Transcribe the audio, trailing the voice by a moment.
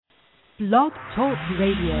Blog Talk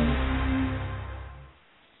Radio.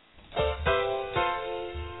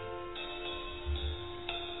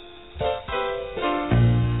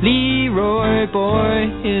 Leroy boy,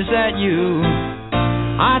 is that you?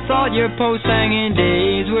 I thought your post-hanging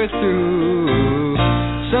days were through.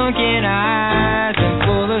 Sunken eyes and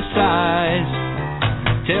full of sighs,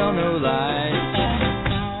 tell no lies.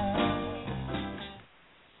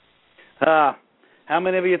 How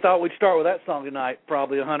many of you thought we'd start with that song tonight?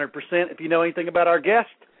 Probably 100%. If you know anything about our guest,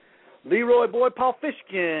 Leroy boy Paul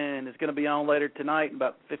Fishkin is going to be on later tonight in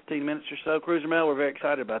about 15 minutes or so. Cruiser Mail, we're very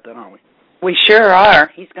excited about that, aren't we? We sure are.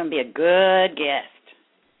 He's going to be a good guest.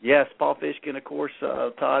 Yes, Paul Fishkin, of course,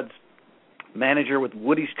 Todd's manager with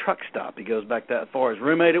Woody's Truck Stop. He goes back that far. His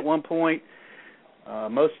roommate at one point,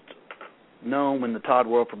 most known in the Todd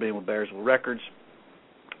world for being with Bearsville Records.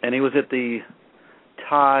 And he was at the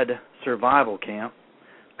Todd Survival Camp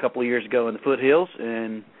a couple of years ago in the foothills,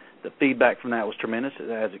 and the feedback from that was tremendous,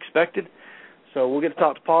 as expected. So we'll get to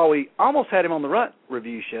talk to Paul. We almost had him on the Runt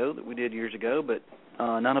review show that we did years ago, but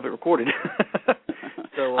none of it recorded.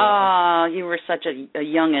 So, you were such a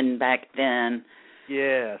youngin' back then.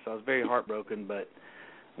 Yes, I was very heartbroken, but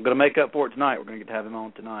I'm going to make up for it tonight. We're going to get to have him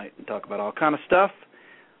on tonight and talk about all kind of stuff.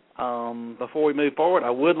 Before we move forward, I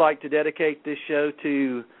would like to dedicate this show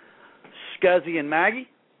to Scuzzy and Maggie.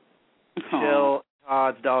 Michelle,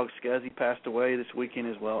 Todd's dog Scuzzy passed away this weekend,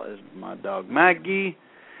 as well as my dog Maggie.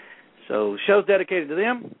 So the show's dedicated to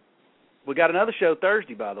them. We got another show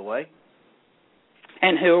Thursday, by the way.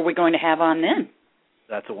 And who are we going to have on then?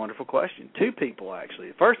 That's a wonderful question. Two people, actually.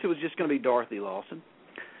 At first, it was just going to be Dorothy Lawson,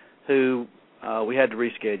 who we had to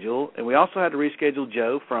reschedule. And we also had to reschedule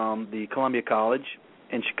Joe from the Columbia College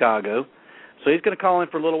in Chicago. So he's going to call in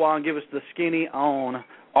for a little while and give us the skinny on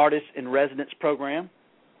Artist in Residence program.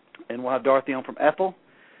 And we'll have Dorothy on from Ethel.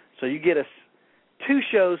 So you get us 2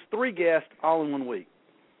 shows, 3 guests, all in 1 week.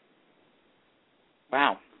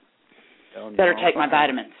 Wow. Better take my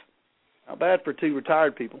vitamins. Not bad for 2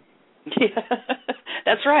 retired people. Yeah,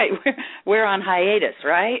 that's right. We're on hiatus,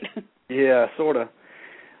 right? Yeah, sort of.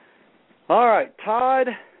 All right, Todd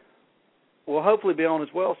will hopefully be on as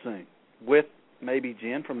well soon with maybe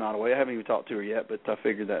Jen from Nottoway. I haven't even talked to her yet, but I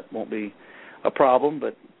figured that won't be a problem.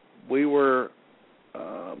 But we were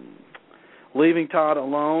leaving Todd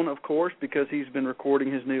alone, of course, because he's been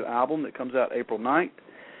recording his new album that comes out April 9th.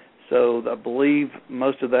 So I believe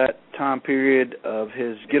most of that time period of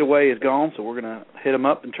his getaway is gone, so we're going to hit him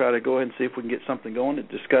up and try to go ahead and see if we can get something going to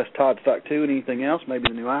discuss Todd Stock 2 and anything else, maybe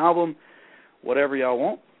the new album, whatever y'all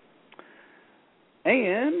want.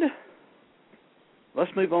 And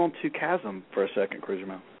let's move on to Chasm for a second, Cruiser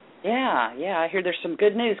Mount. Yeah, I hear there's some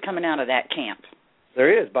good news coming out of that camp.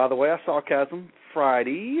 There is. By the way, I saw Chasm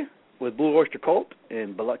Friday with Blue Oyster Cult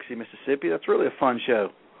in Biloxi, Mississippi. That's really a fun show.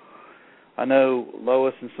 I know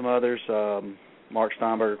Lois and some others, Mark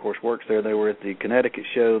Steinberg, of course, works there. They were at the Connecticut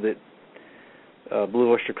show that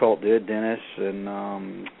Blue Oyster Cult did. Dennis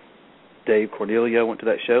and Dave Cornelio went to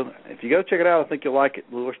that show. If you go check it out, I think you'll like it.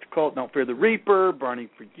 Blue Oyster Cult, Don't Fear the Reaper, Burning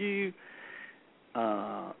for You.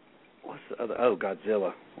 What's the other? Oh,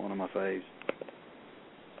 Godzilla, one of my faves.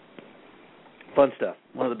 Fun stuff.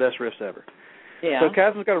 One of the best riffs ever. Yeah. So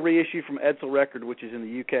Chasm's got a reissue from Edsel Record, which is in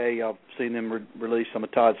the UK. I've seen them release some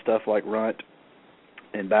of Todd's stuff like Runt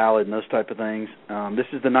and Ballad and those type of things. This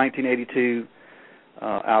is the 1982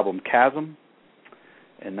 album Chasm,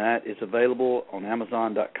 and that is available on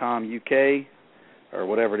Amazon.com UK or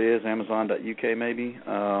whatever it is, Amazon.uk maybe.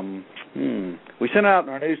 We sent it out in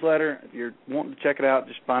our newsletter. If you're wanting to check it out,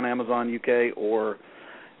 just find Amazon UK, or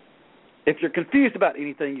if you're confused about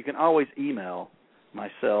anything, you can always email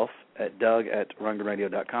myself at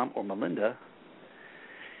Doug@RundgrenRadio.com or Melinda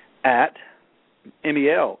at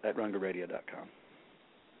MEL@RundgrenRadio.com.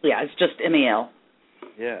 Yeah, it's just MEL.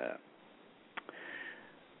 Yeah.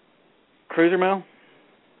 Cruiser Mel?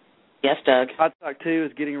 Yes, Doug. Hot Stock 2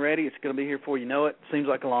 is getting ready. It's going to be here before you know it. Seems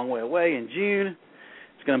like a long way away. In June,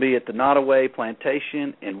 it's going to be at the Nottoway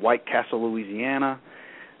Plantation in White Castle, Louisiana.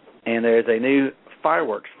 And there's a new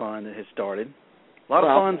fireworks fund that has started. A lot of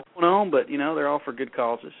fun's going on, but, you know, they're all for good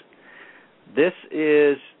causes. This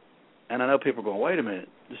is, and I know people are going, wait a minute,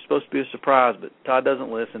 this is supposed to be a surprise, but Todd doesn't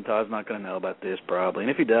listen. Todd's not going to know about this probably.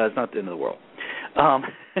 And if he does, it's not the end of the world.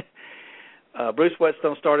 Bruce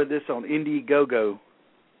Whetstone started this on Indiegogo,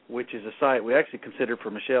 which is a site we actually considered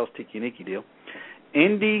for Michelle's Tiki Niki deal.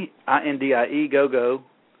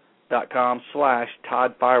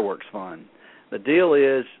 IndieGogo.com/Todd Fireworks Fund. The deal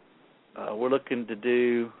is we're looking to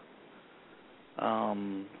do, I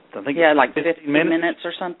think, like 50 minutes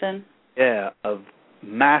or something. Yeah, of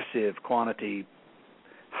massive quantity,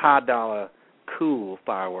 high-dollar cool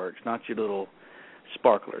fireworks, not your little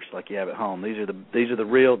sparklers like you have at home. These are the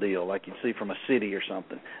real deal, like you'd see from a city or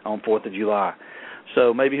something on 4th of July.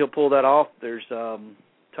 So maybe he'll pull that off. There's tons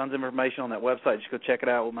of information on that website. Just go check it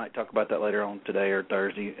out. We might talk about that later on today or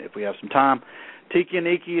Thursday if we have some time. Tiki and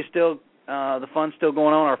Iki is still, the fun's still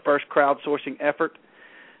going on, our first crowdsourcing effort.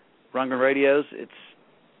 Rundgren Radios, it's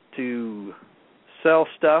to sell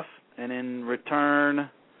stuff, and in return,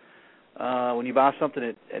 when you buy something,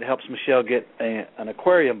 it helps Michelle get an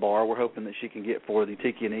aquarium bar we're hoping that she can get for the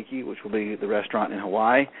Tiki and Iki, which will be the restaurant in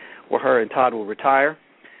Hawaii, where her and Todd will retire.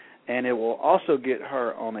 And it will also get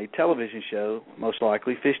her on a television show, most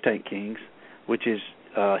likely, Fish Tank Kings, which is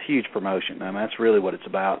a huge promotion. I mean, that's really what it's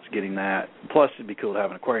about, is getting that. Plus, it'd be cool to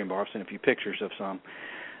have an aquarium bar. I've seen a few pictures of some.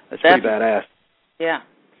 That's pretty badass. Yeah.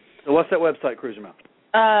 So what's that website, Cruiser Mount?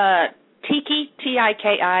 Tiki,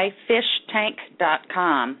 T-I-K-I,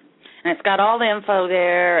 fishtank.com. And it's got all the info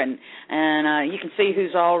there, and you can see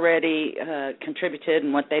who's already contributed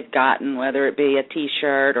and what they've gotten, whether it be a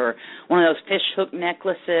T-shirt or one of those fish hook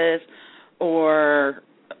necklaces or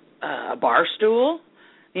a bar stool.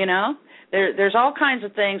 You know, there's all kinds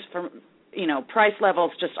of things from, you know, price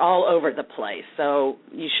levels just all over the place. So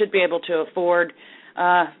you should be able to afford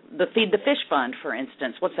the Feed the Fish Fund, for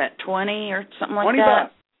instance. What's that, 20 or something like that? $20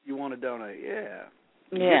 you want to donate, yeah.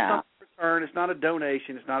 Yeah. It's not a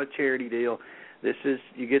donation. It's not a charity deal. This is,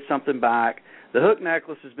 you get something back. The hook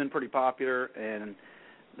necklace has been pretty popular, and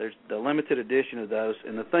there's the limited edition of those.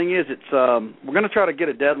 And the thing is, it's we're going to try to get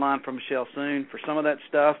a deadline from Michelle soon for some of that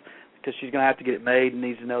stuff, because she's going to have to get it made and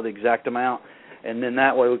needs to know the exact amount. And then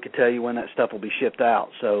that way we could tell you when that stuff will be shipped out.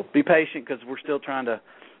 So be patient, because we're still trying to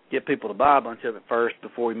get people to buy a bunch of it first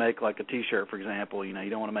before we make like a T-shirt, for example. You know,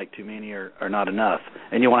 you don't want to make too many or not enough.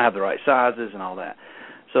 And you want to have the right sizes and all that.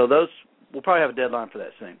 So those, we'll probably have a deadline for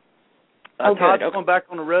that soon. Todd's going back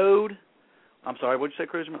on the road. I'm sorry, what did you say,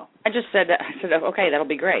 Cruiser Mill? I said, okay, that'll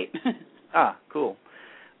be great. Cool.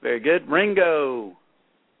 Very good. Ringo,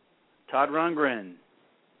 Todd Rundgren,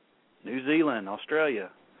 New Zealand, Australia.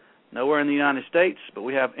 Nowhere in the United States, but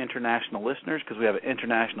we have international listeners because we have an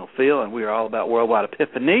international feel, and we are all about worldwide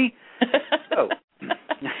epiphany. So.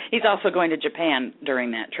 He's also going to Japan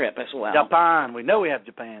during that trip as well. Japan. We know we have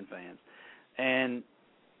Japan fans. And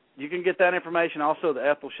you can get that information. Also, the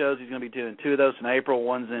Ethel shows, he's going to be doing 2 of those in April.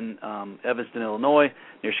 One's in Evanston, Illinois,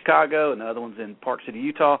 near Chicago, and the other one's in Park City,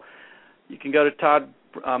 Utah. You can go to you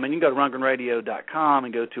can go to RundgrenRadio.com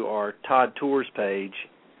and go to our Todd Tours page,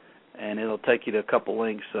 and it'll take you to a couple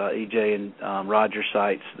links, EJ and Roger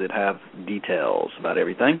sites that have details about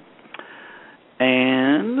everything.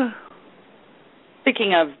 And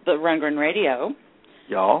speaking of the Rundgren Radio,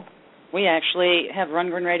 y'all, we actually have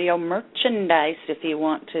Rundgren Radio merchandise if you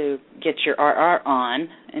want to get your RR on.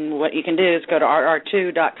 And what you can do is go to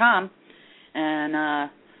rr2.com and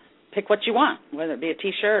pick what you want, whether it be a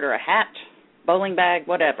T-shirt or a hat, bowling bag,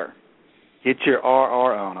 whatever. Get your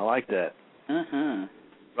RR on. I like that. Uh-huh.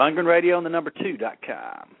 Rundgren Radio and the number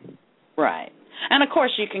 2.com. Right. And, of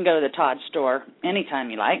course, you can go to the Todd store anytime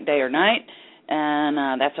you like, day or night,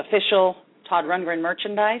 and that's official Todd Rundgren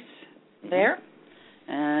merchandise there.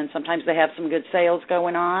 And sometimes they have some good sales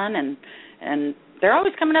going on, and they're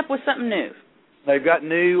always coming up with something new. They've got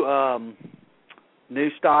new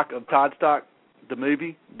stock of Todd Stock, the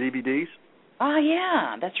movie, DVDs. Oh,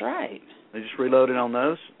 yeah, that's right. They just reloaded on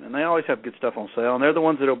those, and they always have good stuff on sale. And they're the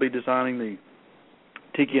ones that will be designing the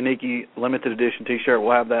Tiki and Iki limited edition T-shirt.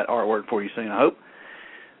 We'll have that artwork for you soon, I hope.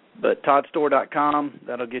 But ToddStore.com,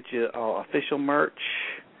 that'll get you official merch.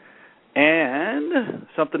 And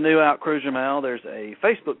something new out, Cruiser Mail. There's a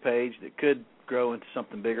Facebook page that could grow into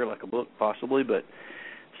something bigger, like a book possibly, but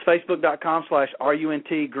it's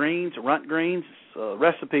Facebook.com/RUNT Runt Greens,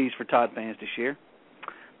 recipes for Todd fans to share.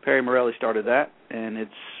 Perry Morelli started that, and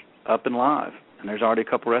it's up and live. And there's already a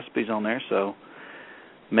couple recipes on there, so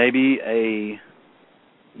maybe a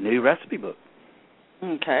new recipe book.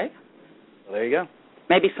 Okay. Well, there you go.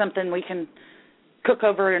 Maybe something we can cook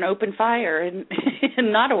over an open fire in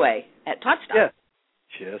Nottoway at Todd Stock. Yeah.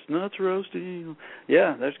 Chestnuts roasting.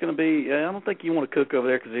 Yeah, there's going to be, I don't think you want to cook over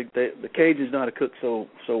there because the Cajuns know how to cook so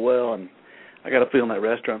well, and I got a feeling that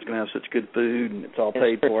restaurant's going to have such good food, and it's all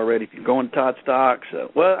paid for already if you're going to Todd Stock.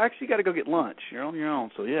 So, well, actually, you got to go get lunch. You're on your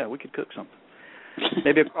own, so yeah, we could cook something.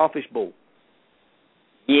 Maybe a crawfish bowl.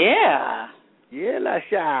 Yeah. Yeah, la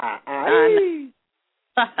sha.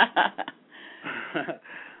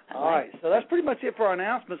 All right, so that's pretty much it for our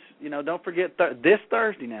announcements. You know, don't forget this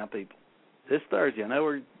Thursday now, people. This Thursday. I know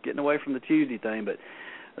we're getting away from the Tuesday thing, but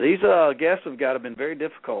these guests have been very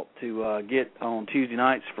difficult to get on Tuesday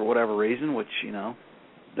nights for whatever reason, which, you know,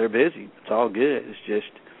 they're busy. It's all good. It's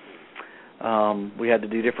just we had to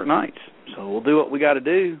do different nights. So we'll do what we got to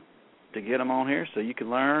do to get them on here so you can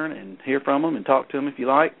learn and hear from them and talk to them if you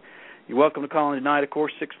like. You're welcome to call in tonight, of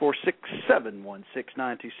course,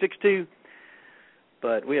 646-716-9262.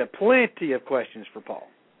 But we have plenty of questions for Paul.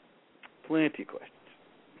 Plenty of questions.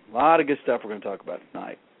 A lot of good stuff we're going to talk about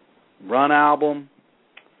tonight. Run album,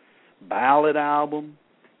 ballad album,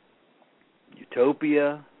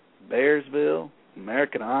 Utopia, Bearsville,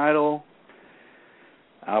 American Idol,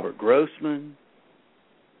 Albert Grossman,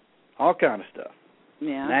 all kind of stuff.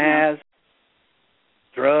 Yeah. Naz,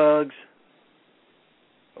 drugs,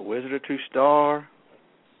 A Wizard of True Star.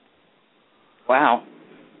 Wow.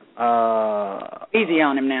 Easy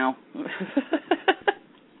on him now.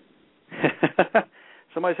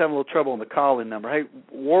 Somebody's having a little trouble on the call-in number. Hey,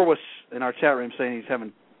 War was in our chat room saying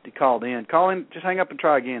he called in. Call in, just hang up and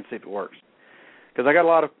try again, see if it works. Because I got a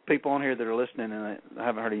lot of people on here that are listening, and I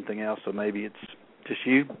haven't heard anything else, so maybe it's just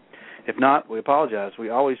you. If not, we apologize. We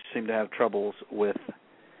always seem to have troubles with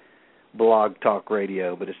Blog Talk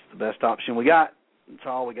Radio, but it's the best option we got. It's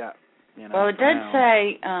all we got. Well, it did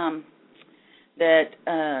say that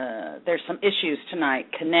there's some issues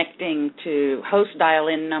tonight connecting to host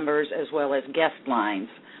dial-in numbers as well as guest lines.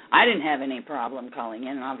 I didn't have any problem calling in,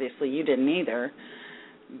 and obviously you didn't either.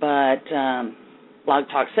 But Blog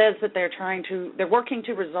Talk says that they're working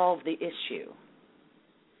to resolve the issue.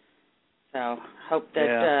 So hope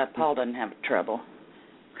that Paul doesn't have trouble.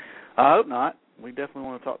 I hope not. We definitely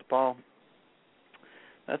want to talk to Paul.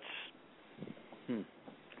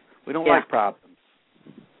 We don't like problems.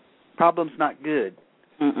 Problem's not good.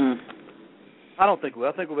 Mm-mm. I don't think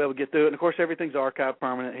I think we'll be able to get through it. And, of course, everything's archived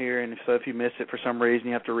permanent here, and so if you miss it for some reason,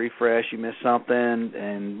 you have to refresh, you miss something,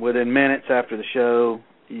 and within minutes after the show,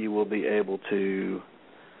 you will be able to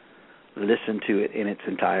listen to it in its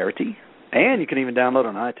entirety. And you can even download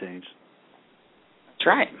on iTunes. That's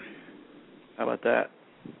right. How about that?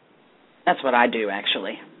 That's what I do,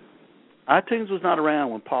 actually. iTunes was not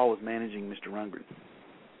around when Paul was managing Mr. Rundgren.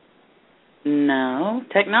 No.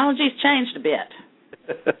 Technology's changed a bit.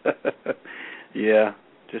 Yeah,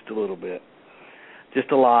 just a little bit.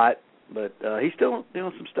 Just a lot. But he's still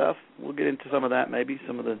doing some stuff. We'll get into some of that, maybe,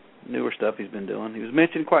 some of the newer stuff he's been doing. He was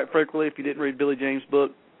mentioned quite frequently, if you didn't read Billy James'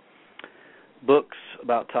 books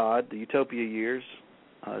about Todd, the Utopia Years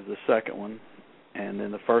is the second one. And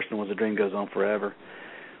then the first one was A Dream Goes On Forever.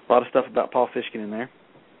 A lot of stuff about Paul Fishkin in there,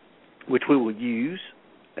 which we will use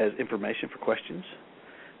as information for questions.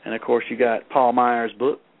 And, of course, you got Paul Meyer's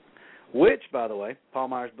book, which, by the way, Paul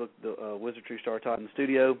Meyer's book, The Wizard True Star, Todd in the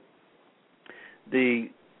Studio, the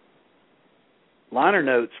liner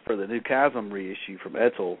notes for the New Chasm reissue from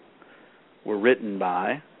Edsel were written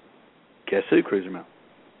by, guess who, Cruiser Mount?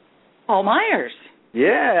 Paul Myers.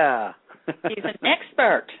 Yeah. He's an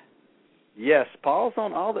expert. Yes, Paul's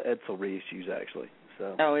on all the Edsel reissues, actually.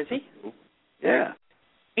 So. Oh, is he? Yeah.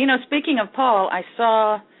 You know, speaking of Paul, I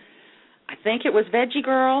saw, I think it was Veggie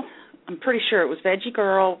Girl. I'm pretty sure it was Veggie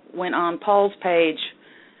Girl went on Paul's page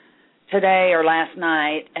today or last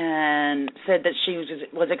night and said that she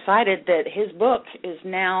was excited that his book is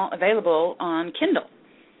now available on Kindle.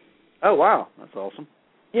 Oh, wow. That's awesome.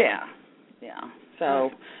 Yeah. So,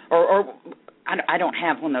 or I don't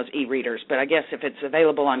have one of those e-readers, but I guess if it's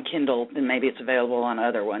available on Kindle, then maybe it's available on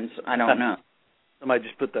other ones. I don't know. Somebody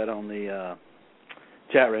just put that on the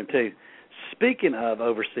chat room, too. Speaking of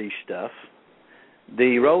overseas stuff,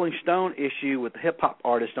 the Rolling Stone issue with the hip-hop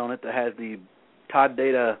artist on it that has the Todd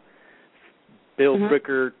Data, Bill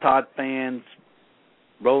Bricker, Todd fans,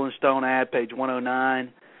 Rolling Stone ad, page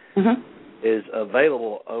 109, is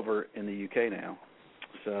available over in the UK now.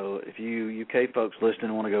 So if you UK folks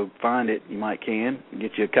listening want to go find it, you might can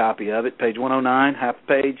get you a copy of it. Page 109, half a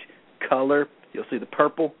page, color. You'll see the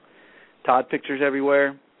purple. Todd pictures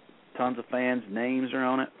everywhere. Tons of fans' names are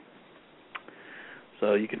on it.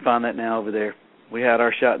 So you can find that now over there. We had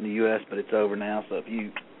our shot in the U.S., but it's over now. So if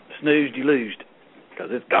you snoozed, you losed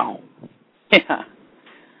because it's gone. Yeah.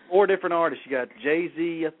 4 different artists. You got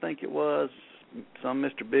Jay-Z, I think it was, some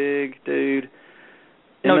Mr. Big dude.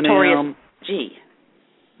 Notorious G.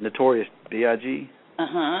 Notorious B.I.G.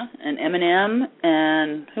 And Eminem,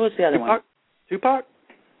 and who was the other one? Tupac?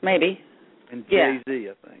 Maybe. And Jay-Z,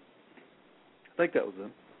 I think. I think that was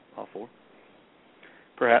them, all 4.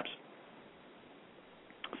 Perhaps.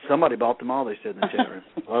 Somebody bought them all, they said in the chat room.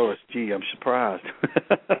 Lois, gee, I'm surprised.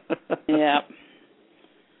 Yeah.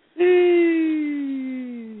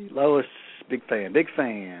 Lois, big fan. I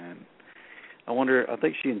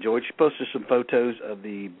think she enjoyed. She posted some photos of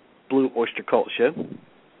the Blue Oyster Cult show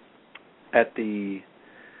at the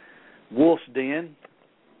Wolf's Den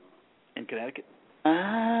in Connecticut.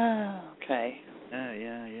 Ah, okay.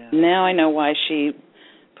 Yeah. Now I know why she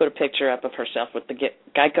put a picture up of herself with the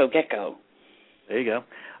Geico Gecko. There you go.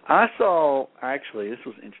 I saw, actually, this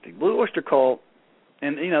was interesting. Blue Oyster Cult,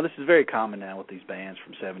 and, this is very common now with these bands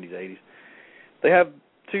from 70s, 80s. They have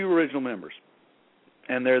 2 original members,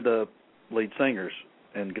 and they're the lead singers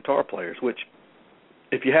and guitar players, which,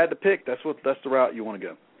 if you had to pick, that's the route you want to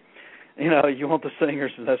go. You want the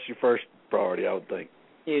singers, and that's your first priority, I would think.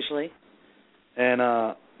 Usually.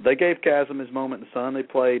 And they gave Chasm his moment in the sun. They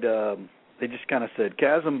played, they just kind of said,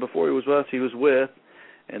 Chasm, before he was with us, he was with,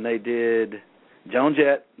 and they did Joan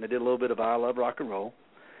Jett, and they did a little bit of I Love Rock and Roll,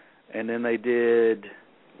 and then they did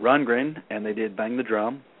Rundgren, and they did Bang the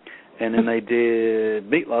Drum, and then they did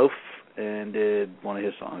Meatloaf, and did one of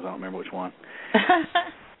his songs. I don't remember which one.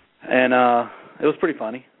 And it was pretty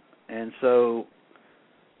funny. And so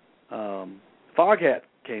Foghat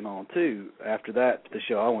came on, too, after that, the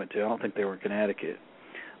show I went to. I don't think they were in Connecticut.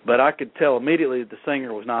 But I could tell immediately that the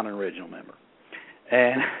singer was not an original member.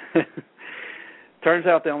 And turns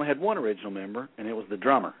out they only had one original member, and it was the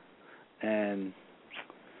drummer. And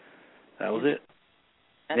that was it.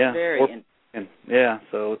 That's very interesting. Yeah,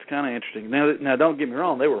 so it's kind of interesting. Now, don't get me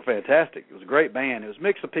wrong, they were fantastic. It was a great band. It was a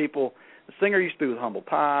mix of people. The singer used to be with Humble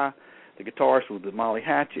Pie. The guitarist was with Molly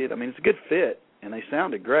Hatchet. I mean, it's a good fit, and they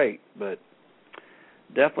sounded great, but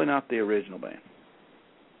definitely not the original band.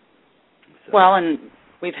 So. Well, and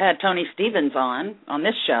we've had Tony Stevens on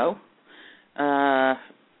this show.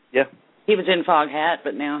 Yeah. He was in Foghat,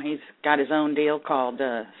 but now he's got his own deal called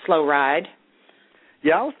Slow Ride.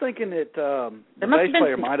 Yeah, I was thinking that the bass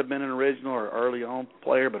player might have been an original or early on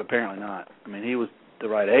player, but apparently not. I mean, he was the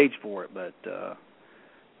right age for it, but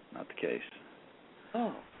not the case.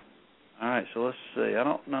 Oh. All right, so let's see. I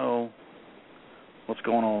don't know what's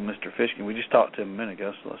going on with Mr. Fishkin. We just talked to him a minute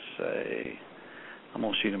ago, so let's say I'm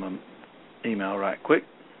going to shoot him an email right quick.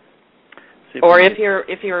 Or if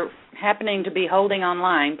you're happening to be holding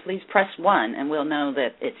online, please press 1, and we'll know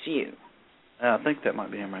that it's you. I think that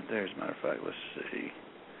might be him right there, as a matter of fact. Let's see.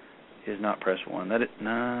 He has not pressed 1. That is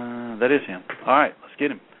him. All right, let's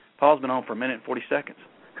get him. Paul's been on for a minute and 40 seconds.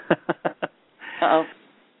 Uh-oh.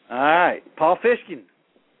 All right, Paul Fishkin.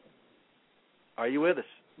 Are you with us?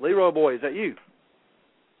 Leroy Boy, is that you?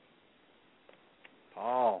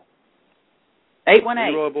 Paul.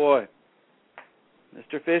 818. Leroy Boy.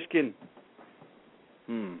 Mr. Fishkin.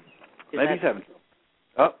 Maybe he's having...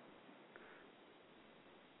 Oh.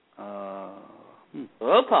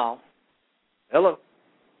 Hello, Paul. Hello.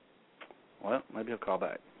 Well, maybe he'll call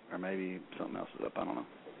back. Or maybe something else is up. I don't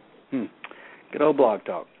know. Good old blog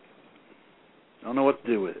talk. Don't know what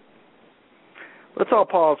to do with it. Let's all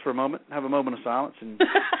pause for a moment, have a moment of silence, and an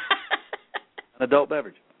adult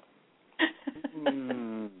beverage.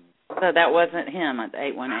 So that wasn't him at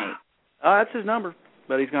 818. That's his number,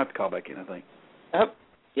 but he's going to have to call back in, I think. Oh,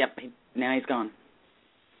 yep. Now he's gone.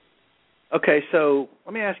 Okay, so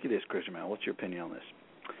let me ask you this, Chris Mel. What's your opinion on this?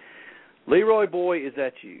 Leroy Boy, is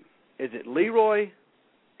that you? Is it Leroy,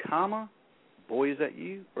 comma, Boy, is that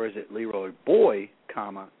you? Or is it Leroy Boy,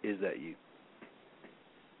 comma, is that you?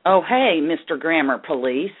 Oh, hey, Mr. Grammar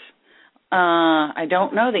Police. I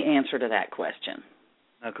don't know the answer to that question.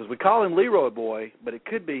 Because we call him Leroy Boy, but it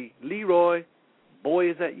could be Leroy, Boy,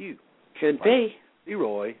 is that you? Could be.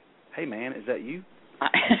 Leroy, hey, man, is that you?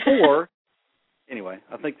 Or, anyway,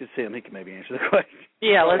 I think this is him. He can maybe answer the question.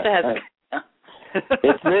 Yeah, let's ask.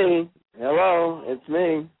 It's me. Hello, it's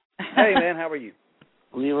me. Hey, man, how are you?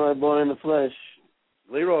 Leroy Boy in the flesh.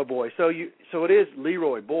 Leroy Boy. So it is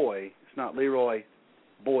Leroy Boy. It's not Leroy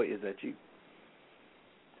Boy, is that you?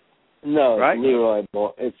 No, right? It's Leroy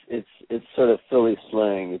Boy. It's sort of Philly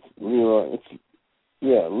slang. It's Leroy.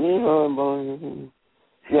 Leroy Boy.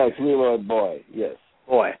 Yeah, it's Leroy Boy. Yes.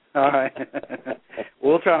 Boy. All right.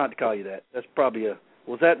 We'll try not to call you that. That's probably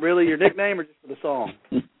was that really your nickname or just for the song?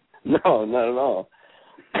 No, not at all.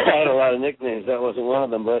 I had a lot of nicknames. That wasn't one of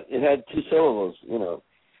them, but it had 2 syllables,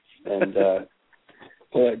 And that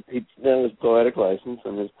was poetic license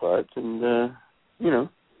on his part, and no,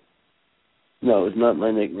 it was not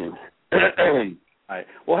my nickname. All right.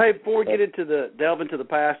 Well, hey, before we get delve into the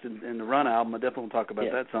past and the Run album, I definitely want to talk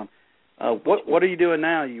about that some. What are you doing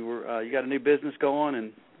now? You got a new business going,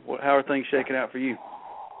 and how are things shaking out for you?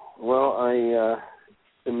 Well, I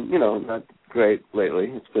been not great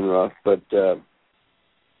lately. It's been rough, but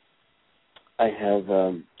I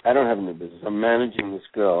don't have a new business. I'm managing this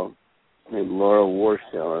girl named Laura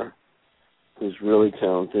Warsteller, who's really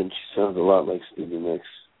talented. She sounds a lot like Stevie Nicks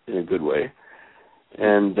in a good way.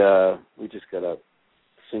 And we just got a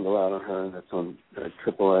single out on her that's on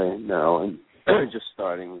AAA now, and just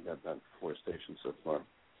starting. We've got about 4 stations so far.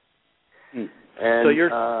 And so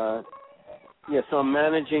you're So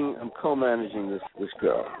I'm co-managing this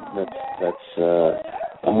girl.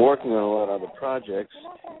 I'm working on a lot of other projects,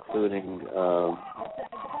 including,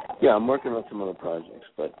 I'm working on some other projects,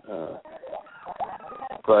 but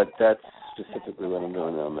that's specifically what I'm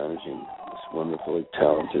doing now, managing this wonderfully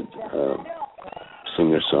talented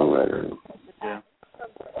singer-songwriter. Yeah.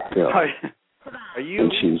 Are you?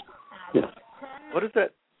 And she's, What is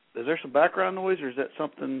that? Is there some background noise, or is that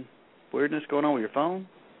something weirdness going on with your phone?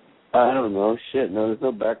 I don't know. Shit, no, there's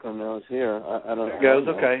no background noise here. I don't. There it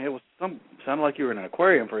goes. Okay, it was sounded like you were in an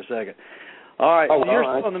aquarium for a second. All right, so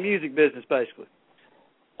you're still in the music business, basically.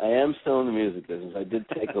 I am still in the music business. I did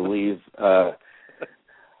take a leave 4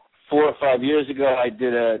 or 5 years ago. I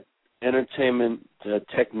did a entertainment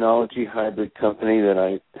technology hybrid company that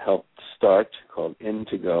I helped start called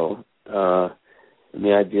In2Go. And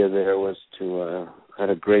the idea there was to I had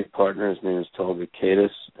a great partner. His name is Todd Rundgren,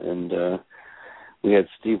 and we had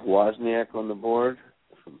Steve Wozniak on the board,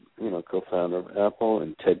 co-founder of Apple,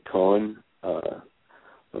 and Ted Cohen on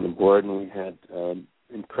the board, and we had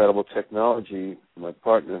incredible technology, my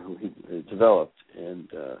partner, who he developed. And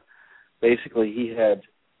basically he had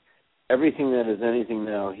everything that is anything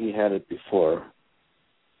now, he had it before.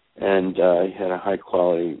 And he had a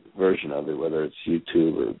high-quality version of it, whether it's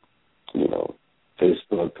YouTube or,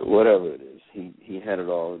 Facebook or whatever it is. He had it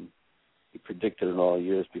all, and he predicted it all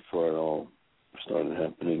years before it all started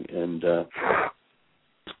happening. And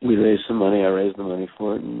we raised some money. I raised the money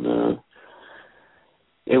for it, and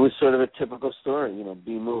it was sort of a typical story,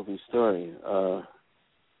 B-movie story.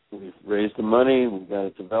 We raised the money, we got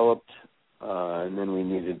it developed, and then we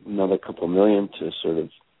needed another couple million to sort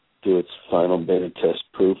of do its final beta test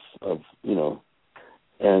proof of,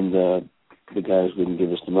 and the guys wouldn't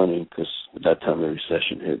give us the money because at that time the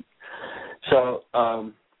recession hit. So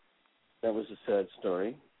that was a sad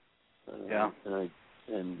story.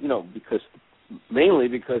 Mainly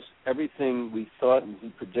because everything we thought and we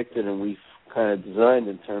predicted and we kind of designed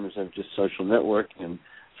in terms of just social networking and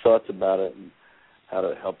thoughts about it and how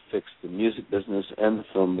to help fix the music business and the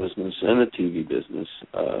film business and the TV business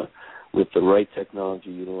with the right technology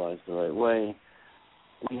utilized the right way.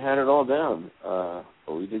 We had it all down,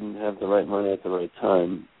 but we didn't have the right money at the right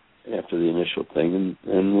time after the initial thing,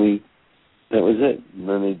 and that was it. And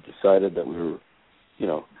then they decided that we were,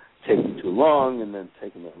 taking too long, and then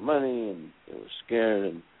taking their money, and they were scared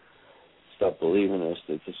and stopped believing us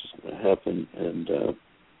that this was going to happen, and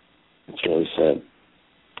it's really sad.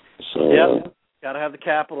 So, got to have the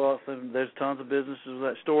capital. There's tons of businesses with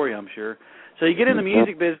that story, I'm sure. So you get in the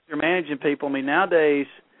music business, you're managing people. I mean, nowadays,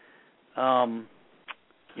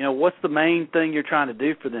 what's the main thing you're trying to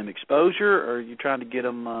do for them? Exposure, or are you trying to get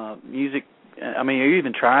them music? I mean, are you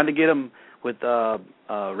even trying to get them with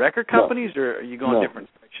record companies, or are you going a different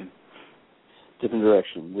direction? Different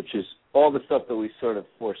direction, which is all the stuff that we sort of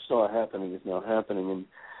foresaw happening is now happening. And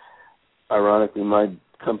ironically, my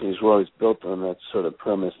companies were always built on that sort of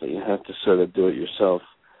premise that you have to sort of do it yourself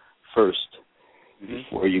first.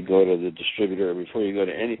 Before you go to the distributor, before you go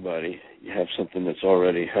to anybody, you have something that's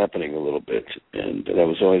already happening a little bit. And that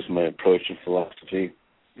was always my approach and philosophy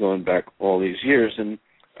going back all these years. And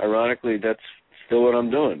ironically, that's still what I'm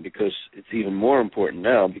doing, because it's even more important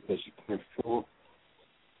now, because you can't fool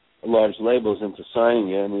large labels into signing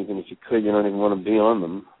you, and even if you could, you don't even want to be on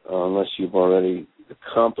them unless you've already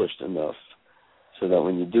accomplished enough so that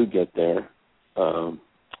when you do get there, they'll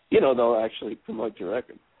actually promote your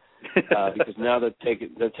record. Because now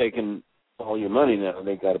they're taking all your money now.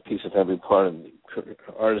 They got a piece of every part of the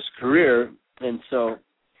artist's career. And so,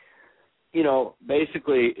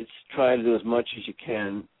 basically it's try to do as much as you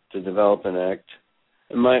can to develop an act.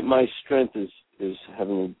 And my strength is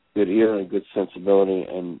having a good ear and a good sensibility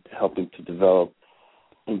and helping to develop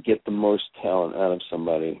and get the most talent out of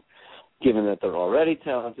somebody, given that they're already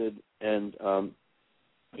talented, and,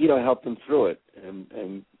 help them through it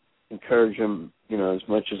and encourage them, as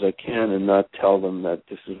much as I can, and not tell them that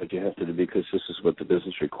this is what you have to do because this is what the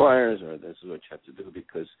business requires, or this is what you have to do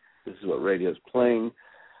because this is what radio's playing.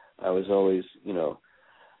 I was always,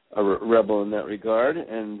 a rebel in that regard,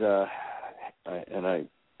 and I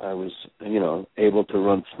was, able to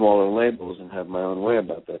run smaller labels and have my own way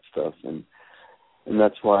about that stuff, and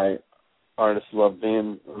that's why artists love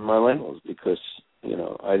being on my labels, because,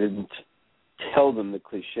 I didn't tell them the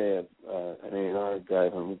cliche of an A&R guy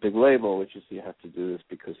on a big label, which is you have to do this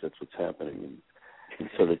because that's what's happening, and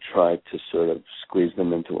sort of try to sort of squeeze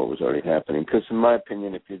them into what was already happening. Because in my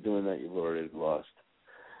opinion, if you're doing that, you've already lost,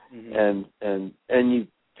 and you've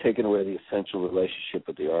taken away the essential relationship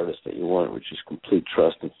with the artist that you want, which is complete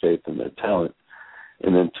trust and faith in their talent,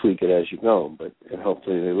 and then tweak it as you go. But and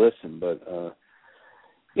hopefully they listen. But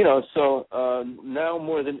So now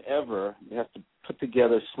more than ever, you have to put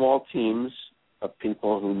together small teams of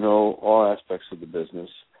people who know all aspects of the business.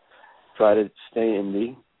 Try to stay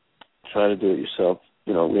indie. Try to do it yourself.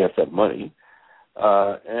 We have to have money,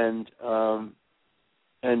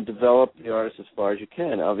 and develop the artist as far as you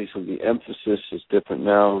can. Obviously, the emphasis is different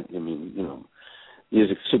now. I mean,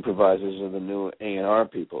 music supervisors are the new A&R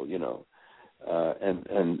people.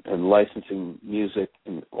 And licensing music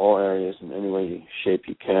in all areas in any way, shape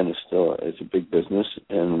you can is a big business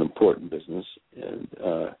and an important business. And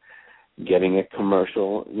getting it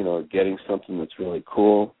commercial, getting something that's really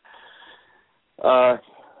cool.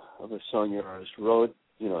 Of a song your artist wrote,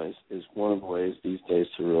 is one of the ways these days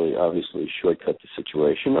to really obviously shortcut the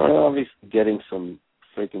situation, or obviously getting some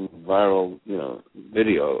freaking viral,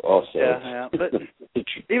 video also. Yeah. But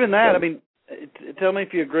even that, I mean, tell me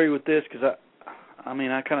if you agree with this, because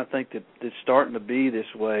I kind of think that it's starting to be this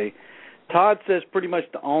way. Todd says pretty much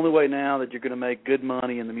the only way now that you're going to make good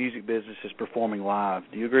money in the music business is performing live.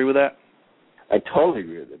 Do you agree with that? I totally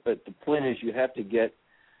agree with it. But the point is, you have to get,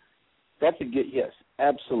 yes,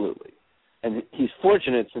 absolutely. And he's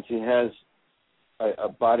fortunate since he has a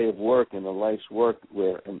body of work and a life's work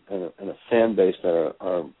and a fan base that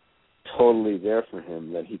are totally there for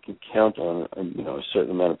him, that he can count on, a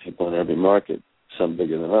certain amount of people in every market, some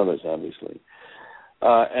bigger than others, obviously.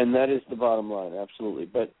 And that is the bottom line, absolutely.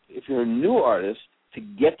 But if you're a new artist, to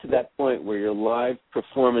get to that point where your live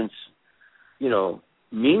performance,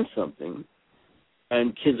 means something,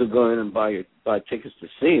 and kids will go in and buy tickets to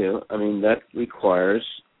see you, I mean, that requires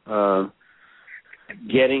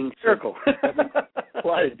getting circle.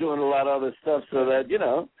 doing a lot of other stuff so that,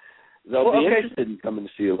 they'll be interested in coming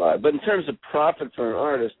to see you live. But in terms of profit for an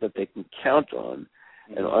artist that they can count on,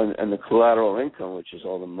 and the collateral income, which is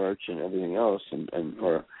all the merch and everything else,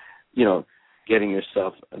 or getting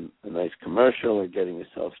yourself a nice commercial, or getting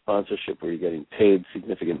yourself sponsorship where you're getting paid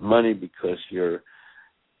significant money because your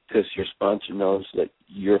sponsor knows that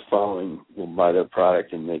your following will buy their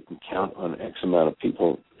product and they can count on X amount of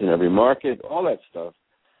people in every market, all that stuff.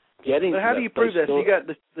 So how do you prove that? So you got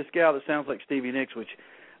this gal that sounds like Stevie Nicks, which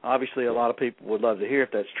obviously a lot of people would love to hear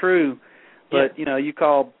if that's true. But, you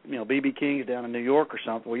call, B.B. King's down in New York or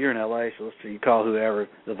something. Well, you're in L.A., so let's see, you call whoever,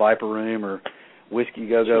 the Viper Room or Whiskey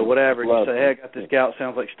Go-Go, whatever, and you say, hey, I got this gal that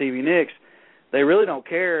sounds like Stevie Nicks. They really don't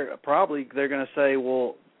care. Probably they're going to say,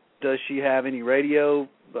 well, does she have any radio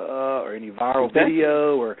or any viral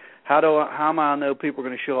video, or how am I know people are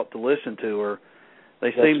going to show up to listen to her?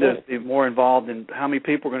 They seem to be more involved in how many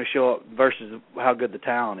people are going to show up versus how good the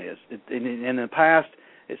talent is. In the past,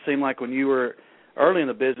 it seemed like when you were early in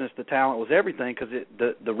the business, the talent was everything because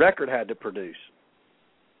the record had to produce.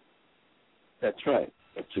 That's right.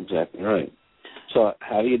 That's exactly right. So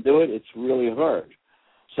how do you do it? It's really hard.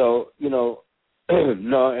 So, no,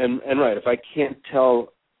 and right, if I can't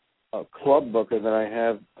tell a club booker that I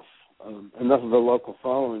have enough of a local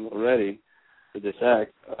following already for this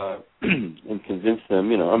act and convince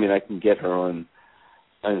them, I can get her on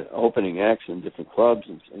an opening acts in different clubs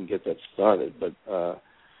and get that started. But,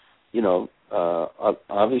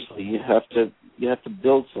 obviously you have to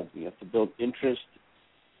build something. You have to build interest,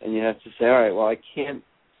 and you have to say, all right, well, I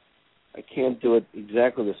can't do it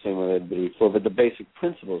exactly the same way I did before, but the basic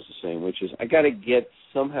principle is the same, which is I got to get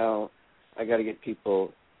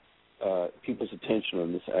people's attention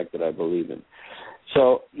on this act that I believe in.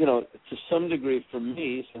 So, to some degree for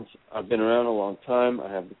me, since I've been around a long time,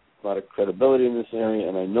 I have a lot of credibility in this area,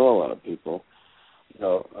 and I know a lot of people,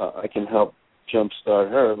 I can help jumpstart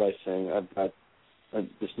her by saying, I've got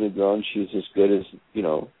this new girl, and she's as good as,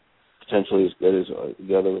 potentially as good as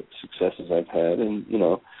the other successes I've had, and,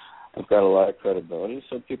 I've got a lot of credibility,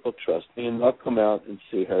 so people trust me, and they'll come out and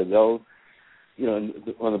see her. They'll,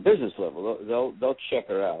 on the business level, they'll check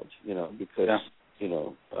her out, because,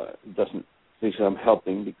 it doesn't, because I'm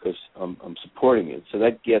helping, because I'm supporting it. So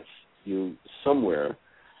that gets you somewhere.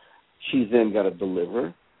 She's then got to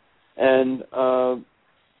deliver, and,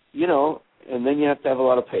 and then you have to have a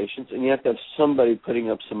lot of patience, and you have to have somebody putting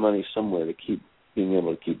up some money somewhere to keep being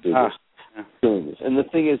able to keep doing this. And the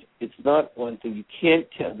thing is, it's not one thing. You can't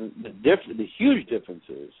count. The huge difference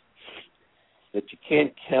is that you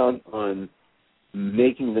can't count on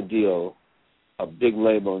making the deal a big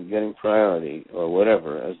label and getting priority or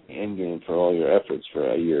whatever as the end game for all your efforts for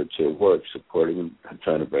a year or two of work supporting and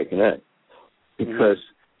trying to break an act. Because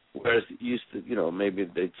whereas it used to, maybe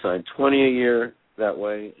they'd sign 20 a year that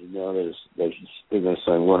way, and now they're going to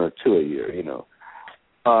sign 1 or 2 a year,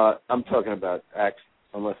 I'm talking about acts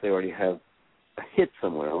unless they already have a hit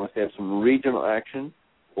somewhere, unless they have some regional action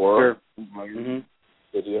or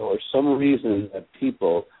video or some reason that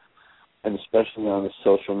people and especially on the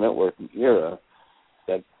social networking era,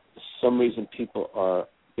 that for some reason people are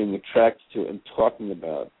being attracted to and talking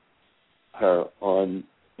about her in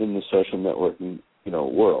the social networking,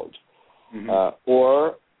 world.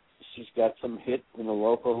 Or she's got some hit in a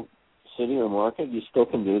local city or market. You still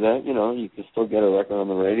can do that. You can still get a record on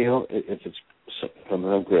the radio if it's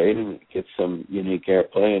coming out great and it gets some unique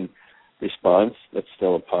airplay and response. That's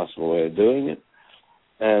still a possible way of doing it,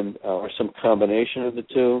 and or some combination of the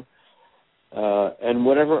two, and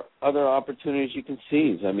whatever other opportunities you can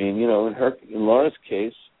seize. I mean, in Laura's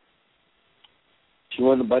case, she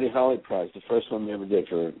won the Buddy Holly Prize, the first one we ever did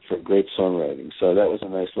for great songwriting. So that was a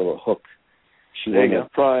nice little hook. She won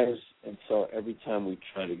that prize, and so every time we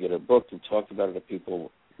tried to get her booked and talked about it to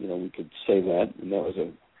people, we could say that, and that was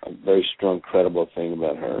a very strong, credible thing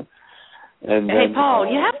about her. And hey,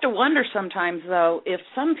 Paul, you have to wonder sometimes, though, if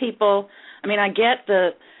some people, I get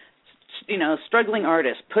the, struggling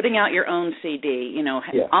artist, putting out your own CD,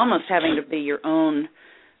 almost having to be your own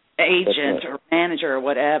agent or manager or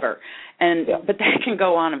whatever, but that can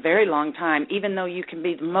go on a very long time, even though you can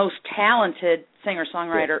be the most talented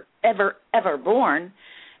singer-songwriter ever born.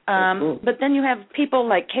 But then you have people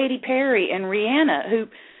like Katy Perry and Rihanna who,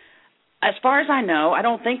 as far as I know, I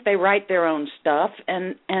don't think they write their own stuff,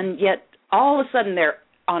 and yet all of a sudden they're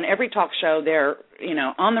on every talk show, they're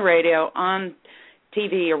on the radio, on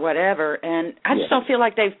TV or whatever, and I just don't feel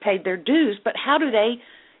like they've paid their dues. But how do they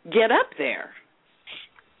get up there?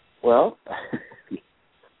 Well,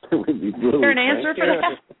 is there an answer for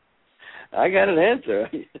that? I got an answer.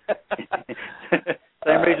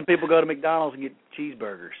 Same reason people go to McDonald's and get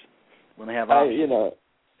cheeseburgers when they have options.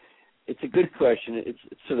 It's a good question.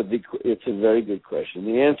 It's a very good question.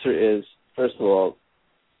 The answer is, first of all,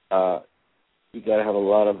 you got to have a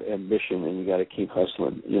lot of ambition and you got to keep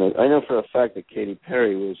hustling. I know for a fact that Katy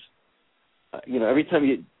Perry was, every time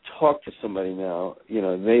you talk to somebody now,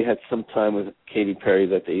 they had some time with Katy Perry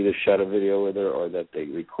that they either shot a video with her or that they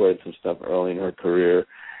recorded some stuff early in her career.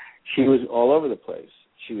 She was all over the place.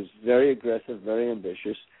 She was very aggressive, very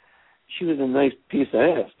ambitious. She was a nice piece of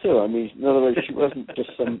ass, too. In other words, she wasn't just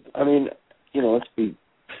some, let's be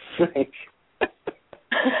frank.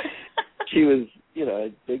 She was,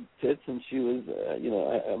 had big tits, and she was,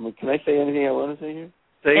 can I say anything I want to say here?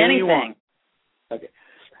 Say anything. Okay.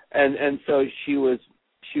 And so she was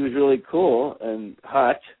really cool and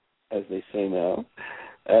hot, as they say now.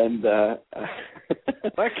 And that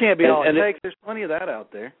can't be all it takes. There's plenty of that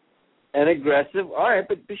out there. And aggressive. All right,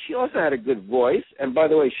 but she also had a good voice. And by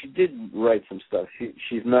the way, she did write some stuff.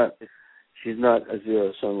 She's not a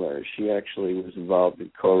zero songwriter. She actually was involved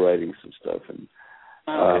in co-writing some stuff. And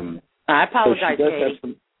I apologize, so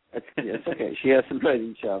Katie. It's okay. She has some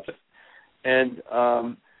writing chops. And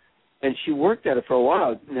she worked at it for a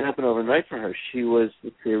while. It didn't happen overnight for her. She was,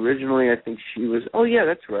 originally, I think she was,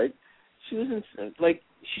 that's right. She was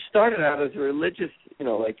she started out as a religious,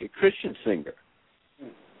 like a Christian singer.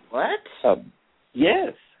 What?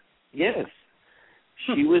 Yes.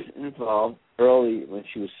 She was involved early when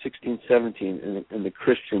she was 16, 17 in the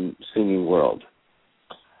Christian singing world.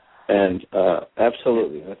 And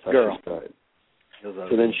absolutely, that's how she started. So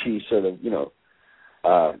then she sort of,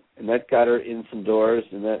 and that got her in some doors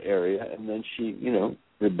in that area, and then she,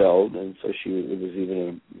 rebelled, and so it was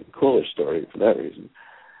even a cooler story for that reason.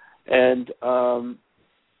 And,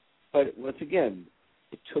 but once again,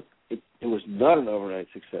 it was not an overnight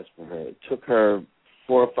success for her. It took her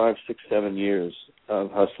 4 or 5, 6, 7 years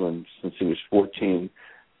of hustling since she was 14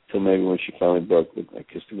 till maybe when she finally broke with I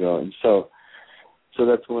Kissed a Girl. And so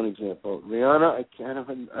that's one example. Rihanna,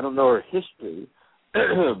 I don't know her history,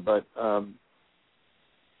 but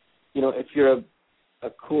if you're a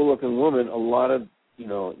cool-looking woman, a lot of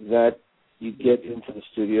that you get into the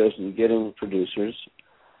studios and you get in with producers,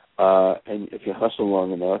 and if you hustle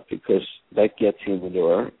long enough, because that gets you in the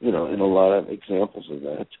door, and a lot of examples of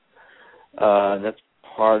that. That's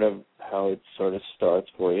part of how it sort of starts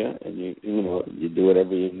for you, and you do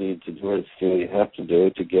whatever you need to do or feel you have to do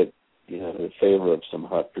to get the favor of some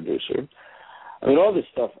hot producer. All this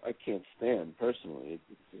stuff I can't stand personally.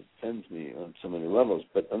 It offends me on so many levels,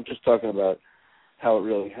 but I'm just talking about how it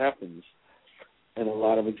really happens, and a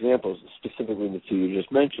lot of examples, specifically the two you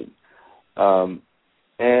just mentioned.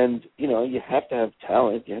 And, you have to have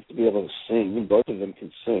talent. You have to be able to sing. Both of them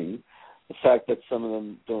can sing. The fact that some of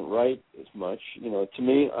them don't write as much, to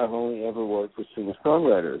me, I've only ever worked with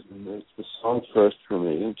singer-songwriters. And it's the songs first for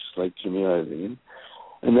me, just like Jimmy Iovine.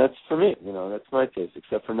 And that's for me, that's my taste,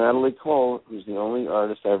 except for Natalie Cole, who's the only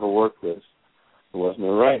artist I ever worked with who wasn't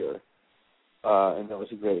a writer. And that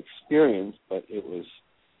was a great experience, but it was,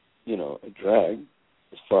 a drag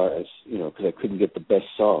as far as, because I couldn't get the best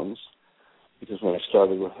songs. And, she was, really cool. because when I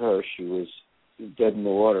started with her, she was dead in the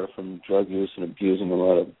water from drug use and abusing a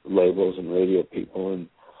lot of labels and radio people, and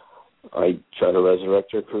I tried to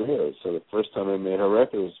resurrect her career. So the first time I made her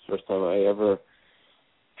record was the first time I ever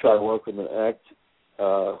tried to work with an act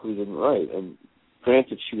who didn't write. And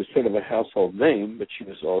granted, she was sort of a household name, but she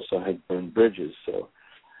was also had burned bridges. So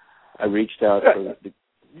I reached out to the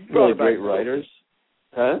really great writers.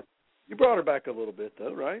 Huh? You brought her back a little bit,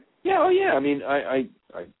 though, right? Yeah, oh yeah. I mean, I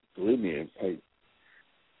believe me,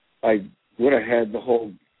 I would have had the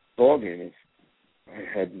whole ballgame if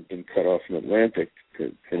I hadn't been cut off from Atlantic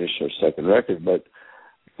to finish her second record. But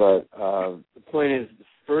the point is, the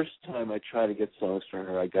first time I tried to get songs for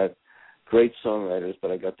her, I got great songwriters,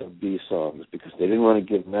 but I got the B songs because they didn't want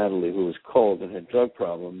to give Natalie, who was cold and had drug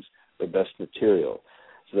problems, the best material.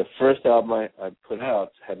 So the first album I put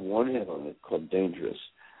out had one hit on it called Dangerous,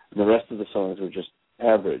 and the rest of the songs were just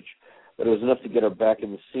average. But it was enough to get her back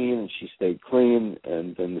in the scene, and she stayed clean.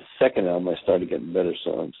 And then the second album, I started getting better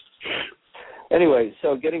songs. Anyway,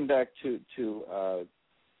 so getting back to the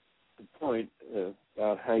point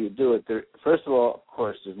about how you do it, first of all, of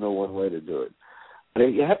course, there's no one way to do it. But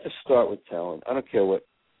you have to start with talent. I don't care what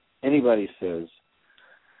anybody says.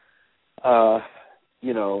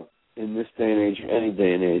 You know, in this day and age, or any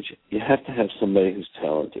day and age, you have to have somebody who's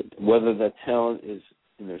talented. Whether that talent is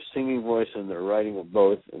in their singing voice and their writing, or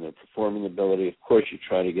both, and their performing ability, of course you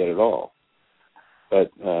try to get it all.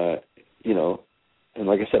 But, you know, and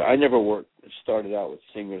like I said, I never started out with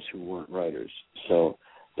singers who weren't writers. So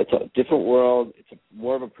it's a different world. It's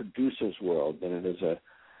more of a producer's world than it is a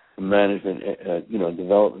management,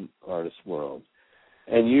 development artist world.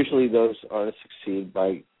 And usually those artists succeed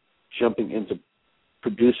by jumping into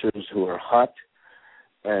producers who are hot,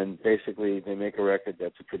 and basically they make a record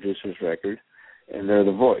that's a producer's record, and they're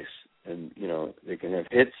the voice. And, you know, they can have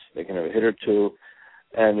hits, they can have a hit or two,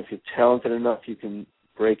 and if you're talented enough, you can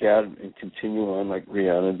break out and continue on like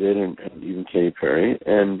Rihanna did, and even Katy Perry,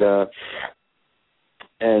 and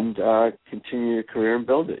continue your career and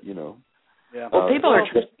build it, you know. Yeah. Well, people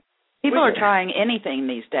are trying anything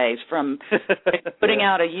these days, from putting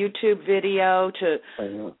out a YouTube video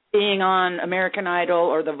to being on American Idol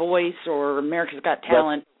or The Voice or America's Got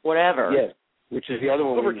Talent, whatever. Yes, which is the other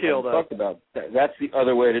one we talked about. That's the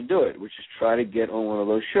other way to do it, which is try to get on one of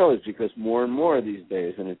those shows, because more and more these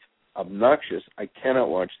days, and it's obnoxious, I cannot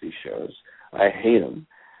watch these shows. I hate them.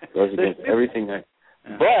 It goes against everything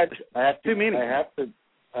But I have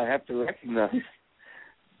to recognize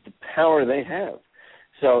the power they have.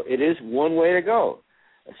 So it is one way to go,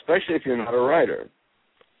 especially if you're not a writer,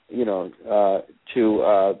 you know,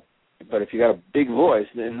 but if you got a big voice,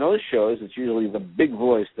 in those shows, it's usually the big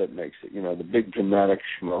voice that makes it, you know, the big dramatic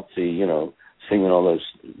schmaltzy, you know, singing all those,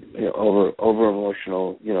 you know, over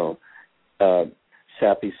emotional, you know,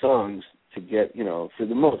 sappy songs to get, you know, for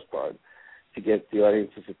the most part, to get the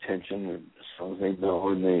audience's attention, and songs they know,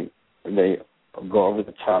 and they go over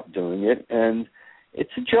the top doing it, and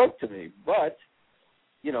it's a joke to me, but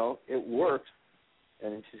you know, it works,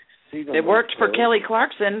 and it worked for Kelly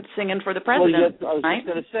Clarkson singing for the president. Well, yes, I was just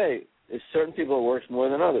going to say, there's certain people it works more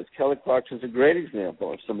than others. Kelly Clarkson's a great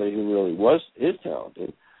example of somebody who really is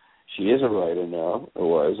talented. She is a writer now, or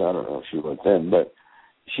was. I don't know if she was then, but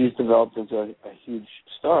she's developed into a huge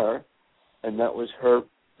star, and that was her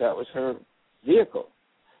vehicle.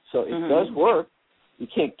 So it does work. You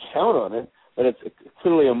can't count on it, but it's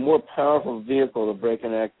clearly a more powerful vehicle to break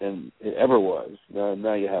an act than it ever was.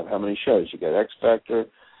 Now you have how many shows? You got X Factor,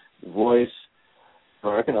 The Voice,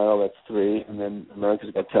 American Idol, that's 3, and then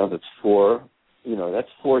America's Got Talent, that's 4. You know, that's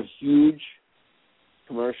 4 huge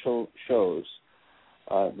commercial shows.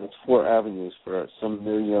 That's 4 avenues for some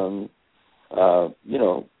new young, you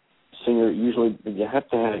know, singer. Usually you have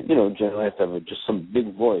to have, you know, generally have to have just some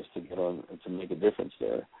big voice to get on and to make a difference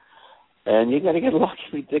there. And you got to get lucky,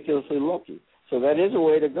 ridiculously lucky. So that is a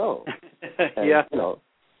way to go. And, yeah. You know,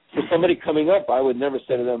 for somebody coming up, I would never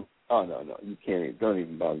say to them, "Oh no, you can't. Don't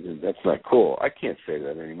even bother. That's not cool." I can't say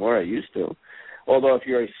that anymore. I used to. Although if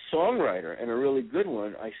you're a songwriter and a really good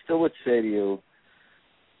one, I still would say to you,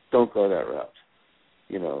 "Don't go that route."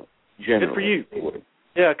 You know, generally. Good for you.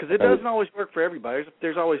 Yeah, because it doesn't always work for everybody.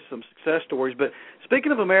 There's always some success stories. But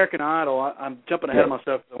speaking of American Idol, I'm jumping ahead of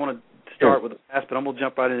myself. I want to start with the past, but I'm going to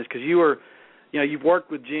jump right in this because you've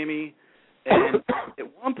worked with Jimmy, and at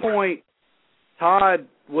one point, Todd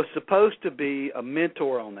was supposed to be a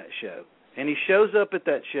mentor on that show. And he shows up at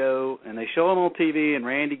that show, and they show him on TV, and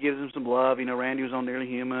Randy gives him some love. You know, Randy was on Nearly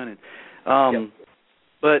Human. And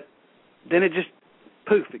But then it just,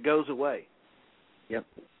 poof, it goes away. Yep.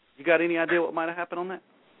 You got any idea what might have happened on that?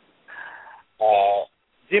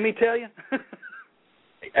 Jimmy tell you?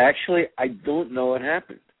 I don't know what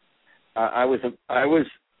happened. I was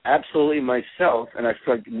absolutely myself, and I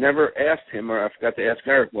never asked him, or I forgot to ask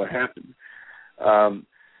Eric what happened.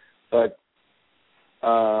 But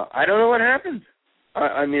I don't know what happened.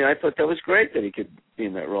 I mean, I thought that was great that he could be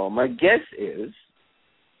in that role. My guess is,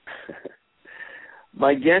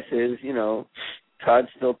 you know, Todd's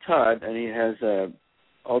still Todd, and he has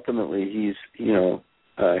ultimately he's, you know,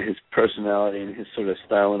 his personality and his sort of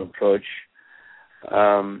style and approach,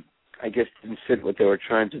 I guess, didn't fit what they were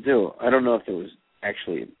trying to do. I don't know if there was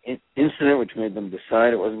actually an incident which made them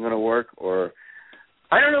decide it wasn't going to work, or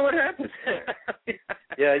I don't know what happened.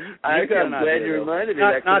 Yeah, I'm glad you reminded me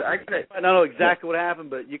that. I don't know exactly what happened,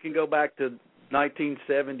 but you can go back to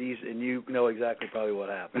 1970s and you know exactly probably what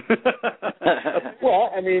happened.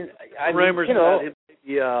 Well, I mean, rumors, you know,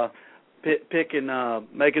 about him, picking,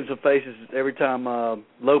 making some faces every time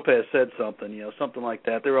Lopez said something, you know, something like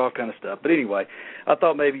that. There were all kind of stuff. But anyway, I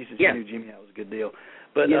thought maybe since you knew Jimmy, that was a good deal.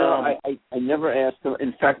 But you know, I never I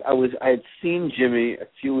had seen Jimmy a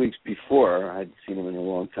few weeks before. I hadn't seen him in a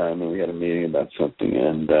long time, and we had a meeting about something,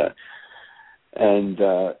 and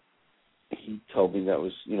he told me that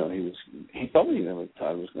was, you know, he told me that what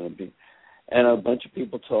Todd was going to be, and a bunch of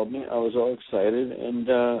people told me. I was all excited, and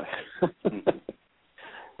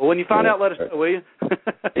well, when you find out, let us know, will you?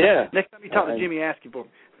 Yeah. Next time you talk to Jimmy, ask him for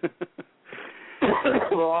me.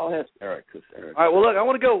 Well, I'll ask Eric. All right. Well, look, I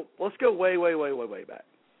want to go. Let's go way back.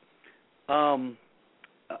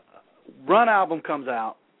 Runt album comes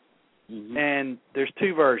out, and there's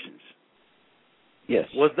two versions. Yes.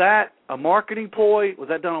 Was that a marketing ploy? Was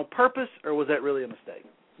that done on purpose, or was that really a mistake?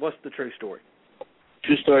 What's the true story?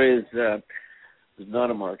 True story is it was not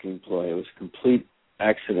a marketing ploy. It was a complete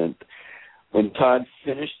accident. When Todd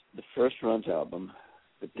finished the first Runt album,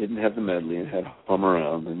 it didn't have the medley, it had Hum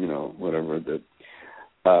Around and, you know, whatever the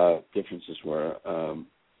differences were.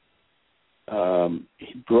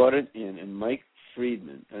 He brought it in, and Mike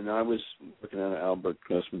Friedman, and I was working out of Albert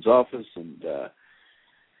Grossman's office, and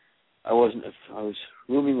I was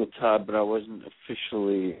rooming with Todd, but I wasn't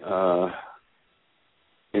officially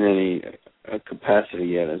in any capacity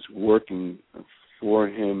yet as working for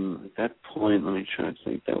him at that point. Let me try to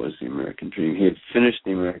think. That was The American Dream. He had finished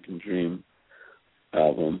The American Dream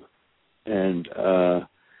album, and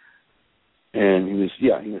he was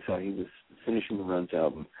finishing the Runt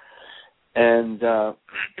album, and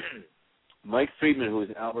Mike Friedman, who was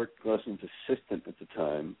Albert Grossman's assistant at the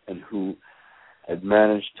time, and who had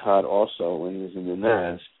managed Todd also when he was in the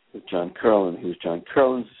Nas with John Curlin. He was John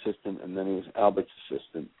Curlin's assistant, and then he was Albert's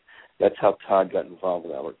assistant. That's how Todd got involved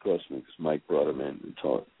with Albert Grossman, because Mike brought him in and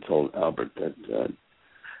told Albert that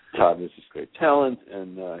Todd was this great talent,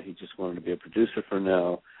 and he just wanted to be a producer for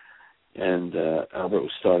now. And Albert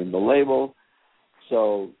was starting the label,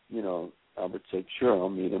 so, you know, Albert said, sure, I'll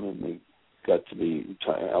meet him, and they got to be,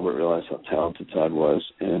 Albert realized how talented Todd was,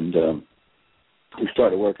 and he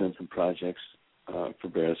started working on some projects for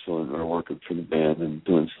Bearsville, and working for the band and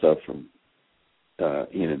doing stuff from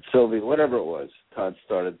Ian and Sylvie, whatever it was. Todd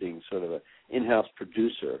started being sort of an in-house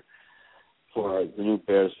producer for the new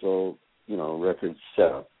Bearsville, you know, Records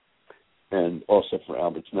setup, and also for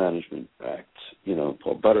Albert's management acts, you know,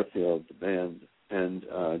 Paul Butterfield, the band, and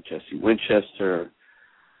Jesse Winchester.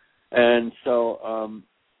 And so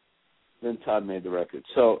then Todd made the record.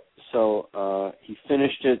 So he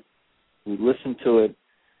finished it. We listened to it.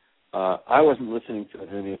 I wasn't listening to it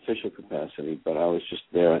in any official capacity, but I was just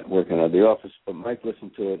there working out of the office. But Mike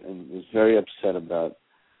listened to it and was very upset about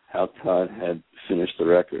how Todd had finished the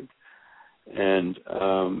record, and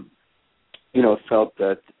you know, felt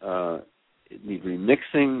that it needed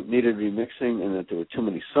remixing, and that there were too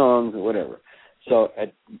many songs or whatever. So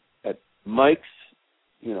at Mike's,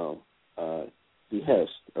 you know,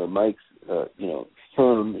 behest, or Mike's, you know,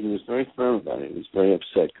 firm, he was very firm about it. He was very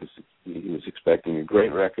upset because he was expecting a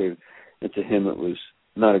great record, and to him it was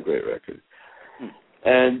not a great record.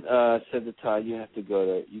 And said to Todd, you have to go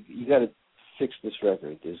to, you got to fix this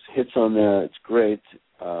record. There's hits on there, it's great,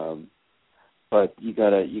 but you got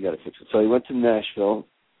to fix it. So he went to Nashville,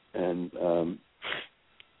 and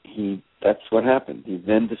that's what happened. He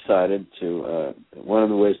then decided to, one of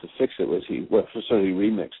the ways to fix it was he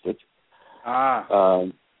remixed it.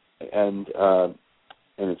 And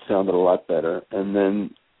it sounded a lot better. And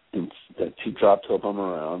then he dropped Hum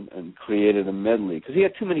Around and created a medley, because he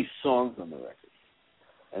had too many songs on the record.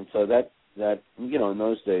 And so that you know, in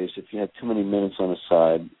those days, if you had too many minutes on a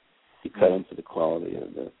side, you cut into the quality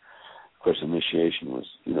of the. Of course, Initiation was,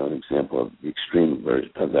 you know, an example of the extreme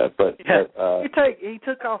version of that. But he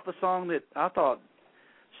took off the song that I thought,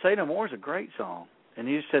 "Say No More" is a great song, and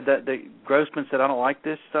he said that Grossman said, "I don't like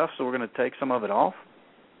this stuff, so we're going to take some of it off."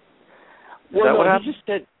 that what happened? He just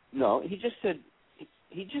said no. He just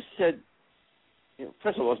said. You know,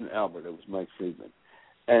 first of all, it wasn't Albert. It was Mike Friedman,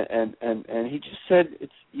 and he just said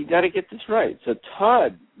you got to get this right. So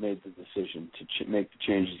Todd made the decision to make the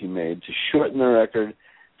changes he made to shorten the record,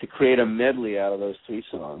 to create a medley out of those 3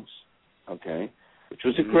 songs. Okay, which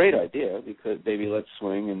was a great idea because Baby Let's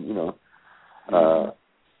Swing and you know.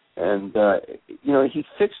 You know, he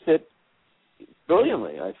fixed it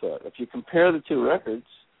brilliantly, I thought. If you compare the 2 records,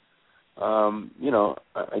 you know,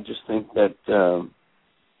 I just think that,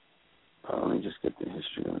 let me just get the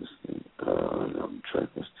history on this thing. Track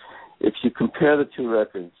this. If you compare the 2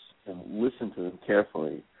 records and listen to them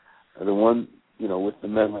carefully, the one, you know, with the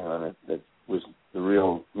medley on it that was the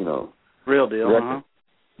real, you know. Real deal, record,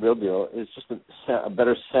 Real deal. It's just a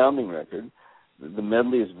better sounding record. The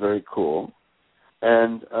medley is very cool.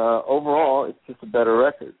 And overall, it's just a better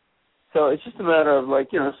record. So it's just a matter of,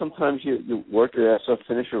 like, you know, sometimes you work your ass off,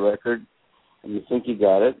 finish a record, and you think you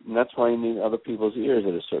got it, and that's why you need other people's ears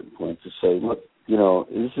at a certain point to say, look, you know,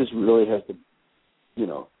 this really has the, you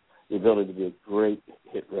know, the ability to be a great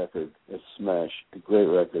hit record, a smash, a great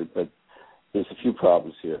record, but there's a few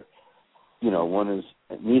problems here. You know, one is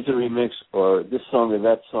it needs a remix, or this song or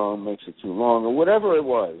that song makes it too long, or whatever it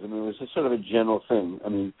was. I mean, it was just sort of a general thing. I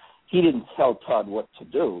mean, he didn't tell Todd what to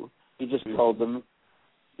do. He just told them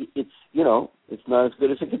it's, you know, it's not as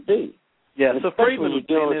good as it could be. Yeah, so Friedman was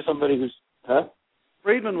dealing saying with somebody who's, huh?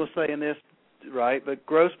 Friedman was saying this, right? But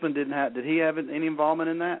Grossman did he have any involvement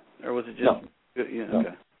in that, or was it just? No. Yeah. No.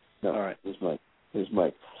 Okay. No. All right. It was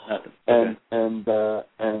Mike. Nothing.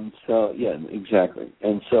 And so yeah, exactly.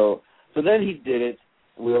 And so then he did it.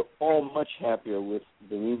 We were all much happier with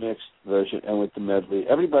the remixed version and with the medley.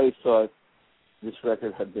 Everybody thought this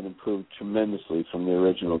record had been improved tremendously from the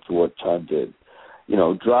original to what Todd did. You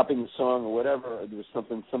know, dropping the song or whatever, there was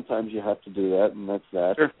something, sometimes you have to do that, and that's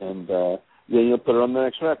that. Sure. And then you'll put it on the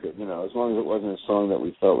next record, you know, as long as it wasn't a song that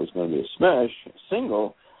we thought was going to be a smash, a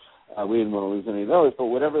single, we didn't want to lose any of those. But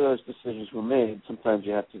whatever those decisions were made, sometimes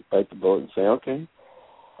you have to bite the bullet and say, okay.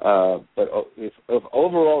 But if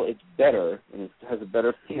overall it's better and it has a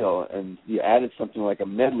better feel, and you added something like a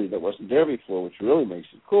medley that wasn't there before, which really makes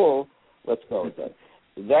it cool, let's go with that.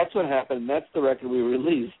 So that's what happened. That's the record we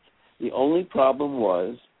released. The only problem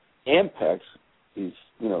was Ampex, these,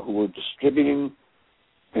 you know, who were distributing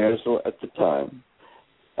Bearsville at the time,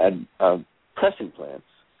 had pressing plants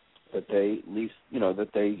that they leased, you know, that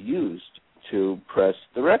they used to press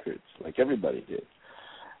the records, like everybody did.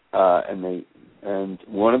 And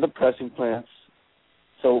one of the pressing plants.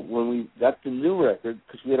 So when we got the new record,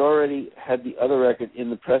 because we had already had the other record in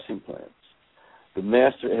the pressing plants, the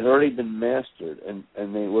master had already been mastered,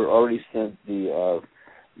 and they were already sent the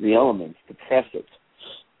elements to press it.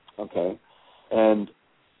 Okay, and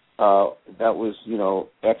that was, you know,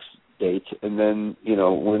 X date, and then, you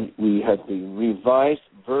know, when we had the revised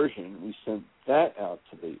version, we sent that out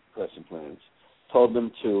to the pressing plants, told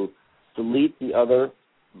them to delete the other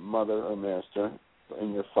mother or master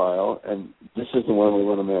in your file, and this is the one we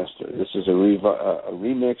want to master. This is a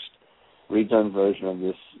remixed, redone version of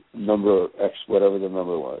this number X, whatever the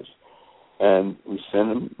number was. And we sent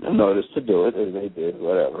them a notice to do it, or they did,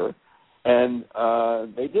 whatever. And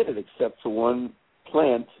they did it, except for one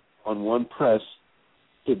plant on one press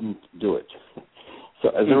didn't do it. So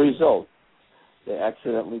as a result, they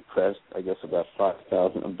accidentally pressed, I guess, about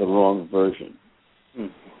 5,000 of the wrong version.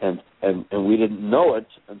 And we didn't know it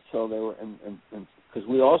until they were, and because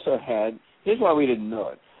we also had, here's why we didn't know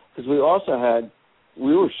it, because we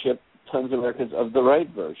were shipped tons of records of the right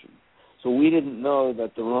version. So we didn't know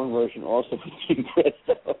that the wrong version also was being pressed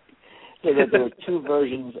out, so that there were 2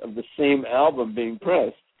 versions of the same album being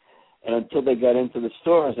pressed. And until they got into the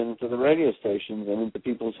stores and into the radio stations and into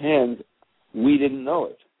people's hands, we didn't know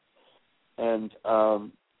it. And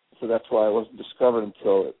so that's why it wasn't discovered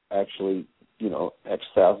until it actually, you know, X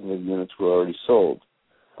thousand of units were already sold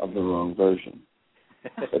of the wrong version.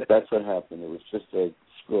 But that's what happened. It was just a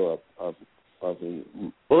screw-up of the...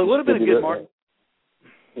 Well, it would have been a good mark.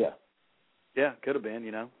 Yeah. Yeah, could have been,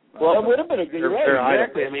 you know. Well, it would have been a good, right,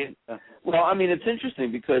 exactly. I mean, it's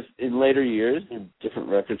interesting because in later years, different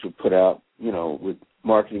records were put out, you know, with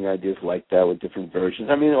marketing ideas like that, with different versions.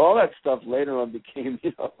 I mean, all that stuff later on became,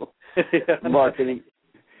 you know, marketing.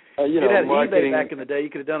 You had marketing. eBay back in the day. You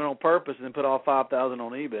could have done it on purpose and then put all 5,000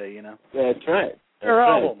 on eBay, you know. That's right. Their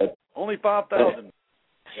album, only 5,000.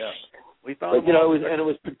 Yeah. We found but, you know, it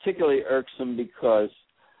was particularly irksome because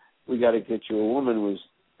We Gotta Get You a Woman was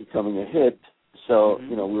becoming a hit. So,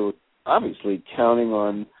 you know, we were obviously counting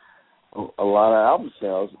on a lot of album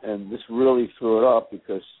sales, and this really threw it up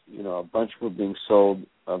because, you know, a bunch were being sold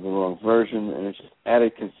of the wrong version, and it just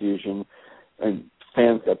added confusion. and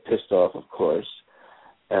fans got pissed off, of course.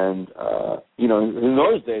 And, in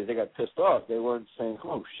those days, they got pissed off. They weren't saying,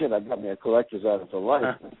 oh, shit, I got me a collector's item for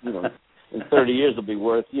life. In 30 years, it'll be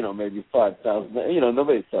worth, maybe $5,000.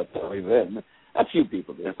 Nobody thought that way then. A few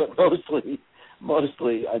people did, but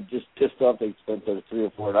mostly, I just pissed off they spent those $3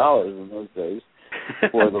 or $4 in those days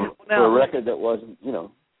for a record that wasn't,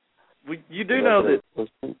 You do know that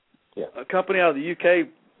a company out of the UK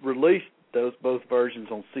released both versions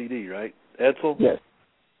on CD, right? Edsel? Yes.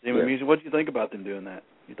 Music. What did you think about them doing that?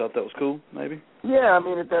 You thought that was cool, maybe? Yeah,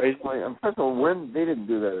 at that point, first of all, when they didn't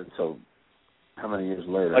do that until how many years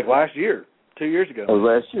later? Like last year, 2 years ago. Oh,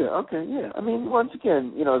 last year. Okay, yeah. Once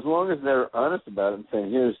again, as long as they're honest about it and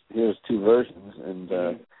saying here's two versions,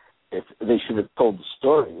 and if they should have told the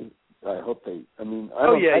story, I hope they.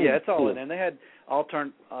 It's all in. And they had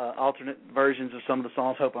alternate versions of some of the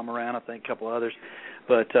songs. Hope I'm Around. I think a couple others,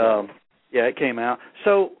 but it came out.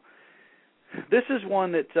 So this is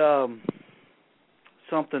one that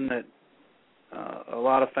something that a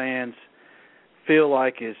lot of fans feel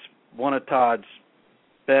like is one of Todd's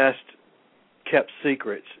best kept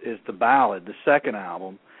secrets is the ballad, the second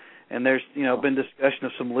album. And there's, been discussion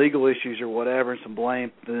of some legal issues or whatever, and some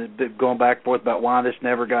blame going back and forth about why this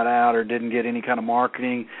never got out or didn't get any kind of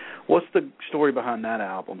marketing. What's the story behind that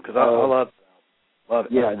album? Because I love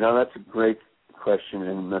it. Yeah, no, that's a great question,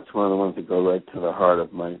 and that's one of the ones that go right to the heart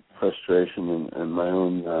of my frustration and my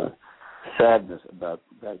own sadness about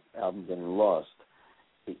that album getting lost.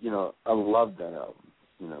 I loved that album,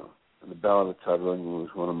 and the Ballad of Todd Rundgren was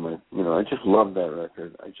one of my, I just loved that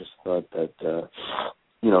record. I just thought that,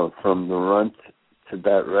 from the Runt to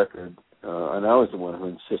that record, and I was the one who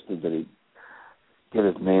insisted that he get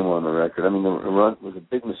his name on the record. The Runt was a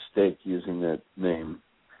big mistake using that name,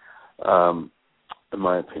 in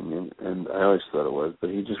my opinion, and I always thought it was, but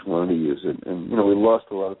he just wanted to use it. And, we lost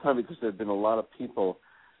a lot of time because there had been a lot of people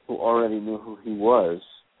who already knew who he was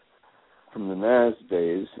from the Nas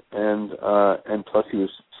days, and plus he was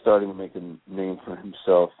starting to make a name for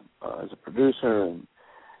himself as a producer, and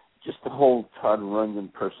just the whole Todd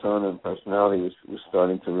Rundgren persona and personality was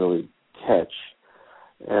starting to really catch.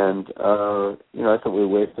 And, I thought we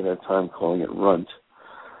wasted our time calling it Runt,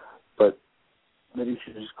 but maybe he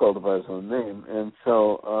should have just called it by his own name. And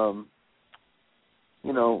so,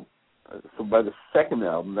 so by the second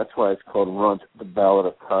album, that's why it's called Runt, the Ballad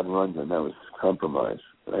of Todd Rundgren. That was compromise.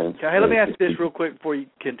 Hey, let me ask this real quick before you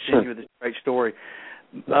continue with this great story.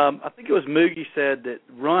 I think it was Moogie said that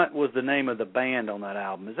Runt was the name of the band on that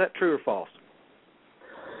album. Is that true or false?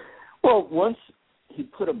 Well, once he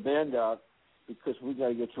put a band out, because We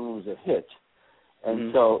Gotta Get You was a hit,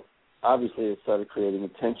 and so obviously it started creating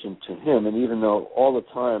attention to him. And even though all the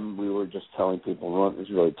time we were just telling people Runt was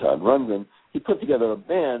really Todd Rundgren, he put together a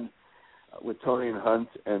band with Tony and Hunt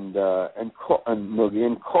and Moogie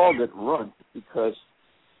and called it Runt because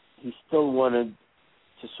he still wanted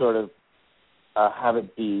to sort of have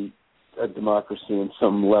it be a democracy in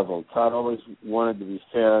some level. Todd always wanted to be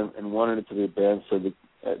fair and wanted it to be a band so that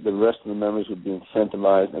the rest of the members would be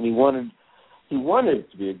incentivized, and he wanted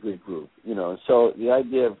it to be a good group, So the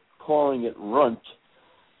idea of calling it Runt,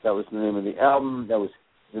 that was the name of the album, that was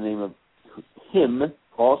the name of him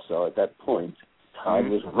also at that point. Todd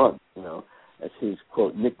was Runt, as his,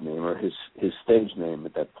 quote, nickname or his stage name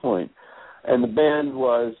at that point. And the band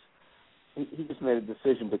was, he just made a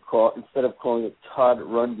decision to call, instead of calling it Todd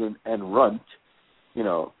Rundgren and Runt,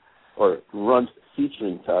 or Runt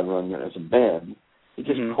featuring Todd Rundgren as a band, he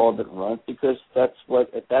just called it Runt because that's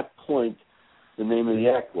what, at that point, the name of the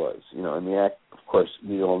act was, and the act, of course,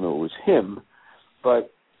 we all knew it was him,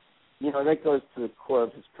 but, that goes to the core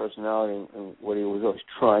of his personality and what he was always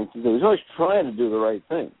trying to do. He was always trying to do the right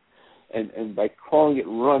thing, and by calling it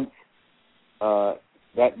Runt,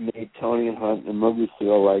 that made Tony and Hunt and Moogie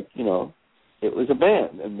feel like, it was a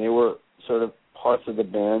band, and they were sort of parts of the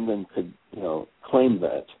band and could, claim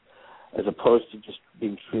that, as opposed to just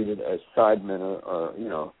being treated as sidemen or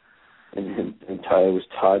and it was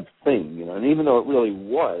Todd's thing, And even though it really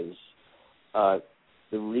was,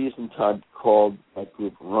 the reason Todd called that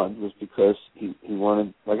group Runt was because he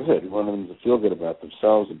wanted, like I said, he wanted them to feel good about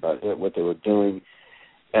themselves, about what they were doing,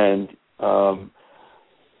 and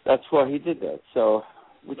that's why he did that. So,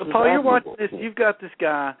 Paul, you're watching this. You've got this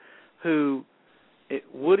guy who,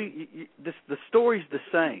 the story's the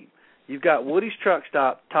same. You've got Woody's Truck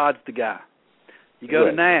Stop. Todd's the guy. You go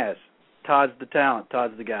to Nas. Todd's the talent.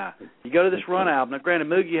 Todd's the guy. You go to this Run album. Now, granted,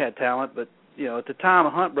 Moogie had talent, but at the time,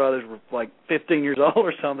 the Hunt brothers were like 15 years old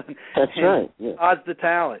or something. That's right. Yeah. Todd's the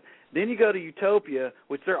talent. Then you go to Utopia,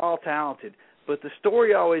 which they're all talented, but the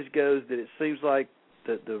story always goes that it seems like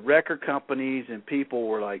the record companies and people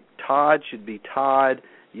were like, Todd should be Todd.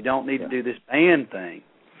 You don't need to do this band thing.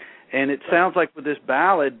 And it sounds like with this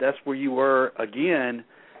ballad, that's where you were again.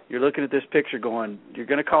 You're looking at this picture going, you're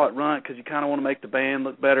going to call it Runt because you kind of want to make the band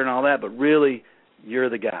look better and all that, but really, you're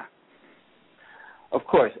the guy. Of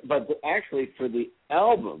course. But actually, for the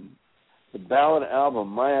album, the ballad album,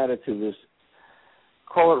 my attitude is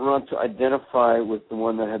call it Runt to identify with the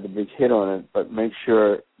one that had the big hit on it, but make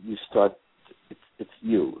sure you start, it's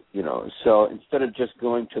you, you know. So instead of just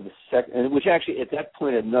going to the second, which actually at that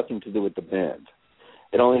point had nothing to do with the band.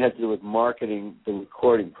 It only had to do with marketing the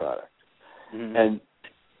recording product. Mm-hmm. And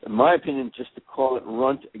in my opinion, just to call it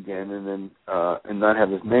Runt again and then and not have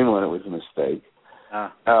his name on it was a mistake.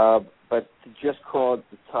 But to just call it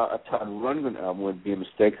a Todd Rundgren album would be a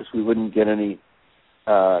mistake because we wouldn't get any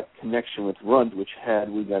connection with Runt, which had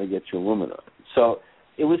We Gotta Get Your Woman on. So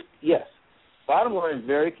it was, yes, bottom line,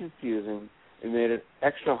 very confusing. It made it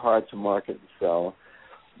extra hard to market and sell.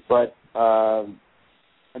 But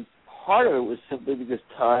and part of it was simply because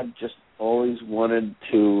Todd just always wanted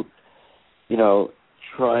to, you know,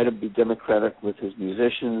 try to be democratic with his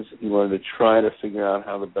musicians. He wanted to try to figure out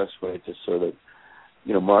how the best way to sort of,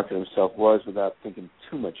 you know, market himself was without thinking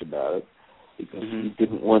too much about it, because he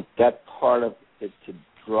didn't want that part of it to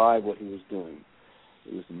drive what he was doing.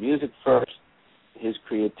 It was the music first, his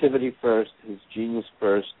creativity first, his genius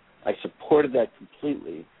first. I supported that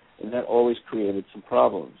completely, and that always created some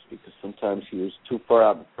problems because sometimes he was too far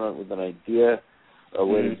out in front with an idea or a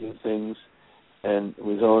way to do things, and it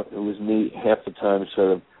was me half the time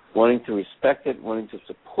sort of wanting to respect it, wanting to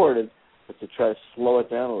support it, but to try to slow it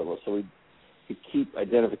down a little so he could keep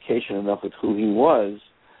identification enough with who he was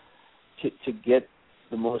to get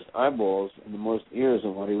the most eyeballs and the most ears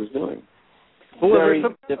on what he was doing. Very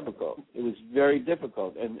difficult. It was very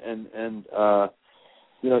difficult, and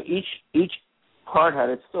you know, each part had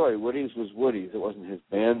its story. Woody's was Woody's. It wasn't his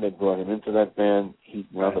band. They brought him into that band. He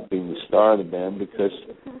wound up being the star of the band because,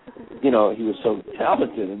 you know, he was so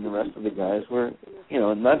talented, and the rest of the guys were, you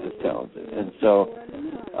know, not as talented. And so,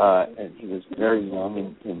 and he was very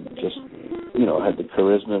young and just, you know, had the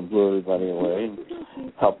charisma and blew everybody away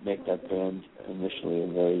and helped make that band initially a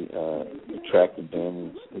very attractive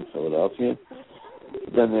band in Philadelphia.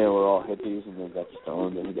 Then they were all hippies and they got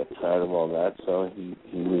stoned and he got tired of all that, so he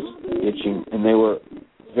was itching, and they were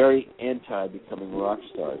very anti-becoming rock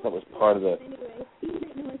stars. That was part of the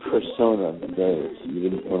persona of the days. You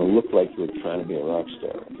didn't want to look like you were trying to be a rock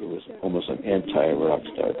star. It was almost an anti-rock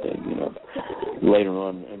star thing, you know. Later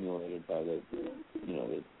on emulated by the, you know,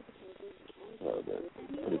 the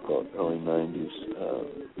what do you call it, early 90s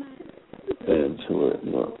bands who were,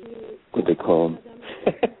 you know, what they call them.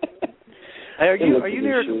 Hey, are you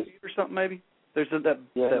near a computer or something? Maybe there's that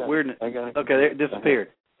weirdness. I got it. Okay, it disappeared.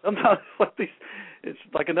 Sometimes it's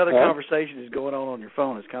like another conversation is going on your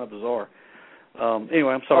phone. It's kind of bizarre.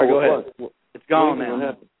 Anyway, I'm sorry. Go ahead. It's gone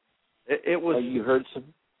now. It was. You heard some?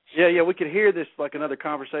 Yeah. We could hear this like another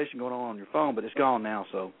conversation going on your phone, but it's gone now.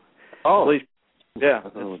 So. Oh. At least, yeah.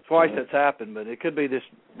 It's twice that's happened, but it could be this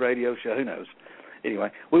radio show. Who knows?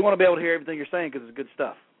 Anyway, we want to be able to hear everything you're saying because it's good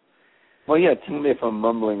stuff. Well, yeah, tell me if I'm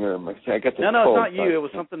mumbling or I got the No, it's not you. It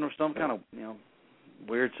was something or some kind of, you know,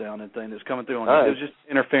 weird sounding thing that's coming through on you. Right. It was just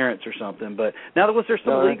interference or something. But now, was there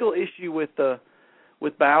some legal issue with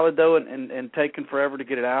Ballad though, and taking forever to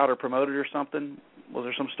get it out or promoted or something? Was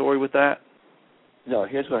there some story with that? No.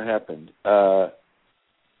 Here's what happened.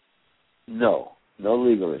 No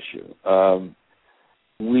legal issue.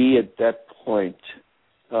 We at that point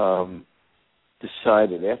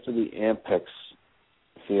decided after the Ampex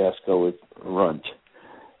fiasco with Runt,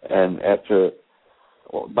 and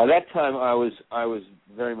by that time I was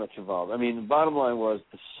very much involved. I mean, the bottom line was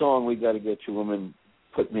the song "We Got to Get Your Woman"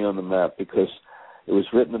 put me on the map because it was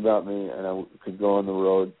written about me, and I could go on the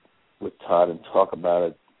road with Todd and talk about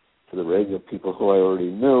it to the radio people who I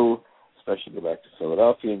already knew, especially go back to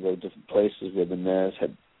Philadelphia and go to different places where the Nas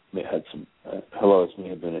had some "Hello, It's Me"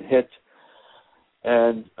 had been a hit,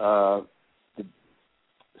 and the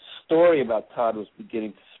story about Todd was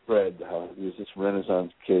beginning to spread, how he was this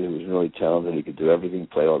Renaissance kid who was really talented. He could do everything,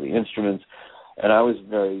 play all the instruments. And I was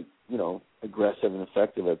very, you know, aggressive and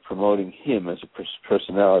effective at promoting him as a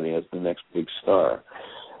personality, as the next big star.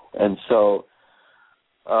 And so,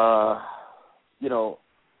 you know,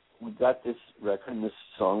 we got this record, and this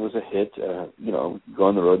song was a hit. You know, go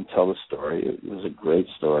on the road and tell the story. It was a great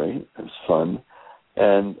story. It was fun.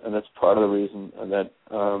 And that's part of the reason that,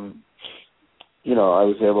 you know, I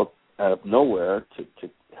was able, out of nowhere, to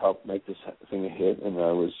help make this thing a hit, and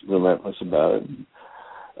I was relentless about it. And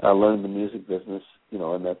I learned the music business, you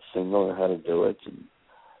know, in that single and how to do it. And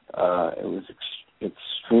it was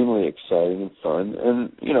extremely exciting and fun,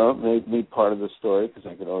 and it made me part of the story because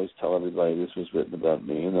I could always tell everybody this was written about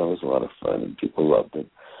me, and that was a lot of fun, and people loved it.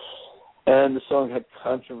 And the song had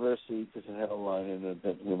controversy because it had a line in it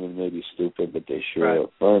that women may be stupid, but they sure are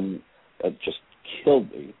fun. That just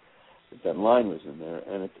killed me that line was in there,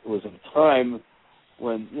 and it was at a time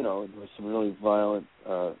when there was some really violent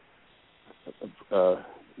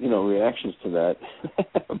reactions to that,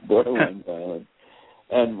 borderline violent,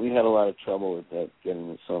 and we had a lot of trouble with that, getting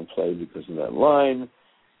the song played because of that line.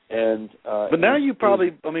 And but now you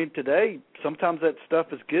probably, today sometimes that stuff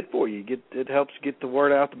is good for you. It helps get the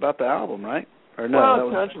word out about the album, right? Or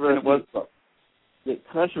no? Well,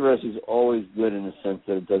 controversy is always good in the sense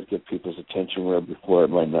that it does get people's attention where before it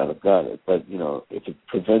might not have got it. But if it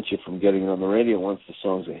prevents you from getting it on the radio once the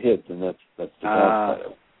song's a hit, then that's the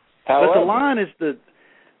downside. But the line is that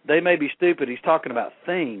they may be stupid. He's talking about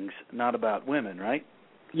things, not about women, right?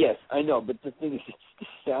 Yes, I know, but the thing is, it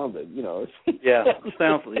sounded, Yeah, it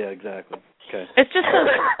sounds. Yeah, exactly. Okay. It's just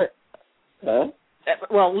Huh?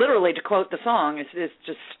 Well, literally, to quote the song, it's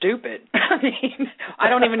just stupid. I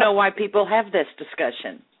don't even know why people have this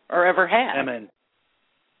discussion or ever have. I mean,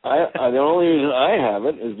 the only reason I have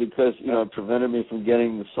it is because it prevented me from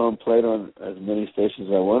getting the song played on as many stations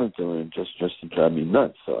as I wanted to, and just to drive me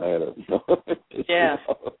nuts. So I had to, yeah.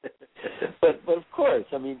 But of course,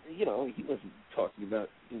 he wasn't talking about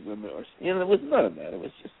women or it was none of that. It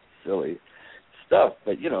was just silly stuff.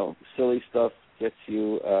 But silly stuff gets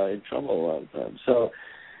you in trouble a lot of times. So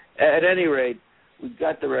at any rate, we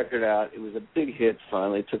got the record out. It was a big hit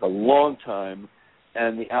finally. It took a long time,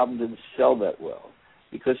 and the album didn't sell that well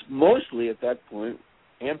because mostly at that point,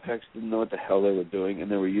 Ampex didn't know what the hell they were doing, and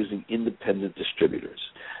they were using independent distributors.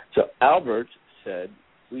 So Albert said,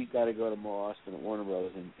 we got to go to Mo Austin at Warner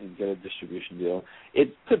Brothers and get a distribution deal.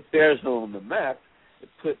 It put Bearsville on the map. It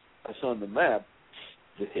put us on the map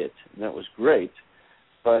to hit, and that was great.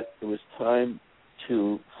 But it was time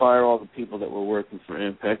to fire all the people that were working for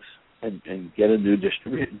Ampex and get a new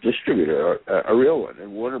distributor, a real one.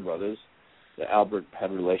 And Warner Brothers, that Albert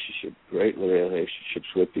had great relationships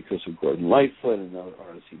with because of Gordon Lightfoot and other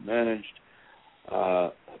artists he managed.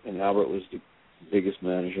 And Albert was the biggest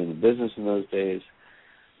manager in the business in those days.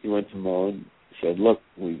 He went to Mo and said, look,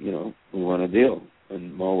 we want a deal.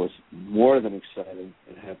 And Mo was more than excited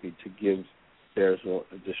and happy to give Bearsville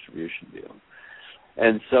a distribution deal.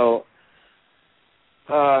 And so,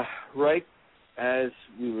 right as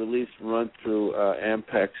we released Runt through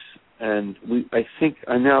Ampex, and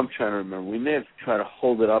now I'm trying to remember, we may have tried to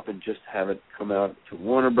hold it up and just have it come out to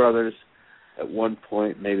Warner Brothers at one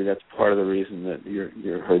point. Maybe that's part of the reason that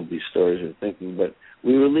you heard these stories you're thinking, but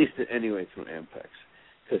we released it anyway through Ampex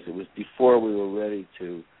because it was before we were ready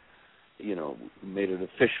to, made it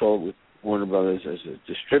official with Warner Brothers as a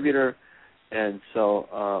distributor. And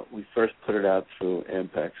so we first put it out through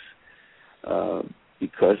Ampex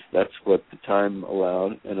because that's what the time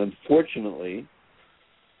allowed. And unfortunately,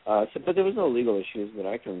 but there was no legal issues that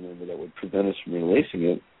I can remember that would prevent us from releasing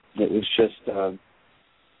it. It was just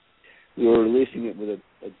we were releasing it with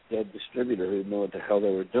a dead distributor who didn't know what the hell they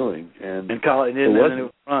were doing. And it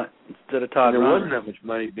was Runt instead of Todd Rundgren. There wasn't that much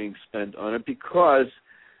money being spent on it because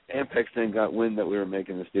Ampex then got wind that we were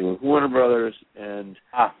making this deal with Warner Brothers, and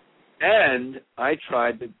I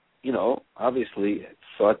tried to, obviously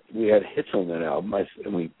thought we had hits on that album.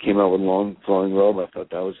 And we came out with Long Flowing Robe. I thought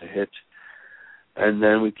that was a hit. And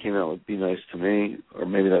then we came out with Be Nice to Me, or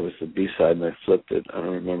maybe that was the B-side and I flipped it. I don't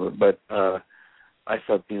remember. But I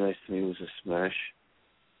thought Be Nice to Me was a smash.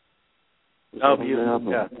 Yeah,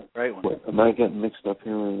 great one. Am I getting mixed up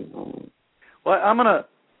here? Well, I'm going to,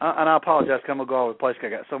 and I apologize, because I'm going to go all over the place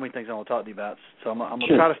because I got so many things I want to talk to you about. So I'm going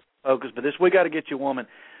to try to focus, but we got to get you a woman.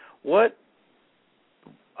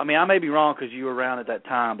 I may be wrong because you were around at that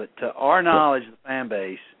time, but to our knowledge of the fan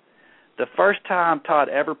base, the first time Todd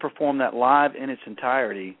ever performed that live in its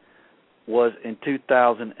entirety was in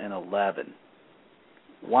 2011.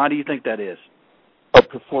 Why do you think that is?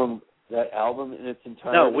 Performed that album in its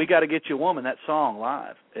entirety? No, We Got to Get You a Woman, that song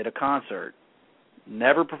live at a concert.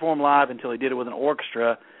 Never performed live until he did it with an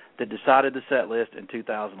orchestra that decided the set list in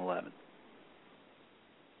 2011.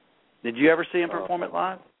 Did you ever see him perform it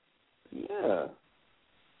live? Yeah.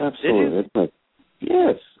 Absolutely.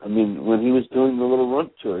 Yes. When he was doing the little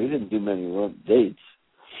Runt tour, he didn't do many Runt dates,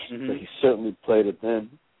 but he certainly played it then.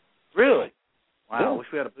 Really? Wow, yeah. I wish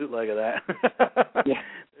we had a bootleg of that. Yeah.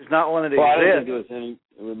 There's not one that exists. I don't exists. think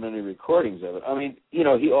there was many recordings of it.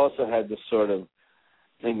 He also had this sort of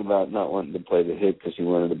thing about not wanting to play the hit because he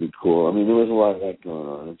wanted to be cool. There was a lot of that going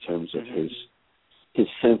on in terms of his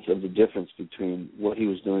sense of the difference between what he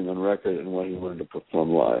was doing on record and what he wanted to perform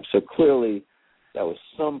live. So clearly, that was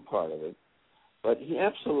some part of it. But he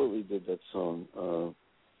absolutely did that song.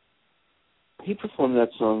 He performed that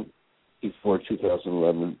song before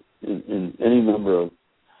 2011 in any number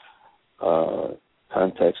of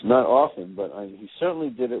contexts. Not often, but he certainly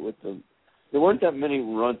did it with there weren't that many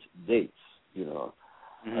Runt dates, you know.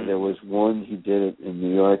 Mm-hmm. There was one, he did it in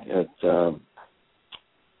New York at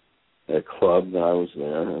a club that I was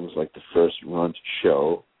there. It was like the first Runt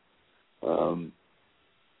show.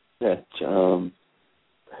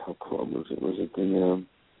 How club was it? Was it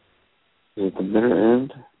the Minter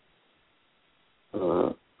End? I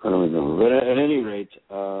don't remember. But at any rate,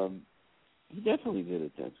 he definitely did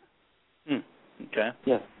it then. Okay.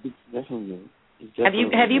 Yeah, he definitely did it.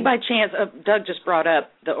 Have you by chance? Doug just brought up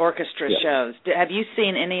the orchestra shows. Have you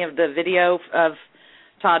seen any of the video of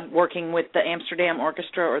Todd working with the Amsterdam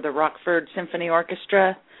Orchestra or the Rockford Symphony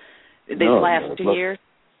Orchestra these last 2 years?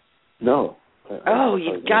 No.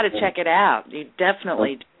 You've got to check it out. You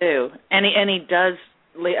definitely do. And he does.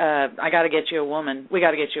 I got to get you a woman. We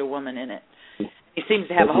got to get you a woman in it. He seems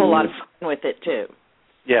to have a whole lot of fun with it too.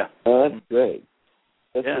 Yeah. Oh, that's great.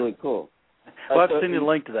 That's really cool. Well, I'll send you the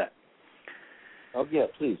link to that. Oh, yeah,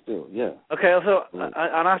 please do, yeah. Okay, so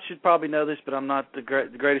I should probably know this, but I'm not the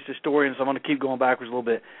greatest historian, so I'm going to keep going backwards a little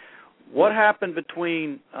bit. What happened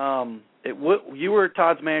between, you were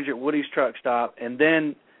Todd's manager at Woody's Truck Stop, and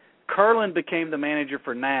then Curlin became the manager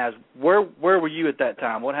for Naz. Where were you at that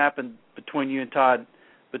time? What happened between you and Todd,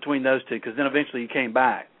 between those two? Because then eventually you came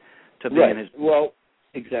back to being his... Well,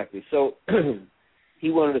 exactly. So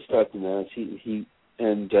he wanted to start the Naz.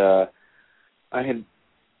 I had...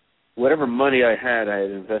 Whatever money I had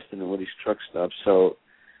invested in Woody's Truck Stop,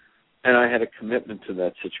 and I had a commitment to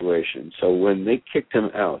that situation. So when they kicked him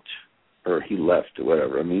out, or he left or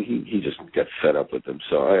whatever, I mean, he just got fed up with them.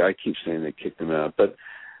 So I keep saying they kicked him out, but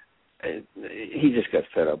he just got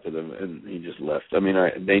fed up with them, and he just left. I mean,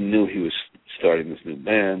 they knew he was starting this new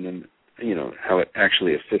band, and, you know, how it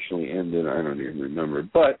actually officially ended, I don't even remember.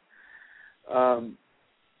 But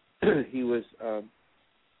he was...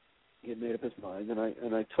 he had made up his mind, and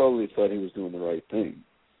I totally thought he was doing the right thing,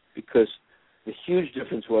 because the huge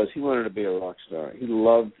difference was he wanted to be a rock star. He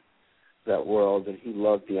loved that world, and he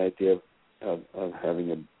loved the idea of having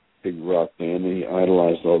a big rock band, and he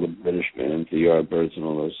idolized all the British bands, the Yardbirds and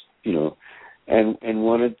all those, you know, and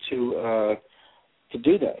wanted to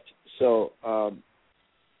do that. So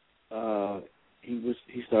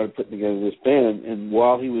he started putting together this band, and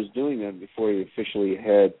while he was doing that, before he officially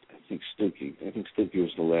had, I think Stookie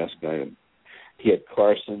was the last guy. He had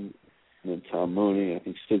Carson and then Tom Mooney. I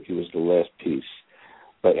think Stookie was the last piece.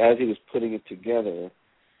 But as he was putting it together,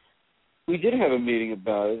 we did have a meeting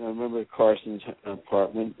about it. I remember at Carson's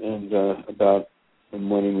apartment and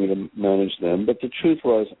wanting me to manage them. But the truth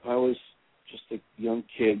was, I was just a young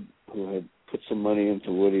kid who had put some money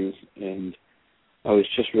into Woody's, and I was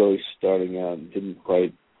just really starting out and didn't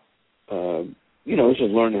quite, I was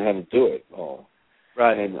just learning how to do it all.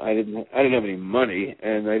 Right. And I didn't have any money,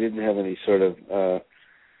 and I didn't have any sort of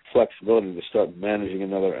flexibility to start managing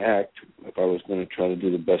another act if I was going to try to do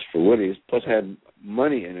the best for Woody's. Plus, I had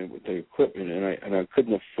money in it with the equipment, and I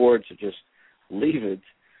couldn't afford to just leave it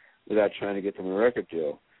without trying to get them a record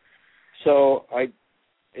deal. So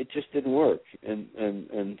it just didn't work.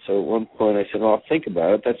 And so at one point I said, I'll think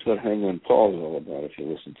about it. That's what Hang On Paul is all about, if you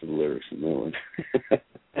listen to the lyrics in that one.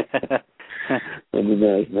 On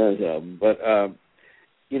the Naz album. But,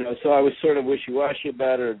 so I was sort of wishy-washy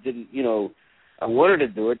about it, or didn't, I wanted to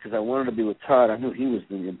do it because I wanted to be with Todd. I knew he was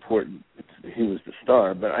he was the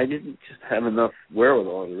star, but I didn't just have enough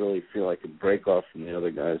wherewithal to really feel I could break off from the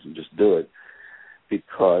other guys and just do it,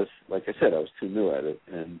 because, like I said, I was too new at it,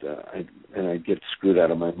 and I'd get screwed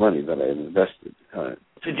out of my money that I had invested.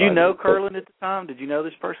 Did you know Curlin at the time? Did you know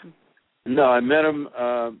this person? No, I met him.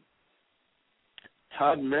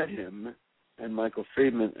 Todd met him and Michael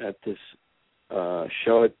Friedman at this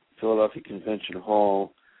show at Philadelphia Convention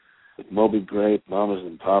Hall with Moby Grape, Mamas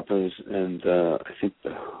and Papas, and I think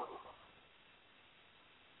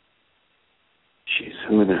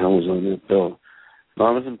who in the hell was on that bill?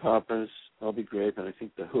 Mamas and Papas, Moby Grape, and I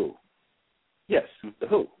think The Who. Yes, The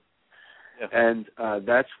Who. Yeah. And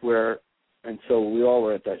that's where, and so we all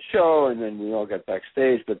were at that show, and then we all got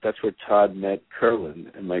backstage, but that's where Todd met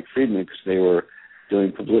Curlin and Mike Friedman, because they were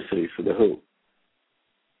doing publicity for The Who.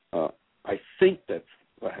 I think that's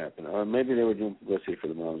what happened. Or maybe they were doing publicity for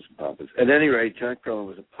the Mamas and Papas. At any rate, John Curlin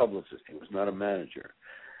was a publicist. He was not a manager.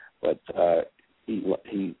 But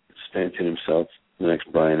he fancied himself the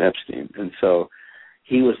next Brian Epstein. And so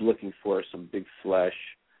he was looking for some big flash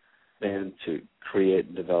band to create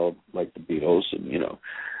and develop like the Beatles, and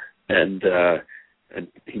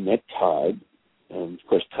he met Todd, And of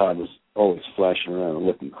course, Todd was always flashing around and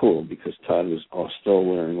looking cool because Todd was still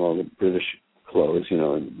wearing all the British clothes,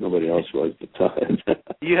 and nobody else was but Todd.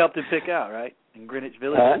 You helped him pick out, right, in Greenwich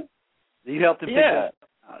Village? You helped him pick out.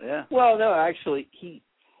 Yeah. Well, no, actually,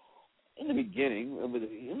 in the beginning,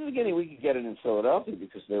 we could get it in Philadelphia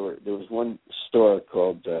because there was one store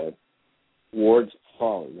called Ward's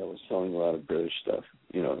Folly that was selling a lot of British stuff,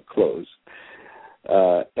 clothes.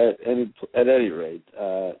 At any rate,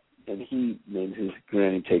 and he made his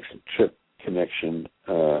Granny Takes a Trip connection,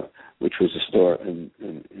 which was a store in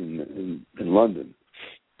London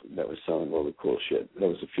that was selling all the cool shit. That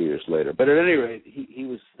was a few years later. But at any rate, he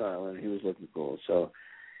was styling, he was looking cool. So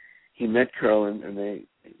he met Curlin,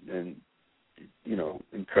 and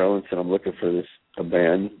Curlin said, I'm looking for a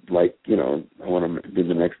band, like, I want to be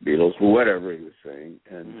the next Beatles, or whatever he was saying.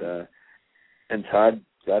 And Todd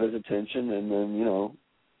got his attention, and then,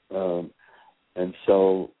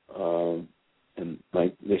 and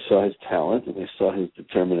like they saw his talent and they saw his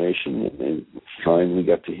determination, and they finally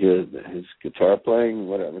got to hear his guitar playing,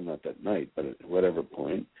 whatever, not that night, but at whatever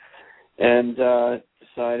point, and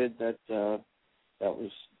decided that that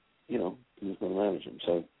was, he was going to manage him.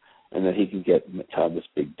 So, and that he could get Todd this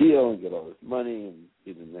big deal and get all this money and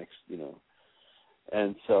be the next,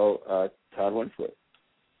 And so Todd went for it.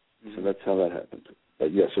 Mm-hmm. So that's how that happened.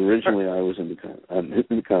 But yes, originally I was in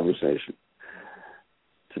the conversation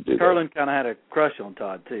to do Curlin kind of had a crush on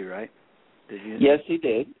Todd too, right? Did you? Yes, he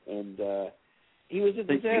did, and he was a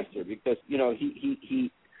disaster because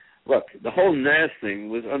he look, the whole Nas thing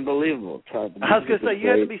was unbelievable. Todd, I was going to say, you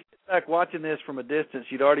had to be sitting back watching this from a distance.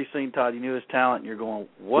 You'd already seen Todd. You knew his talent, and you're going,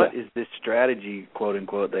 what is this strategy, quote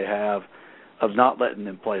unquote, they have of not letting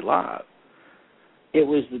them play live? It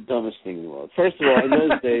was the dumbest thing in the world. First of all, in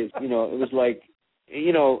those days, it was like,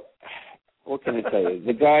 what can I tell you?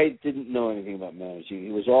 The guy didn't know anything about managing.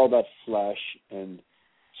 He was all about flash and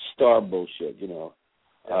star bullshit,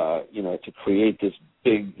 to create this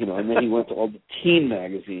big, and then he went to all the teen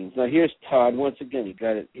magazines. Now here's Todd once again. He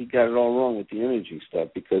got it all wrong with the imaging stuff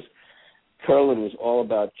because Curlin was all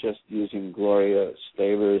about just using Gloria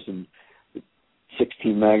Stavers and the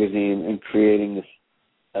 16 magazine and creating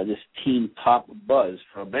this teen pop buzz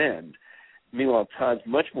for a band. Meanwhile, Todd's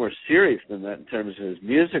much more serious than that in terms of his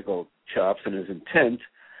musical chops and his intent,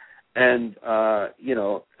 and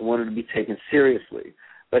wanted to be taken seriously.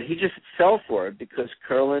 But he just fell for it because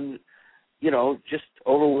Curlin, just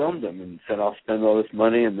overwhelmed him and said, I'll spend all this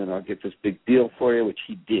money and then I'll get this big deal for you, which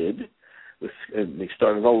he did. And they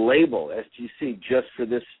started a label, SGC, just for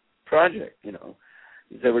this project,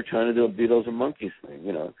 They were trying to do a Beatles and Monkees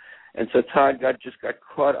thing, And so Todd got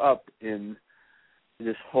caught up in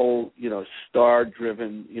this whole,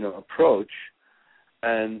 star-driven, approach,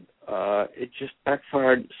 and it just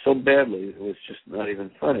backfired so badly. It was just not even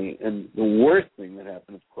funny. And the worst thing that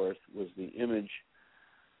happened, of course, was the image,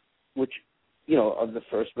 which, of the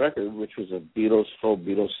first record, which was a full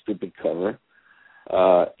Beatles stupid cover,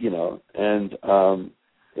 and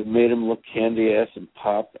it made him look candy-ass and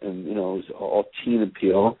pop, and, it was all teen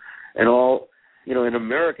appeal, and all, in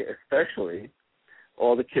America especially,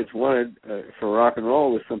 all the kids wanted for rock and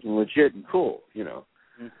roll was something legit and cool,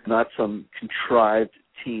 not some contrived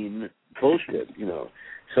teen bullshit,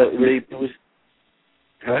 So it was.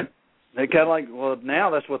 Huh? They kind of like, well, now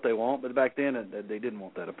that's what they want, but back then they didn't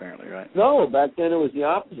want that apparently, right? No, back then it was the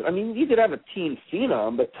opposite. I mean, you could have a teen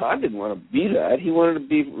phenom, but Todd didn't want to be that. He wanted to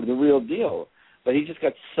be the real deal, but he just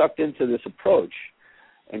got sucked into this approach.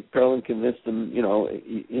 And Curlin convinced him,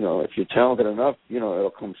 if you're talented enough,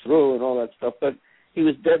 it'll come through and all that stuff. But he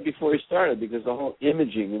was dead before he started because the whole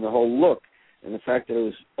imaging and the whole look and the fact that it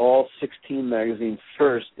was all 16 magazines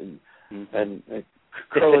first and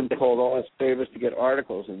Curlin called all his favors to get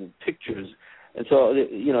articles and pictures. And so,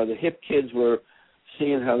 the hip kids were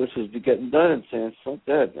seeing how this was getting done and saying, fuck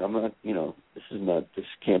that, I'm not, this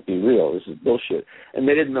can't be real, this is bullshit. And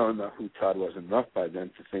they didn't know enough who Todd was enough by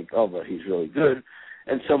then to think, oh, but he's really good.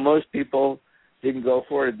 And so most people didn't go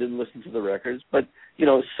for it, didn't listen to the records, but,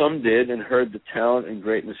 some did and heard the talent and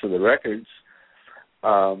greatness of the records,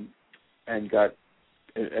 and got,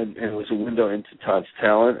 and it was a window into Todd's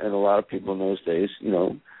talent, and a lot of people in those days,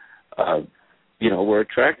 were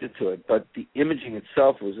attracted to it. But the imaging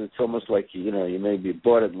itself it's almost like, you maybe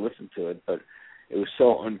bought it and listened to it, but it was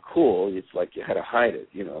so uncool, it's like you had to hide it,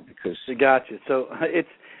 because... I got you. So it's...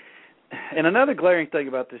 And another glaring thing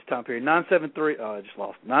about this time period, 973. Oh, I just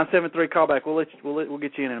lost 973 callback. We'll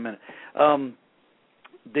get you in a minute.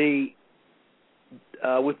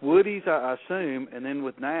 With Woody's, I assume, and then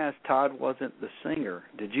with Nas, Todd wasn't the singer.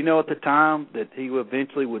 Did you know at the time that he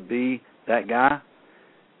eventually would be that guy?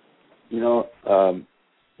 No.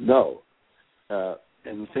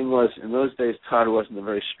 the thing was, in those days, Todd wasn't a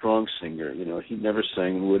very strong singer. You know, he never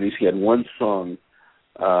sang in Woody's. He had one song,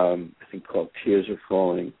 I think called "Tears Are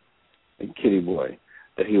Falling," and "Kitty Boy,"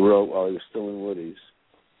 that he wrote while he was still in Woody's.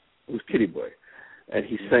 It was "Kitty Boy," and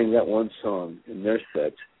he sang that one song in their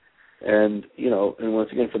set. And you know, and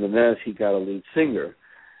once again for the Nez, he got a lead singer.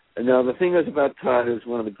 And now the thing is about Todd is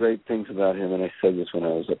one of the great things about him, and I said this when I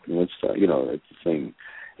was up in Woodstock. You know, it's the thing,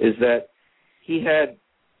 is that he had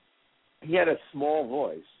a small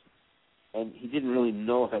voice, and he didn't really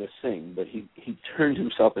know how to sing, but he turned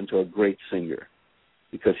himself into a great singer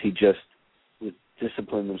because he just would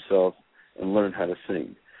discipline himself and learn how to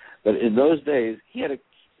sing. But in those days, he had a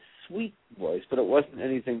sweet voice, but it wasn't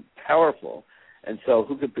anything powerful. And so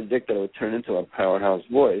who could predict that it would turn into a powerhouse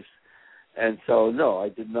voice? And so, no, I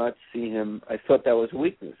did not see him. I thought that was a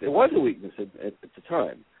weakness. It was a weakness at the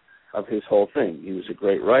time of his whole thing. He was a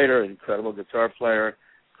great writer, an incredible guitar player,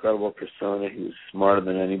 incredible persona. He was smarter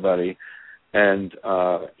than anybody, and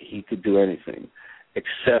he could do anything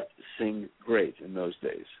except sing great in those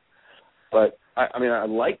days. But, I mean, I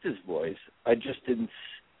liked his voice. I just didn't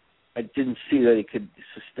see that he could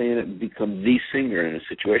sustain it and become the singer in a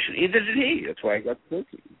situation. Either did he. That's why I got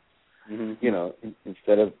thinking. Mm-hmm. You know,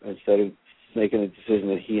 instead of making a decision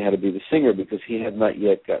that he had to be the singer, because he had not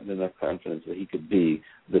yet gotten enough confidence that he could be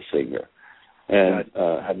the singer, and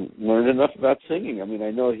hadn't learned enough about singing. I mean,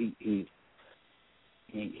 I know he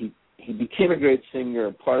became a great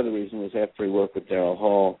singer. Part of the reason was after he worked with Daryl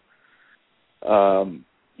Hall.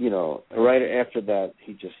 You know, right after that,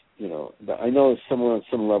 he just, you know, I know someone on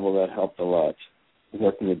some level that helped a lot,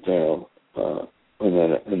 working with Daryl in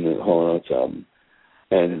the Hall & Oates album,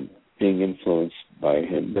 and being influenced by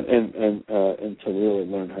him, and to really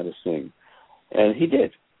learn how to sing, and he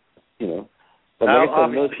did, you know. But like I said,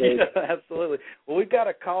 in those days, yeah, absolutely. Well, we've got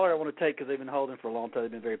a caller I want to take because they've been holding for a long time.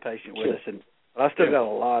 They've been very patient with us, and I still got a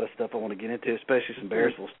lot of stuff I want to get into, especially some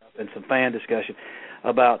Bearsville stuff and some fan discussion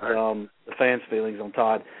about the fans' feelings on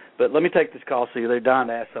Todd. But let me take this call. See, they're dying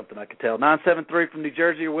to ask something. I could tell. 973 from New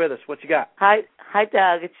Jersey, you're with us. What you got? Hi,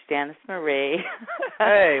 Doug. It's Janis Marie.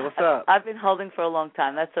 Hey, what's up? I've been holding for a long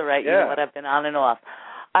time. That's all right. Yeah. You know what? I've been on and off.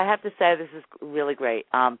 I have to say this is really great.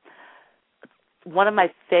 One of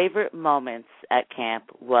my favorite moments at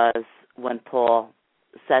camp was when Paul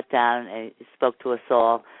sat down and spoke to us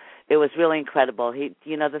all. It was really incredible.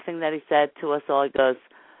 The thing that he said to us all, he goes,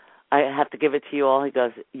 I have to give it to you all. He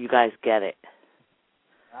goes, you guys get it.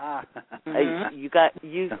 You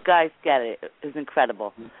guys get it. It was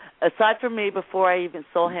incredible. Aside from me, before I even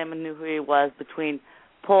saw him and knew who he was, between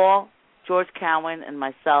Paul, George Cowan, and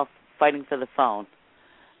myself fighting for the phone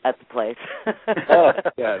at the place. Oh,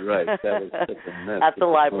 yeah, right. That was such a mess. At the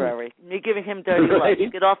library. Me giving him dirty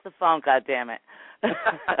looks. Get off the phone, goddammit.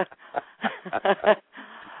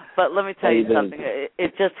 But let me tell you something.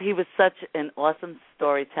 He was such an awesome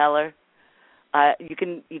storyteller. You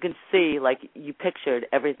can see, like, you pictured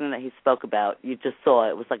everything that he spoke about. You just saw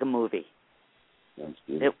it. It was like a movie.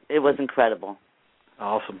 It was incredible.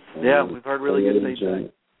 Awesome. Yeah, we've heard really good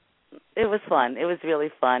feedback. It was fun. It was really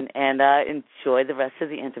fun, and enjoy the rest of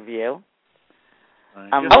the interview.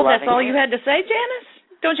 That's all you had to say, Janis?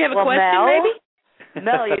 Don't you have a question, maybe?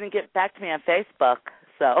 No, you didn't get back to me on Facebook,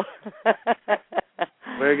 so.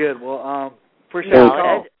 Very good. Well, appreciate the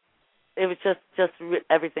call. It was just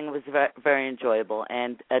everything was very, very enjoyable,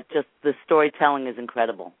 and just the storytelling is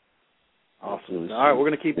incredible. Awesome. All right, we're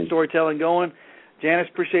going to keep the storytelling going. Janis,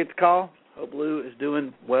 appreciate the call. Hope Lou is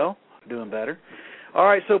doing well, doing better. All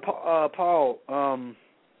right, so Paul,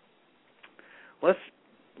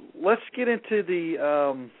 let's get into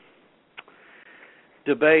the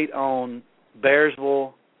debate on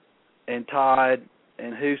Bearsville and Todd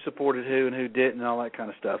and who supported who and who didn't and all that kind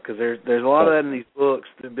of stuff, because there's a lot of that in these books,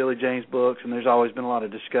 the Billy James books, and there's always been a lot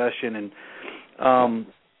of discussion. And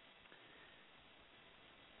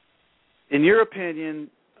in your opinion,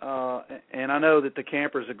 and I know that the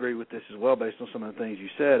campers agree with this as well based on some of the things you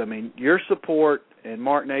said, I mean, your support and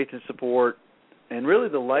Mark Nathan's support and really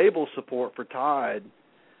the label support for Todd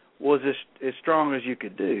was as strong as you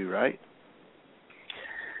could do, right?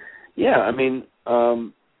 Yeah, I mean,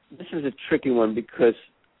 this is a tricky one because,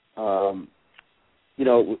 with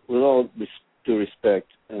all due respect,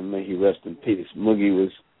 and may he rest in peace, Moogie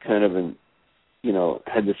was kind of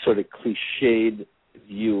had this sort of cliched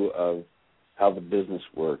view of how the business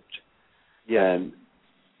worked. Yeah.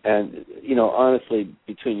 And honestly,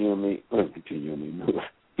 between you and me, between all of us,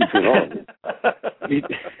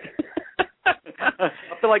 I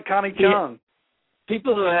feel like Connie Chung.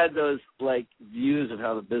 People who had those views of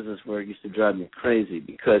how the business worked used to drive me crazy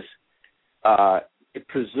because it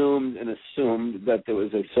presumed and assumed that there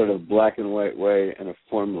was a sort of black and white way and a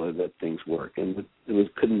formula that things work, and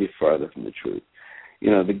it couldn't be farther from the truth.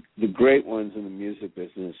 The great ones in the music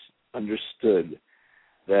business understood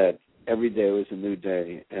that every day was a new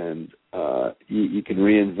day, and you can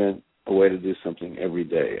reinvent a way to do something every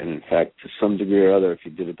day. And in fact, to some degree or other, if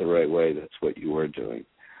you did it the right way, that's what you were doing.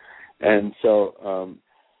 And so,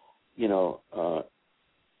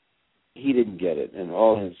 he didn't get it, and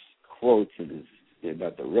all his quotes and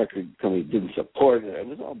about the record company didn't support it. It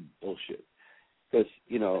was all bullshit. Because,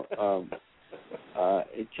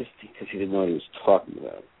 it just because he didn't know what he was talking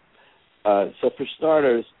about. So for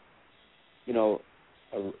starters,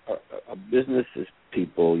 a business is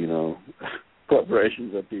people,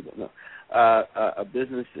 corporations are people. No. A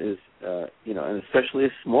business is, and especially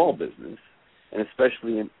a small business, and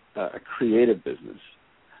especially a creative business,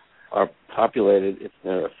 are populated, if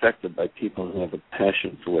they're affected by people who have a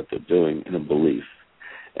passion for what they're doing and a belief.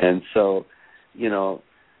 And so,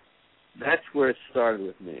 that's where it started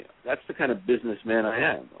with me. That's the kind of businessman I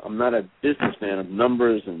am. I'm not a businessman of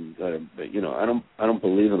numbers and, I don't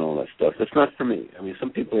believe in all that stuff. That's not for me. I mean, some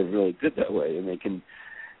people are really good that way, and they can,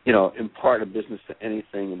 impart a business to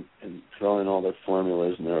anything and throw in all their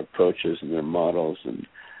formulas and their approaches and their models, and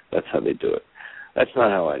that's how they do it. That's not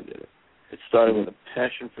how I did it. It started with a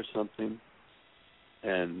passion for something,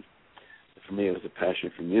 and for me it was a passion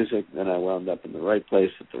for music. Then I wound up in the right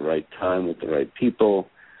place at the right time with the right people,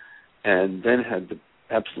 and then had the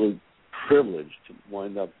absolute privilege to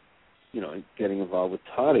wind up, getting involved with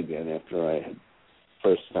Todd again after I had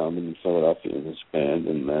first found him in Philadelphia in his band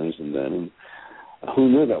and managed him then. And who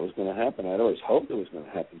knew that was going to happen? I'd always hoped it was going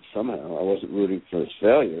to happen somehow. I wasn't rooting for his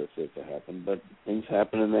failure for it to happen, but things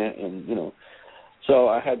happen and so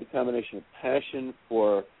I had the combination of passion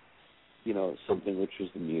for, something which was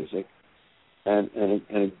the music, and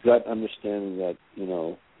a gut understanding that,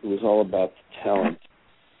 it was all about the talent.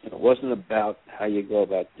 It wasn't about how you go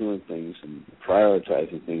about doing things and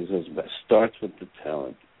prioritizing things. It starts with the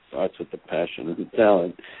talent, starts with the passion and the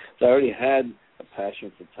talent. So I already had a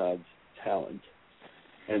passion for Todd's talent,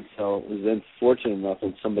 and so I was then fortunate enough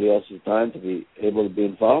in somebody else's time to be able to be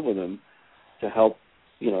involved with him to help,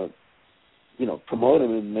 promote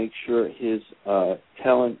him and make sure his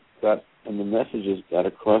talent and the messages got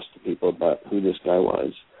across to people about who this guy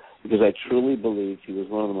was. Because I truly believed he was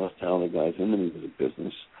one of the most talented guys in the music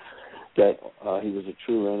business, that he was a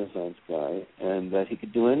true Renaissance guy, and that he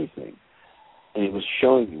could do anything. And he was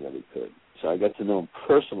showing me that he could. So I got to know him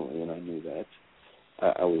personally, and I knew that.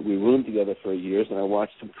 We roomed together for years, and I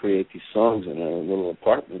watched him create these songs in a little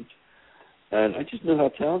apartment. And I just knew how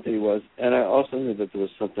talented he was, and I also knew that there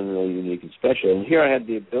was something really unique and special. And here I had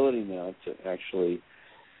the ability now to actually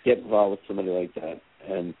get involved with somebody like that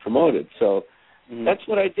and promote it. So that's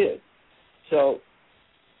what I did. So,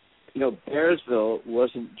 Bearsville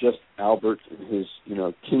wasn't just Albert and his,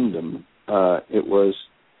 kingdom. It was,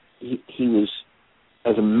 he was,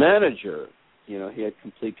 as a manager, he had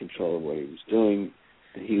complete control of what he was doing.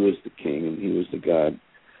 He was the king and he was the god.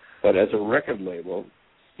 But as a record label,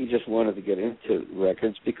 he just wanted to get into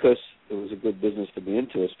records because it was a good business to be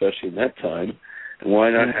into, especially in that time. And why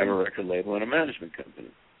not have a record label and a management company?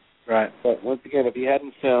 Right. But once again, if he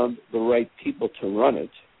hadn't found the right people to run it,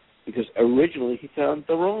 because originally he found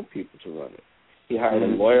the wrong people to run it. He hired a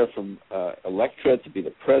lawyer from Elektra to be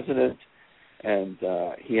the president, and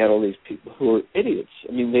he had all these people who were idiots.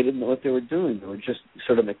 I mean, they didn't know what they were doing. They were just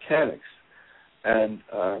sort of mechanics, and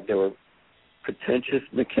they were pretentious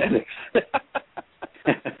mechanics.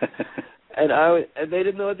 and they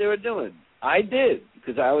didn't know what they were doing. I did,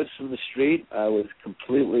 because I was from the street. I was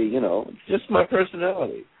completely, just my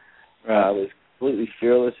personality. Right. I was completely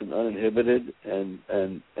fearless and uninhibited, and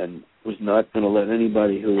was not going to let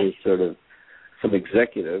anybody who was sort of some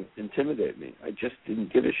executive intimidate me. I just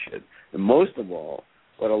didn't give a shit. And most of all,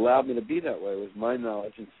 what allowed me to be that way was my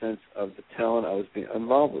knowledge and sense of the talent I was being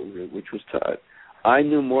involved with, which was Todd. I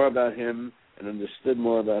knew more about him and understood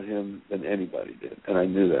more about him than anybody did, and I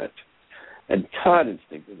knew that. And Todd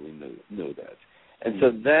instinctively knew that. And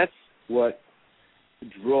so that's what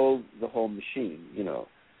drove the whole machine,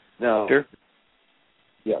 Now, sure.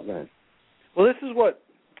 Yeah, go ahead. Well, this is what,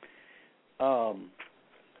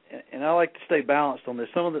 and I like to stay balanced on this.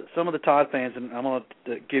 Some of the Todd fans, and I'm going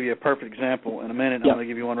to give you a perfect example in a minute. Yeah. I'm going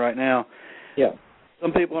to give you one right now. Yeah.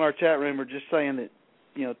 Some people in our chat room are just saying that,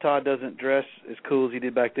 Todd doesn't dress as cool as he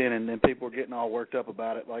did back then, and then people are getting all worked up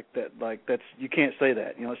about it like that. Like, that's, you can't say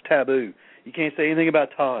that. It's taboo. You can't say anything about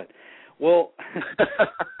Todd. Well,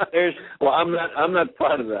 there's. Well, I'm not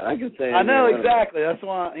part of that. I can say. I know exactly. That's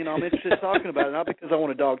why I'm interested in talking about it. Not because I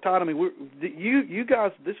want to dog Todd. I mean, you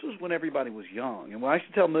guys. This was when everybody was young, and when I used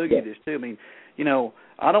to tell Moogie this too. I mean,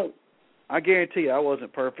 I guarantee you, I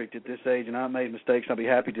wasn't perfect at this age, and I made mistakes. I'd be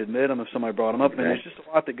happy to admit them if somebody brought them up. And there's just a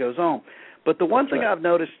lot that goes on. But the one thing I've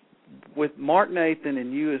noticed with Mark Nathan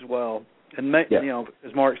and you as well, and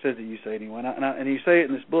as Mark says that you say anyway, and you say it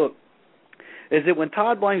in this book, is that when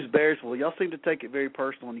Todd blames Bearsville, y'all seem to take it very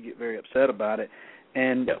personal and you get very upset about it.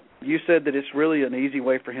 And you said that it's really an easy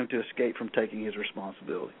way for him to escape from taking his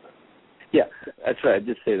responsibility. Yeah, that's right. I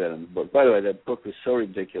did say that in the book. By the way, that book was so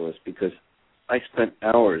ridiculous because I spent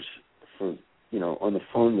hours on the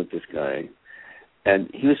phone with this guy, and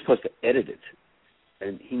he was supposed to edit it,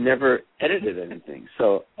 and he never edited anything.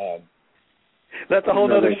 So that's a whole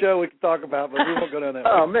other show we can talk about, but we won't go down that.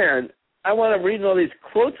 Oh man, I want to read all these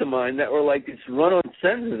quotes of mine that were like these run-on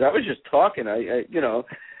sentences. I was just talking,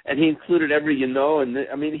 and he included every he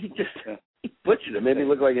butchered it, made me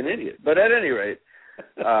look like an idiot. But at any rate,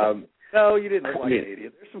 no, you didn't look like an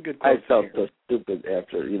idiot. There's some good quotes. I felt so stupid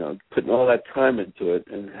after putting all that time into it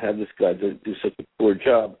and had this guy do such a poor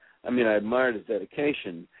job. I mean, I admired his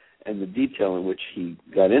dedication and the detail in which he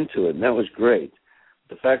got into it, and that was great.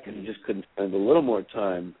 The fact that he just couldn't spend a little more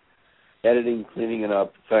time editing, cleaning it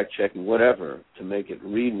up, fact-checking, whatever, to make it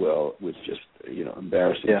read well was just,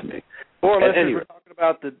 embarrassing to me. More or less, we're talking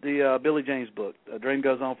about the Billy James book, A Dream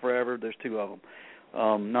Goes On Forever. There's two of them,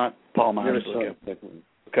 not Paul Myers' book.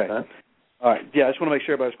 Okay. Huh? All right. Yeah, I just want to make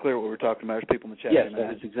sure everybody's clear what we're talking about. There's people in the chat. Yes,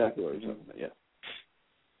 that is exactly what we're talking about, yeah.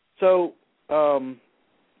 So,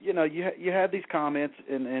 you had these comments,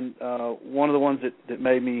 and one of the ones that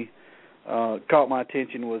made me caught my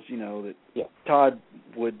attention was, that Todd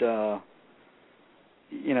would, y'all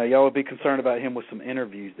would be concerned about him with some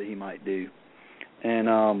interviews that he might do. And,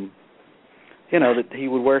 that he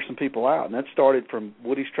would wear some people out. And that started from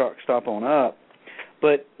Woody's Truck Stop on up.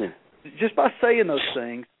 But just by saying those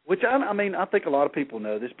things, which I think a lot of people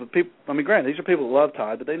know this, but granted, these are people that love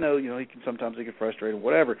Todd, but they know, he can sometimes get frustrated or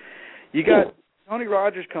whatever. You got Tony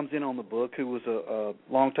Rogers comes in on the book, who was a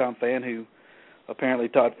longtime fan who apparently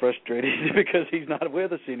Todd frustrated because he's not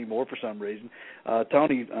with us anymore for some reason.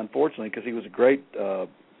 Tony, unfortunately, because he was a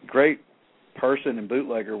great person and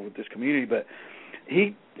bootlegger with this community, but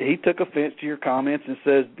he took offense to your comments and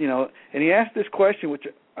says, and he asked this question, which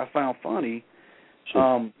I found funny.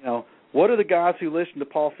 What are the guys who listen to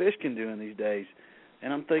Paul Fishkin doing these days?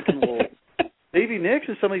 And I'm thinking, well, Stevie Nicks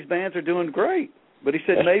and some of these bands are doing great. But he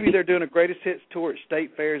said maybe they're doing a greatest hits tour at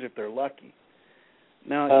state fairs if they're lucky.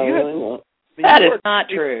 Now, that is not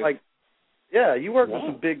true. You work with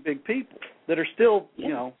some big people that are still,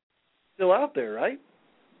 still out there, right?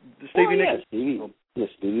 Stevie Nicks.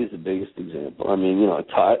 Stevie is the biggest example. I mean,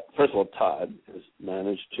 Todd. First of all, Todd has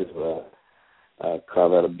managed to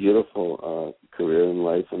carve out a beautiful career in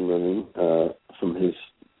life and living from his,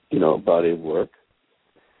 body of work.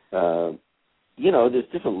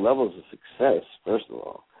 There's different levels of success, first of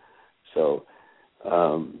all. So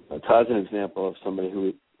Todd's an example of somebody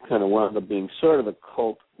who kind of wound up being sort of a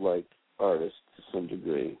cult-like artist to some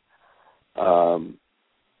degree,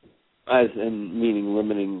 as in meaning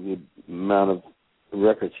limiting the amount of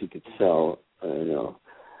records he could sell,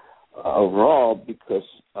 overall, because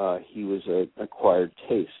he was an acquired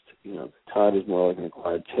taste. Todd is more like an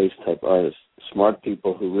acquired taste type artist. Smart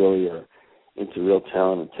people who really are into real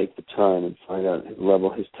talent and take the time and find out his level,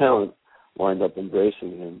 his talent, wind up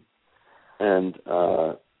embracing him. And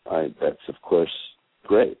that's, of course,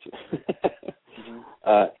 great.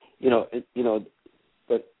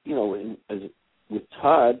 With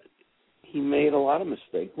Todd, he made a lot of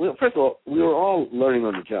mistakes. First of all, we were all learning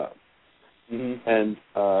on the job. Mm-hmm. And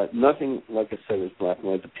nothing, like I said, is black and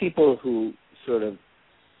white. The people who sort of,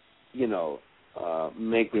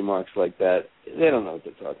 make remarks like that, they don't know what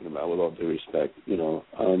they're talking about, with all due respect.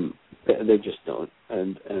 They just don't.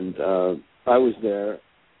 And I was there,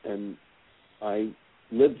 and I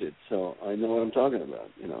lived it, so I know what I'm talking about.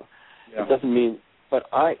 It doesn't mean, but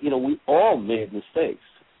we all made mistakes.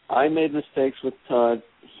 I made mistakes with Todd.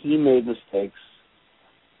 He made mistakes.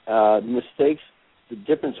 The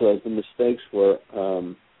difference was the mistakes were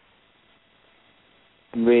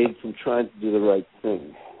made from trying to do the right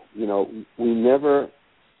thing. We never,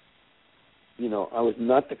 I was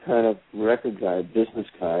not the kind of record guy, business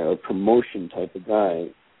guy, or promotion type of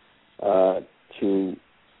guy to,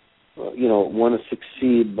 want to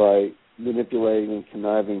succeed by manipulating and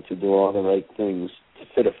conniving to do all the right things to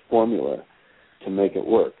fit a formula to make it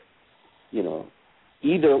work.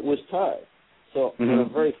 Either was Todd. So on a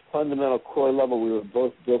very fundamental core level, we were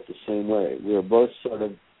both built the same way. We were both sort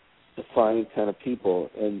of defining kind of people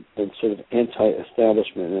and sort of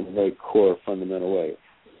anti-establishment in a very core, fundamental way.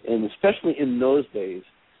 And especially in those days,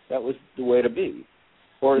 that was the way to be.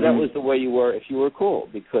 Or that was the way you were if you were cool,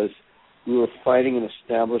 because we were fighting an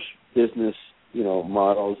established business,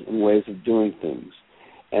 models and ways of doing things.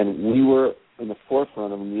 And we were in the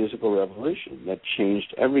forefront of a musical revolution that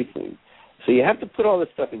changed everything. So you have to put all this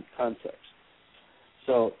stuff in context.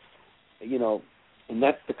 So, and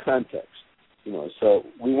that's the context. So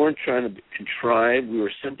we weren't trying to contrive. We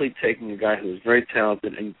were simply taking a guy who was very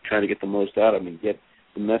talented and trying to get the most out of him and get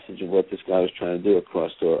the message of what this guy was trying to do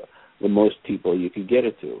across to the most people you could get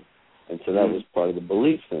it to. And so that was part of the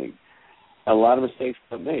belief thing. A lot of mistakes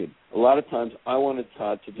got made. A lot of times I wanted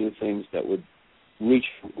Todd to do things that would reach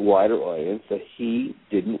a wider audience that he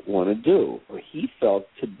didn't want to do, or he felt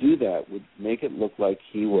to do that would make it look like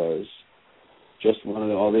he was just one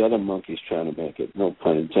of all the other monkeys trying to make it, no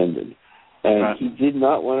pun intended. And he did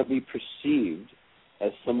not want to be perceived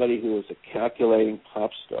as somebody who was a calculating pop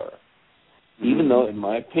star, even though, in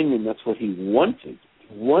my opinion, that's what he wanted.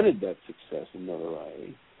 He wanted that success and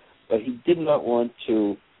notoriety, but he did not want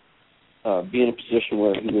to be in a position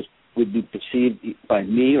where he would be perceived by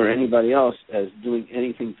me or anybody else as doing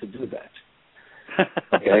anything to do that.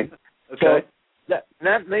 Okay? So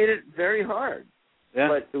that made it very hard. Yeah.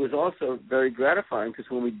 But it was also very gratifying because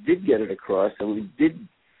when we did get it across and we did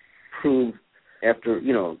prove after,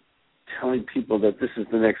 telling people that this is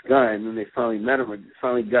the next guy, and then they finally met him or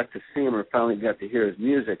finally got to see him or finally got to hear his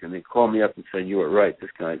music, and they called me up and said, "You were right, this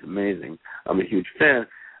guy's amazing. I'm a huge fan."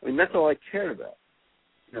 I mean, that's all I cared about,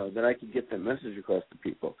 that I could get that message across to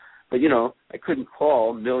people. But, I couldn't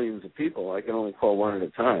call millions of people. I could only call one at a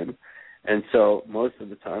time. And so most of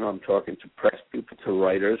the time I'm talking to press people, to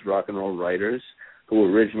writers, rock and roll writers, who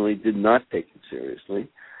originally did not take him seriously,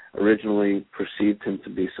 originally perceived him to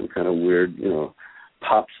be some kind of weird,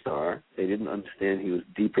 pop star. They didn't understand he was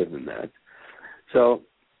deeper than that. So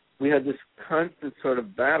we had this constant sort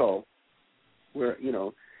of battle where,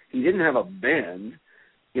 he didn't have a band,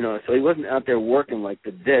 so he wasn't out there working like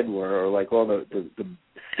the Dead were or like all the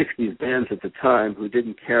 60s bands at the time who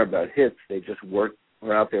didn't care about hits. They just were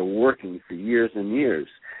out there working for years and years.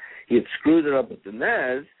 He had screwed it up with the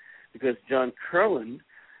Nas because John Curlin,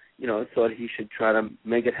 thought he should try to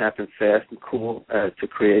make it happen fast and cool to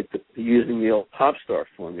create using the old pop star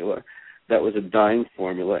formula. That was a dying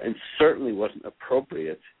formula and certainly wasn't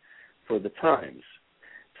appropriate for the times.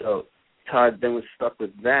 So Todd then was stuck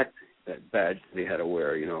with that badge that he had to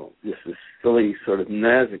wear, this silly sort of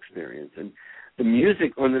Nas experience. And the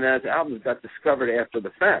music on the Nas albums got discovered after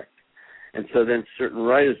the fact. And so then certain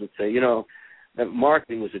writers would say, that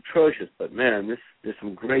marketing was atrocious, but man, there's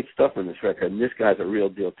some great stuff on this record, and this guy's a real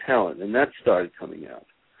deal talent, and that started coming out.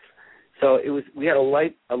 So we had a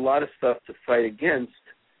lot of stuff to fight against,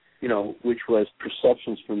 which was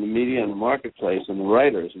perceptions from the media and the marketplace and the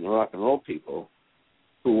writers and the rock and roll people,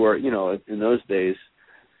 who were, in those days,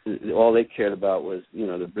 all they cared about was,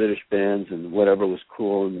 the British bands and whatever was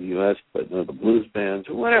cool in the U.S., but the blues bands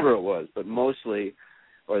or whatever it was, but mostly,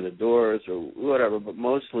 or the Doors or whatever, but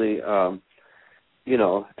mostly.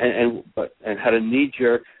 And had a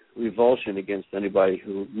knee-jerk revulsion against anybody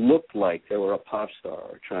who looked like they were a pop star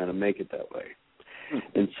or trying to make it that way.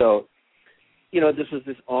 And so, this was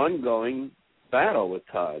this ongoing battle with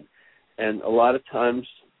Todd. And a lot of times,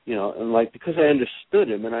 because I understood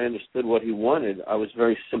him and I understood what he wanted, I was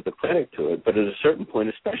very sympathetic to it. But at a certain point,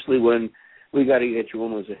 especially when We Gotta Get You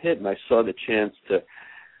Woman was a hit and I saw the chance to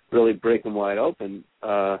really break him wide open,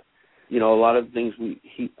 a lot of things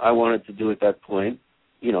I wanted to do at that point,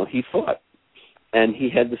 he fought. And he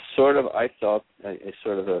had this sort of, I thought, a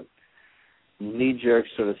sort of a knee-jerk,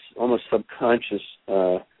 sort of almost subconscious,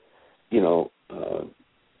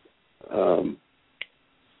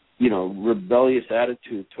 rebellious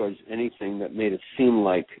attitude towards anything that made it seem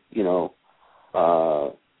like,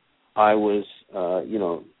 I was,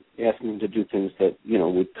 asking him to do things that,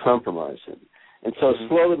 would compromise him. And so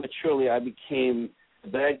slowly but surely I became the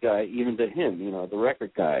bad guy, even to him, the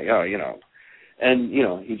record guy, and,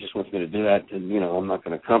 he just wants me to do that, and, I'm not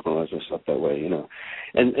going to compromise myself that way,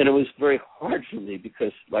 And it was very hard for me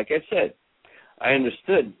because, like I said, I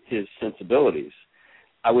understood his sensibilities.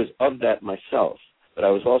 I was of that myself, but I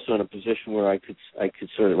was also in a position where I could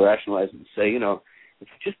sort of rationalize and say, if we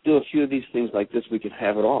just do a few of these things like this, we can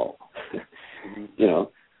have it all.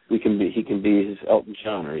 He can be his Elton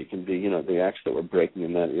John, or he can be, the acts that were breaking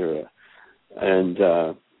in that era. And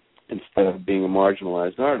instead of being a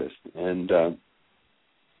marginalized artist. And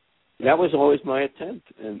that was always my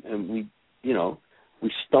attempt. And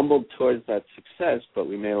we stumbled towards that success, but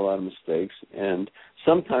we made a lot of mistakes. And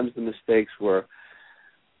sometimes the mistakes were,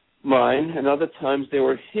 mine, and other times they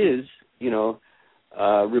were his,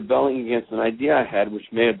 rebelling against an idea I had, which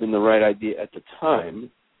may have been the right idea at the time,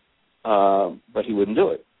 but he wouldn't do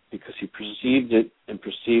it because he perceived it and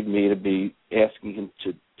perceived me to be asking him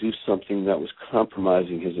to do something that was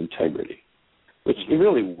compromising his integrity, which it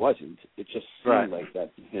really wasn't. It just seemed like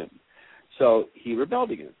that to him. So he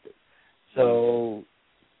rebelled against it. So,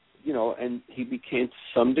 and he became to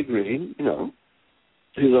some degree,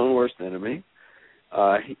 his own worst enemy.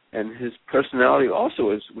 And his personality also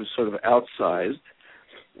was sort of outsized.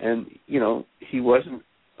 And, he wasn't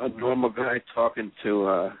a normal guy talking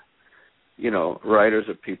to, writers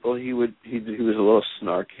or people. He was a little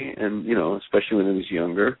snarky and, especially when he was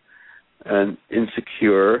younger and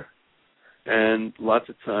insecure. And lots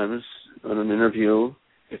of times on an interview,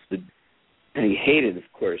 and he hated, of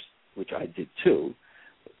course, which I did too,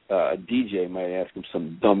 a DJ might ask him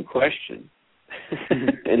some dumb question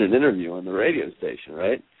in an interview on the radio station,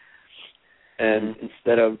 right? And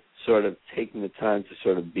instead of sort of taking the time to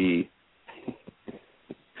sort of be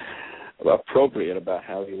appropriate about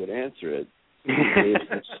how he would answer it,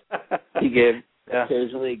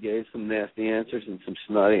 occasionally gave some nasty answers and some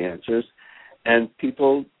snotty answers, and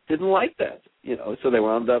people didn't like that, so they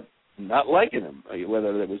wound up not liking him,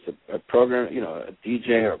 whether it was a program, a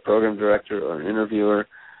DJ or a program director or an interviewer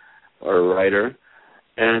or a writer.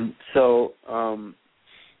 And so,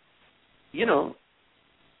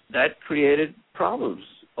 that created problems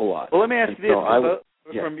a lot. Well, let me ask you this.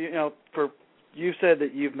 You said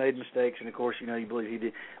that you've made mistakes, and of course, you believe he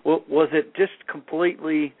did. Well, was it just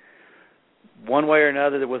completely one way or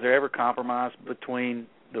another? Was there ever compromise between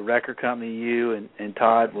the record company, you and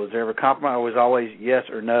Todd? Was there ever compromise, or was it always yes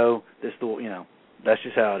or no? That's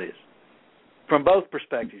just how it is from both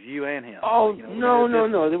perspectives, you and him. Oh, no.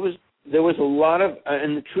 There was a lot of,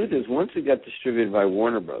 and the truth is, once it got distributed by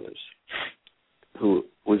Warner Brothers, who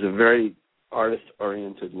was a very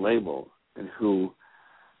artist-oriented label and who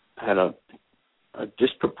had a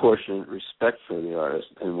disproportionate respect for the artist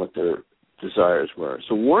and what their desires were.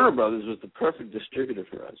 So Warner Brothers was the perfect distributor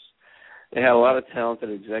for us. They had a lot of talented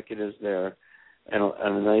executives there, and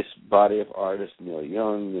a nice body of artists, Neil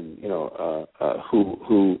Young, and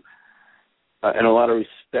who and a lot of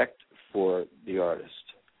respect for the artist.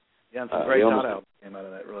 Yeah, and some great shout-outs came out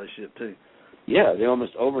of that relationship too. Yeah, they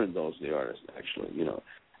almost overindulged the artist, actually,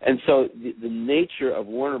 And so the nature of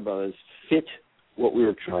Warner Brothers fit what we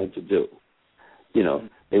were trying to do.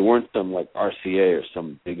 They weren't some like RCA or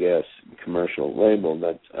some big-ass commercial label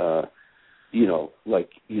that, you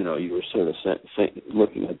were sort of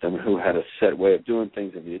looking at them who had a set way of doing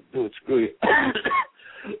things. If you do it, screw you.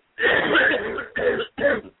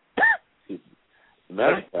 As a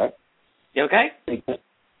matter of fact. You okay?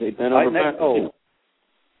 They bent over back.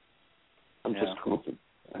 I'm just coughing.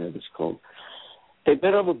 I have this cold. They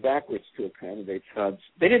bent over backwards to accommodate Todd's.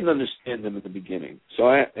 They didn't understand them at the beginning, so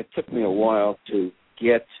it took me a while to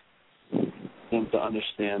get them to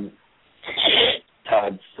understand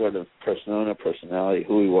Todd's sort of personality,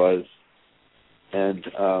 who he was, and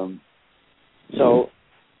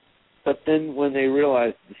but then when they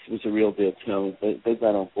realized this was a real deal, they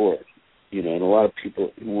got on board, and a lot of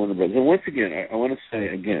people in Warner Brothers. And once again, I want to say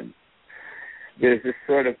again, there's this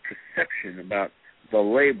sort of perception about the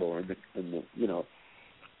label and the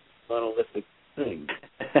monolithic thing.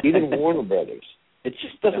 Even Warner Brothers, it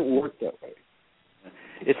just doesn't work that way.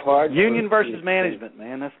 It's hard. Union versus management,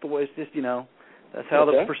 man. That's the way. It's just that's how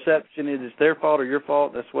the perception is. It's their fault or your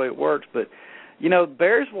fault. That's the way it works. But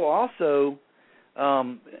Bearsville also,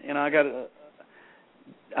 I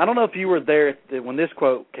don't know if you were there when this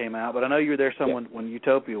quote came out, but I know you were there when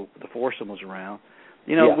Utopia, the foursome, was around.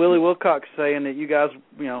 Willie Wilcox saying that you guys,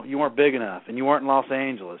 you weren't big enough and you weren't in Los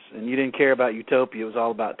Angeles and you didn't care about Utopia. It was all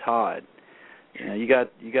about Todd. You guys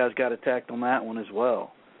got attacked on that one as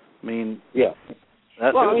well. I mean, yeah.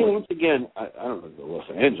 Once again, I don't know Los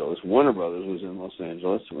Angeles. Warner Brothers was in Los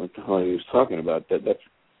Angeles. What the hell he was talking about? He was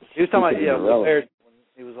talking about Bears.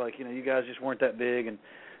 He was like, you guys just weren't that big, and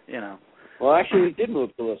Well, actually, we did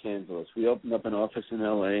move to Los Angeles. We opened up an office in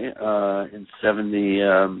L.A. In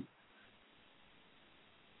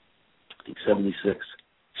 76.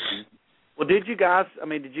 Well, did you guys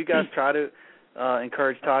try to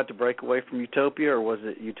encourage Todd to break away from Utopia, or was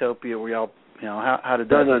it Utopia where y'all, how did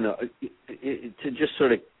that? No. To just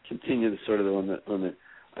sort of continue on the.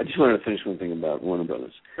 I just wanted to finish one thing about Warner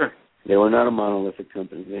Brothers. Sure. They were not a monolithic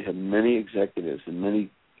company. They had many executives and many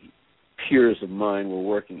peers of mine were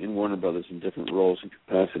working in Warner Brothers in different roles and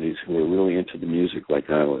capacities who were really into the music like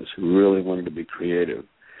I was, who really wanted to be creative,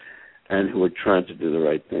 and who were trying to do the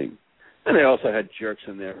right thing. And they also had jerks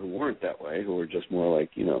in there who weren't that way, who were just more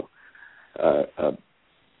like,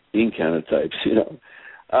 bean counter types,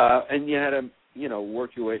 and you had to,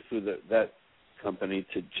 work your way through that company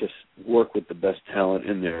to just work with the best talent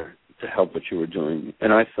in there to help what you were doing.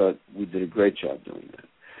 And I thought we did a great job doing that.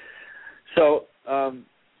 So,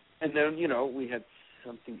 and then, we had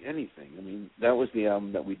Something Anything. I mean, that was the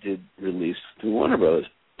album that we did release through Warner Brothers.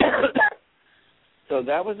 So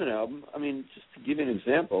that was an album. I mean, just to give you an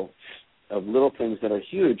example of little things that are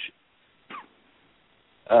huge,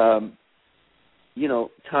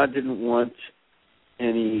 Todd didn't want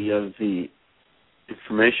any of the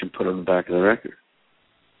information put on the back of the record.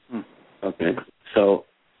 Okay. So,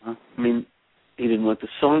 I mean, he didn't want the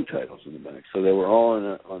song titles in the back. So they were all in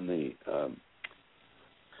the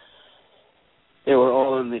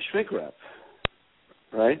shrink wrap,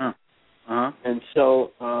 right? And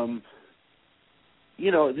so,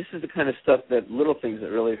 this is the kind of stuff little things that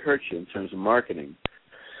really hurt you in terms of marketing.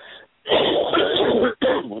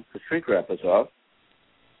 Once the shrink wrap was off,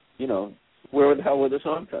 where the hell were the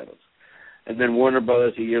song titles? And then Warner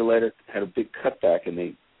Brothers a year later had a big cutback, and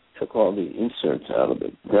they took all the inserts out of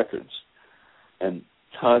the records. And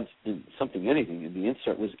Todd's Something Anything, and the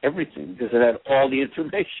insert was everything because it had all the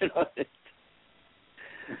information on it.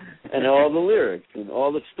 And all the lyrics and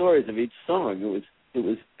all the stories of each song. It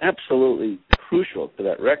was absolutely crucial to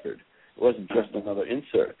that record. It wasn't just another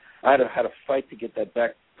insert. I had to fight to get that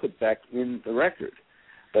put back in the record.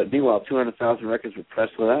 But meanwhile, 200,000 records were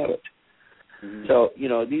pressed without it. Mm-hmm. So,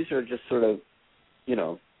 these are just sort of,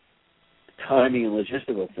 timing and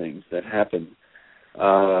logistical things that happen.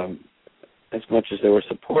 As much as they were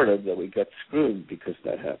supportive, that we got screwed because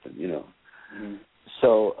that happened, Mm-hmm.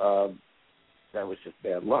 So that was just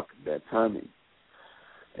bad luck, bad timing.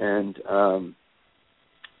 And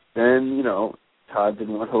then, Todd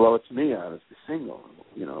didn't want Hello, It's Me out as the single,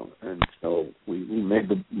 and so we made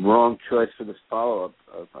the wrong choice for this follow-up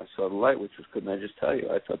of I Saw the Light, which was Couldn't I Just Tell You?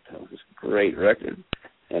 I thought that was a great record,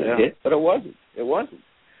 and it hit, but it wasn't.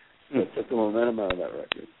 So it took the momentum out of that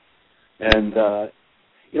record. And,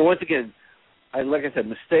 once again, like I said,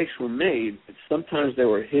 mistakes were made, but sometimes they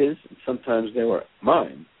were his, and sometimes they were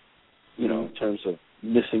mine, in terms of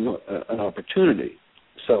missing an opportunity.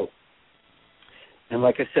 So, and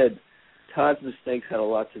like I said, Todd's mistakes had a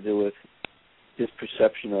lot to do with his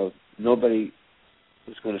perception of nobody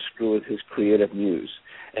was going to screw with his creative muse.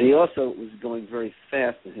 And he also was going very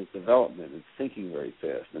fast in his development and thinking very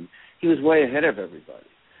fast. And he was way ahead of everybody.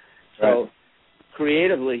 So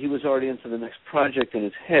creatively, he was already into the next project in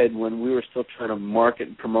his head when we were still trying to market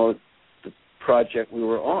and promote the project we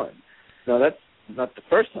were on. Now, that's not the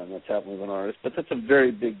first time that's happened with an artist, but that's a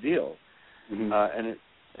very big deal. Mm-hmm.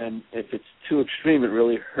 And if it's too extreme, it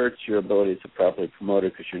really hurts your ability to properly promote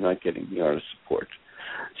it because you're not getting the artist support.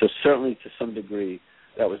 So certainly, to some degree,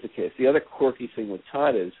 that was the case. The other quirky thing with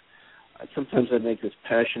Todd is sometimes I'd make this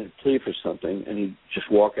passionate plea for something, and he'd just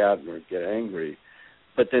walk out or get angry.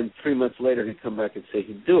 But then 3 months later, he'd come back and say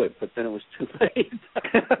he'd do it, but then it was too late.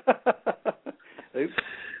 Oops.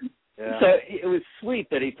 Yeah. So it was sweet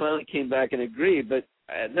that he finally came back and agreed, but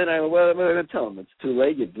then I'm going to tell him it's too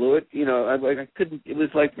late. You blew it. I couldn't. It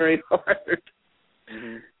was like very hard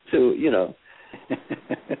to,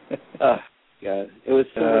 God, it was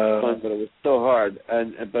so much fun, but it was so hard,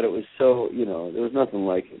 but it was so, there was nothing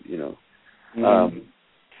like it,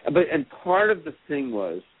 and part of the thing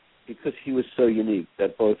was because he was so unique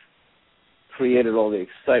that both created all the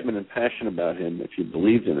excitement and passion about him if you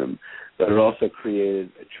believed in him, but it also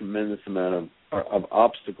created a tremendous amount of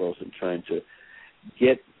obstacles in trying to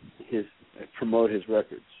promote his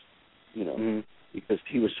records, because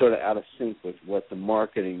he was sort of out of sync with what the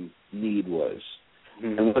marketing need was.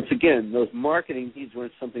 Mm-hmm. And once again, those marketing needs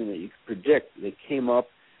weren't something that you could predict. They came up,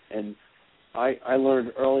 and I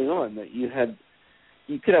learned early on that you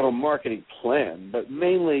could have a marketing plan, but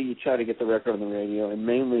mainly you try to get the record on the radio, and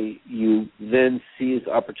mainly you then seize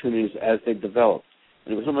opportunities as they developed.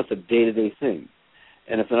 And it was almost a day-to-day thing.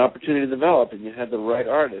 And if an opportunity developed and you had the right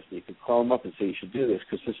artist, you could call them up and say, you should do this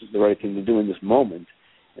because this is the right thing to do in this moment,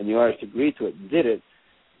 and the artist agreed to it and did it,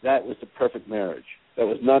 that was the perfect marriage. That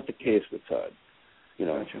was not the case with Todd,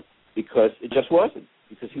 because it just wasn't.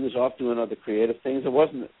 Because he was off doing other creative things. He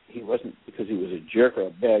wasn't because he was a jerk or a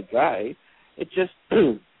bad guy. It just,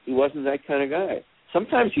 he wasn't that kind of guy.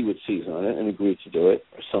 Sometimes he would seize on it and agree to do it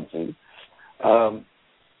or something,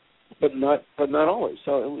 but not always.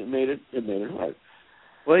 So it made it hard.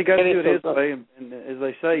 Well, he got to do it his way, and as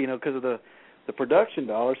they say, because of the production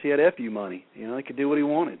dollars, he had FU money. He could do what he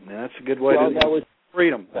wanted, and that's a good way to. That was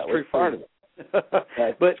freedom. That was part of it.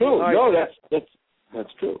 That's true. Right, no,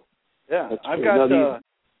 that's true. Yeah, that's I've true. got.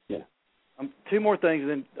 Yeah. Two more things, and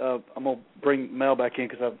then I'm going to bring Mel back in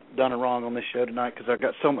because I've done it wrong on this show tonight because I've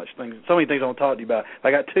got so many things I want to talk to you about.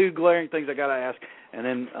 I got two glaring things I got to ask, and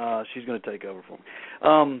then she's going to take over for me.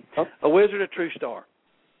 A Wizard, a True Star.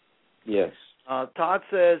 Yes. Todd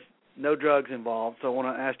says no drugs involved, so I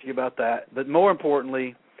want to ask you about that. But more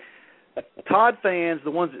importantly, Todd fans,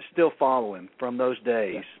 the ones that still follow him from those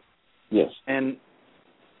days. Yes. And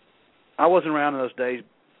I wasn't around in those days,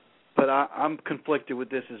 but I'm conflicted with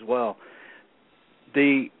this as well.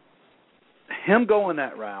 Him going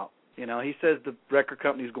that route, he says the record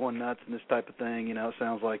company's going nuts and this type of thing, it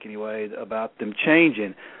sounds like anyway, about them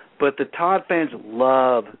changing. But the Todd fans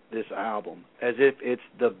love this album as if it's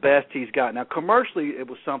the best he's got. Now, commercially, it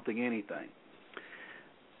was something anything.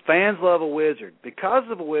 Fans love a Wizard. Because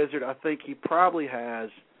of a Wizard, I think he probably has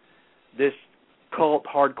this cult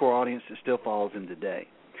hardcore audience that still follows him today.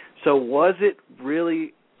 So was it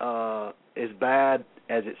really as bad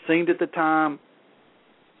as it seemed at the time,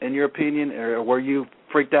 in your opinion, or were you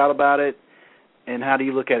freaked out about it, and how do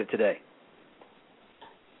you look at it today?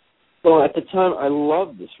 Well, at the time, I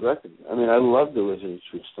loved this record. I mean, I loved The Wizard of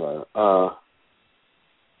True Star.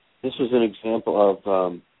 This was an example of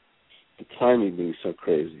the timing being so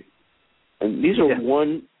crazy. And these are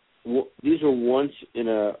once in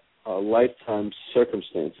a lifetime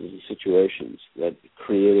circumstances and situations that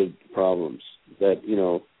created problems that,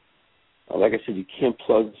 like I said, you can't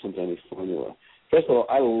plug this into any formula. First of all,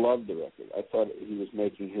 I loved the record. I thought he was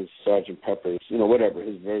making his Sgt. Pepper's, whatever,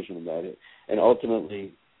 his version about it. And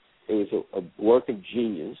ultimately, it was a work of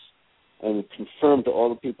genius, and it confirmed to all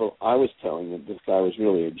the people I was telling that this guy was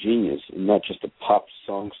really a genius and not just a pop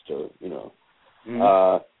songster,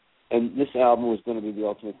 Mm-hmm. And this album was going to be the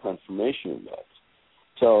ultimate confirmation of that.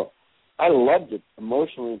 So I loved it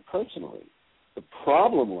emotionally and personally. The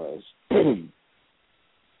problem was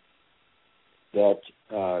that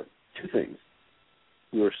two things.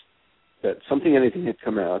 That Something Anything had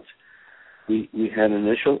come out. We had an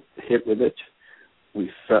initial hit with it. We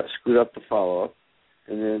screwed up the follow-up,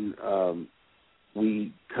 and then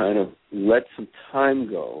we kind of let some time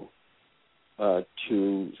go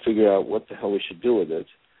to figure out what the hell we should do with it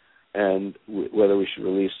and whether we should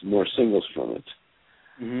release more singles from it.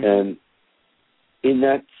 Mm-hmm. And in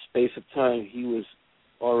that space of time, he was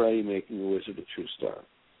already making The Wizard of True Star.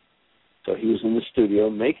 So he was in the studio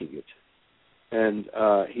making it, and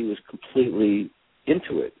he was completely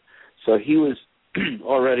into it. So he was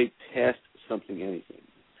already past Something Anything.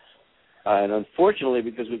 And unfortunately,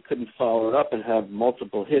 because we couldn't follow it up and have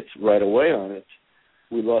multiple hits right away on it,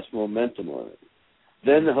 we lost momentum on it.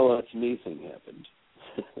 Then the Hello It's Me thing happened.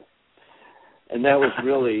 And that was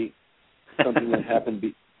really something that happened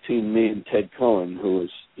between me and Ted Cohen, who was,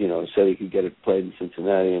 said he could get it played in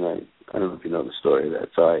Cincinnati, and I don't know if you know the story of that.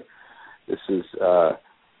 So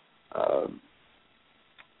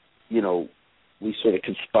we sort of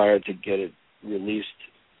conspired to get it released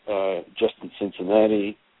just in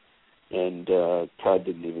Cincinnati, and Todd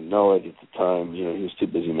didn't even know it at the time. He was too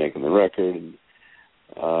busy making the record, and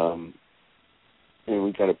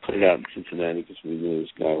we got to put it out in Cincinnati because we knew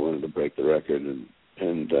this guy wanted to break the record, and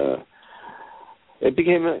it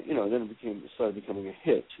became it started becoming a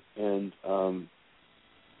hit, and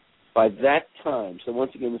by that time, so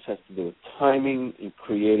once again, this has to do with timing and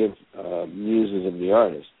creative muses of the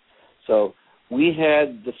artist. So we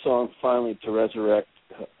had the song finally to resurrect.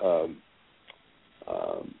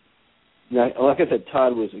 Now, like I said,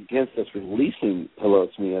 Todd was against us releasing Hello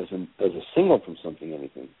It's Me as a single from Something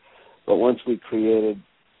Anything. But once we it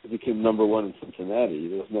became number one in Cincinnati,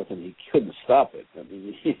 there was nothing, he couldn't stop it. I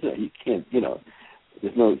mean, you can't,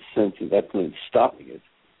 there's no sense in that point stopping it.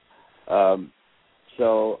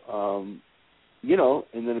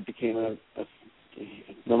 And then it became a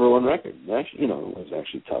number one record. Actually, it was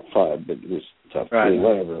actually top 5, but it was top 3,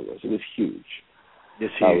 whatever it was. It was huge.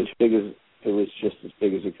 It's huge. It was just as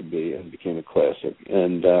big as it could be, and became a classic.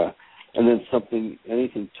 And then Something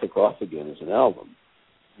Anything took off again as an album.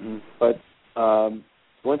 Mm-hmm. But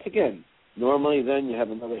once again, normally then you have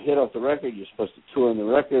another hit off the record, you're supposed to tour on the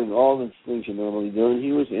record, and all the things you normally do. And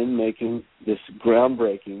he was in making this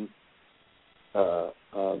groundbreaking,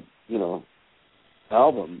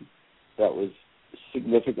 album that was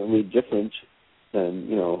significantly different than,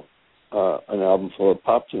 an album full of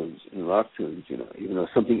pop tunes and rock tunes, even though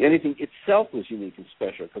Something Anything itself was unique and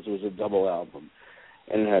special because it was a double album,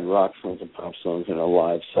 and it had rock songs and pop songs and a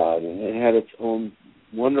live side, and it had its own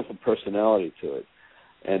wonderful personality to it.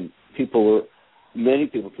 And many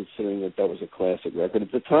people considering that was a classic record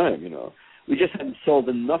at the time, We just hadn't sold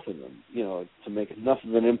enough of them, to make enough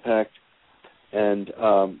of an impact. And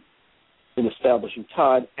in establishing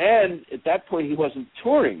Todd. And at that point, he wasn't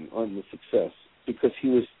touring on the success because he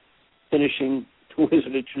was finishing The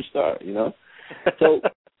Wizard of True Star, you know? So,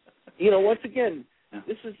 you know, once again,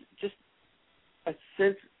 this is just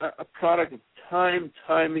a product of time,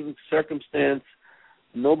 timing, circumstance.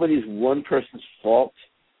 Nobody's one person's fault.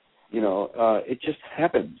 You know, it just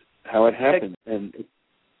happened how it happened. And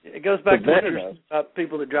it goes back to what you're saying about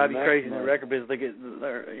people that drive you crazy in the record business. They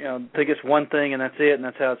think it's one thing and that's it, and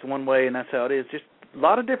that's how it's one way and that's how it is. Just a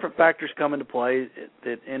lot of different factors come into play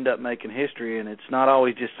that end up making history, and it's not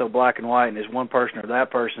always just so black and white and there's one person or that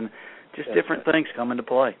person. Just different things come into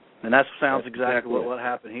play. And that sounds exactly what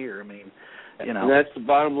happened here. I mean, you know. And that's the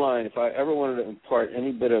bottom line. If I ever wanted to impart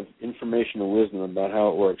any bit of information or wisdom about how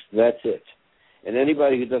it works, that's it. And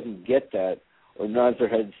anybody who doesn't get that or nods their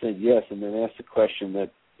head and says yes and then asks a question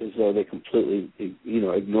that as though they completely, you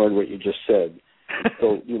know, ignored what you just said,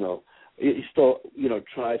 so, you know, he still, you know,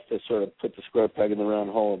 tries to sort of put the square peg in the round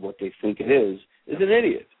hole of what they think it is an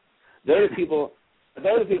idiot. They're the people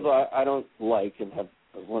I don't like and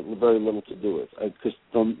want very little to do with because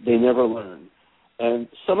they never learn. And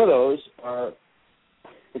some of those are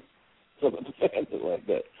some of the fans are like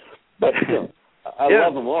that. But, you know, I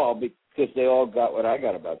love them all because they all got what I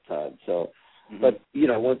got about Todd. So, but, you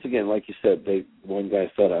know, once again, like you said, one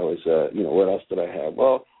guy thought I was, you know, what else did I have?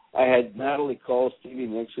 Well, I had Natalie Cole, Stevie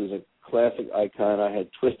Nicks, who's a classic icon. I had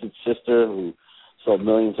Twisted Sister, who sold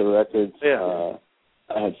millions of records. Yeah.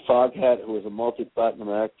 I had Foghat, who was a multi-platinum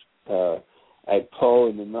act. I had Poe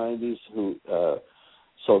in the 90s, who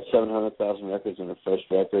sold 700,000 records on her first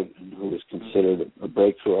record, and who was considered a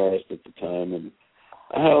breakthrough artist at the time. And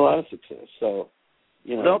I had a lot of success. So,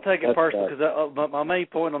 you know, don't take it personal, because my main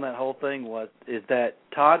point on that whole thing is that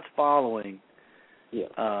Todd's following.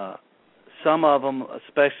 Yeah. Some of them,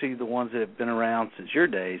 especially the ones that have been around since your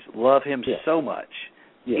days, love him so much.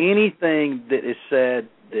 Yeah. Anything that is said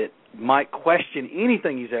that might question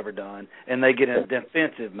anything he's ever done, and they get in a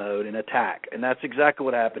defensive mode and attack. And that's exactly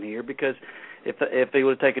what happened here, because if he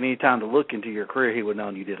would have taken any time to look into your career, he would have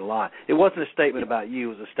known you did a lot. It wasn't a statement about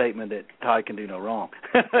you. It was a statement that Todd can do no wrong,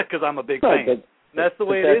 because I'm a big fan. But that's the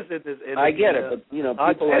way it is. I get it, but, you know,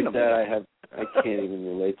 people like that, I can't even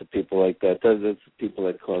relate to people like that. That's people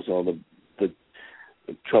that cause all the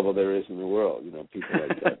trouble there is in the world, you know, people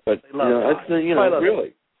like that. But, you know, that's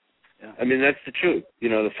really. Yeah. I mean, that's the truth. You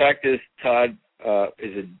know, the fact is Todd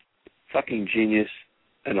is a fucking genius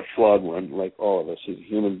and a flawed one, like all of us. He's a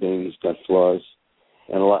human being. He's got flaws,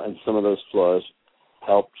 and some of those flaws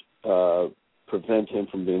helped prevent him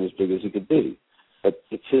from being as big as he could be. But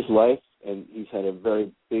it's his life, and he's had a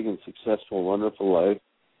very big and successful, wonderful life,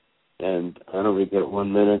 and I don't regret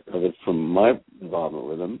 1 minute of it from my involvement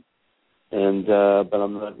with him. And but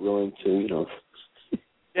I'm not willing to, you know.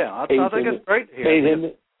 Yeah, I think it's great to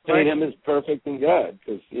hear. Paint him as perfect in God,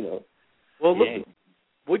 because, you know. Well, look,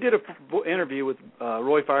 we did an interview with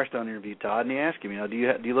Roy Firestone interviewed Todd, and he asked him, you know, do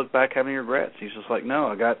you look back, have any regrets? He's just like, no,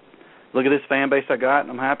 look at this fan base I got, and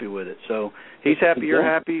I'm happy with it. So he's happy, you're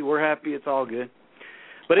happy, we're happy, it's all good.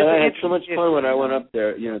 But I had so much fun when I went up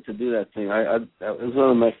there, you know, to do that thing. It was one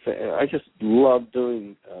of my I just loved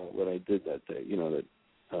doing what I did that day, you know, at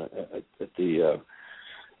the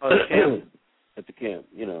camp. At the camp,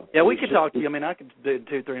 you know. Yeah, we could talk to you. I mean, I could do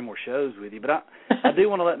 2-3 more shows with you, but I do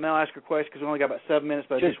want to let Mel ask her a question, because we only got about 7 minutes,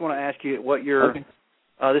 but I just want to ask you what your, this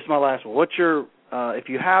is my last one, what's your, if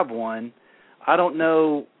you have one, I don't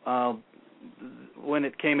know when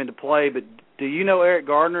it came into play, but do you know Eric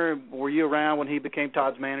Gardner? Were you around when he became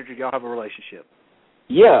Todd's manager? Do y'all have a relationship?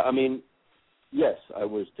 Yeah, I mean, yes, I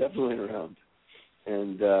was definitely around.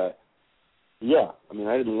 And, yeah, I mean,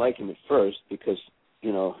 I didn't like him at first because,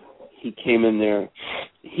 you know, he came in there,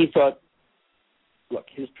 he thought, look,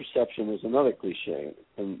 his perception is another cliche,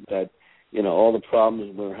 and that, you know, all the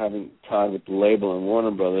problems we were having Todd with the label and Warner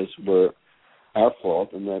Brothers were our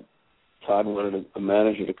fault, and that Todd wanted a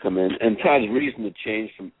manager to come in. And Todd's reason to change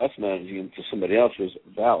from us managing him to somebody else was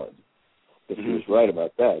valid, because he was right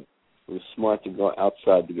about that. It was smart to go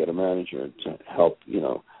outside to get a manager to help, you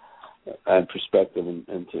know, add perspective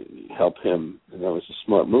and to help him, and that was a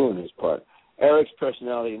smart move on his part. Eric's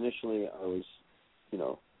personality initially, I was, you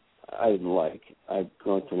know, I didn't like. I've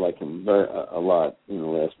grown to like him a lot in the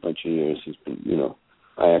last bunch of years. He's been, you know,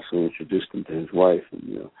 I actually introduced him to his wife, and,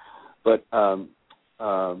 you know, but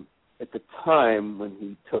at the time when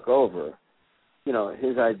he took over, you know,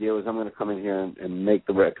 his idea was, I'm going to come in here and make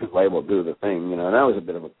the record label do the thing, you know, and I was a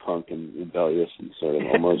bit of a punk and rebellious and sort of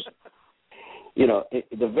almost, you know,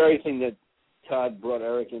 the very thing that Todd brought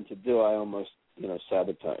Eric in to do, I almost, you know,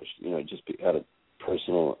 sabotaged, you know, just out of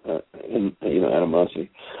personal, animosity.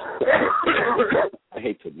 I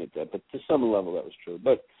hate to admit that, but to some level that was true.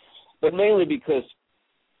 But mainly because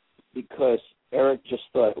Eric just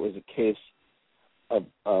thought it was a case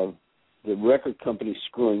of the record company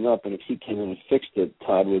screwing up, and if he came in and fixed it,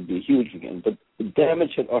 Todd would be huge again. But the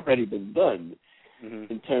damage had already been done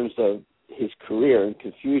in terms of his career and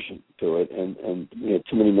confusion to it, and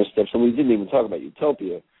too many missteps. And we didn't even talk about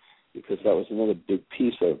Utopia, because that was another big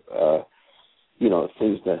piece of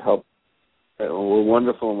things that helped were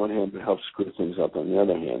wonderful on one hand, but helped screw things up on the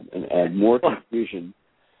other hand, and add more confusion.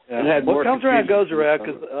 Yeah. And had what comes around goes around,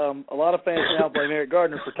 because a lot of fans now blame Eric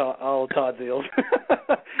Gardner for all Todd deals.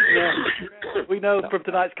 We know from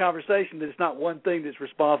tonight's conversation that it's not one thing that's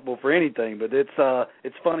responsible for anything, but it's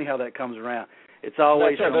funny how that comes around. It's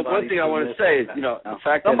always somebody. But one thing I want to say is, the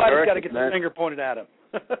fact that somebody's got to get the finger pointed at him.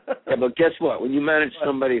 Yeah, but guess what? When you manage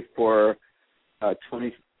somebody for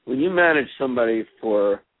 30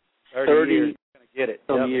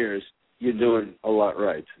 years, you're doing a lot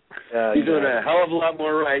right. You're doing a hell of a lot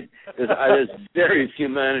more right. There's very few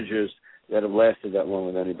managers that have lasted that long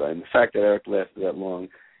with anybody. And the fact that Eric lasted that long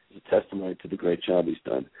is a testimony to the great job he's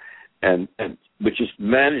done. And which is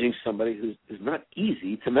managing somebody who's not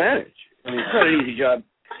easy to manage. I mean, it's not an easy job.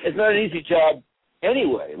 It's not an easy job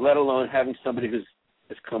anyway, let alone having somebody who's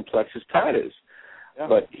as complex as Todd is. Yeah.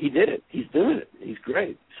 But he did it. He's doing it. He's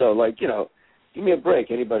great. So, give me a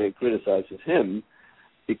break, anybody who criticizes him,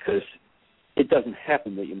 because it doesn't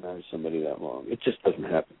happen that you manage somebody that long. It just doesn't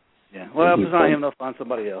happen. Yeah. Well, if it's not him, they'll find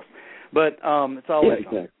somebody else. But it's always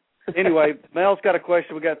exactly. Anyway, Mel's got a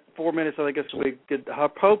question. We got 4 minutes. I think it's going to be good,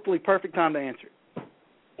 hopefully perfect time to answer it.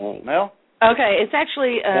 Mel? Okay. It's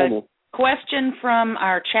actually a question from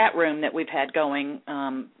our chat room that we've had going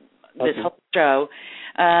this whole show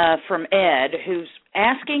from Ed, who's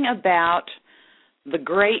asking about the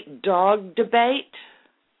great dog debate.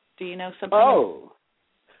 Do you know something? Oh.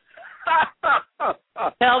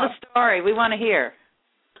 Tell the story. We want to hear.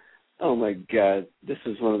 Oh, my God. This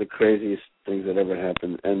is one of the craziest things that ever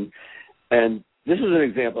happened. And this is an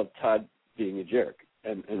example of Todd being a jerk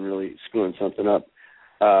and really screwing something up.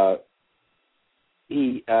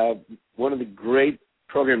 One of the great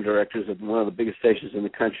program directors of one of the biggest stations in the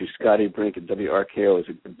country, Scotty Brink at WRKO, is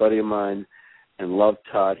a good buddy of mine and loved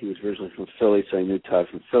Todd. He was originally from Philly, so I knew Todd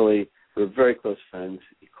from Philly. We were very close friends.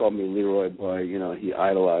 He called me Leroy Boy. He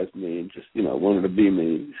idolized me and just, wanted to be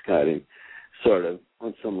me, Scotty, sort of,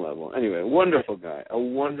 on some level. Anyway, a wonderful guy.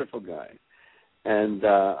 And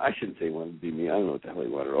I shouldn't say he wanted to be me. I don't know what the hell he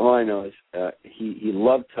wanted. All I know is he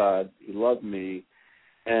loved Todd. He loved me.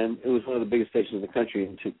 And it was one of the biggest stations in the country,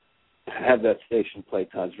 and to have that station play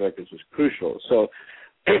Todd's records was crucial. So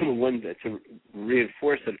to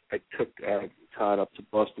reinforce it, I took Todd up to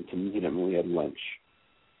Boston to meet him, and we had lunch.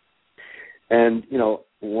 And,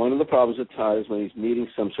 one of the problems with Todd is when he's meeting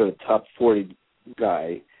some sort of top 40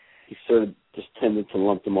 guy, he sort of just tended to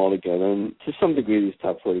lump them all together. And to some degree, these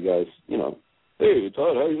top 40 guys, hey,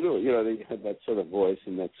 Todd, how you doing? They had that sort of voice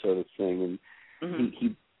and that sort of thing. And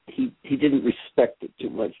he didn't respect it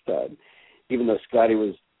too much, Todd, even though Scotty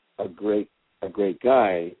was a great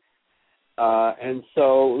guy. And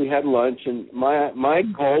so we had lunch, and my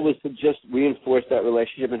goal was to just reinforce that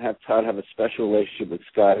relationship and have Todd have a special relationship with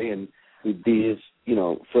Scotty, and we'd be his,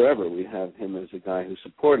 forever. We'd have him as a guy who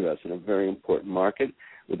supported us in a very important market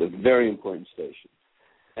with a very important station.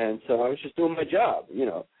 And so I was just doing my job,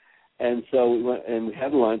 And so we went and we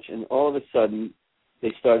had lunch, and all of a sudden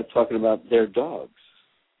they started talking about their dogs,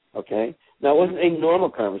 okay? Now, it wasn't a normal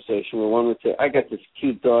conversation where one would say, I got this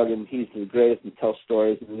cute dog, and he's the greatest, and tell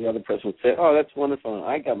stories, and the other person would say, oh, that's wonderful, and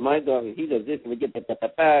I got my dog, and he does this, and we get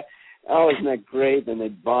that. Oh, isn't that great? And they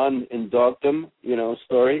bond in dogdom,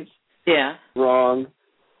 stories. Yeah. Wrong.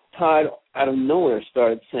 Todd, out of nowhere,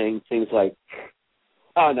 started saying things like,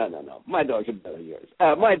 oh, no, my dogs are better than yours.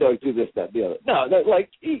 My dogs do this, that, the other. No, it's like,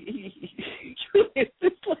 he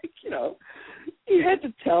had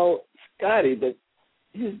to tell Scotty that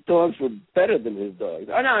his dogs were better than his dogs.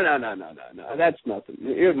 Oh, no, that's nothing.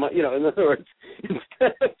 In other words,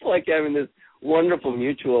 instead of like having this wonderful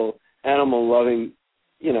mutual animal-loving,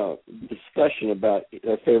 discussion about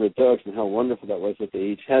their favorite dogs and how wonderful that was that they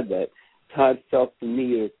each had that, Todd felt the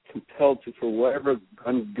need or compelled to, for whatever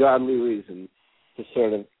ungodly reason, to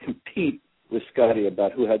sort of compete with Scotty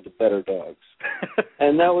about who had the better dogs.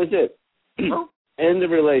 And that was it. End the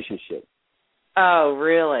relationship. Oh,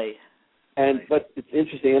 really? But it's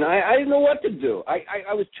interesting, and I didn't know what to do.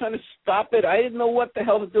 I was trying to stop it. I didn't know what the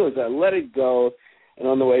hell to do. So I let it go, and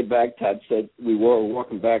on the way back, Todd said, we were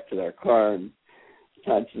walking back to our car, and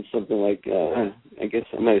Todd said something like, I guess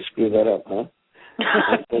I might have screwed that up, huh?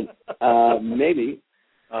 I said, maybe.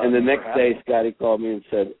 And the next day, Scotty called me and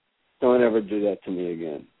said, don't ever do that to me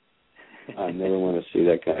again. I never want to see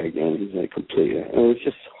that guy again. He's like completely. It was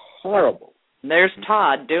just horrible. There's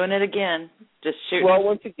Todd doing it again, just shooting. Well,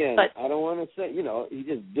 once again, I don't want to say, he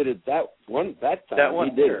just did it that time. He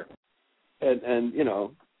did it. And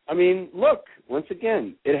I mean, look, once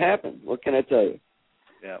again, it happened. What can I tell you?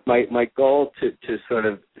 Yeah. My goal to sort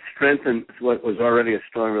of strengthen what was already a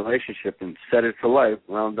strong relationship and set it for life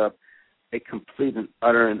wound up a complete and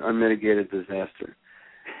utter and unmitigated disaster.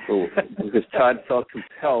 So, because Todd felt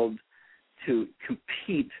compelled to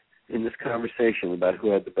compete in this conversation about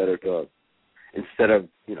who had the better dog, instead of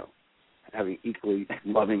having equally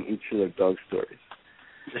loving each of their dog stories.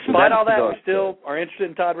 Despite all that, we still are interested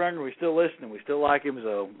in Todd Rundgren. We still listen. We still like him.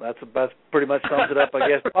 So that's pretty much sums it up, I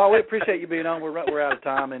guess. Oh, we appreciate you being on. We're out of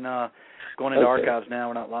time and going into archives now.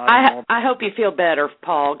 We're not live anymore. I hope you feel better,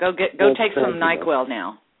 Paul. Go take some NyQuil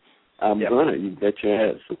now. I'm gonna. You bet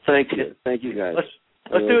your ass. So thank you guys.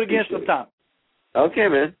 Let's do it again sometime. Okay,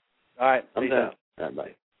 man. All right. I'm peace down. out. All right,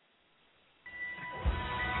 bye.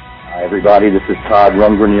 Hi, everybody. This is Todd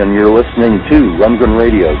Rundgren, and you're listening to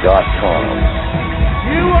RundgrenRadio.com.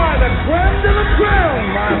 You are the creme de la creme,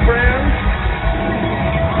 my friends.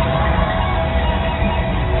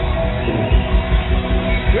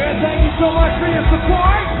 Good, thank you so much for your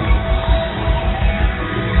support.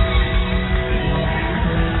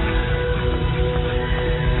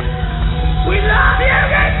 We love you,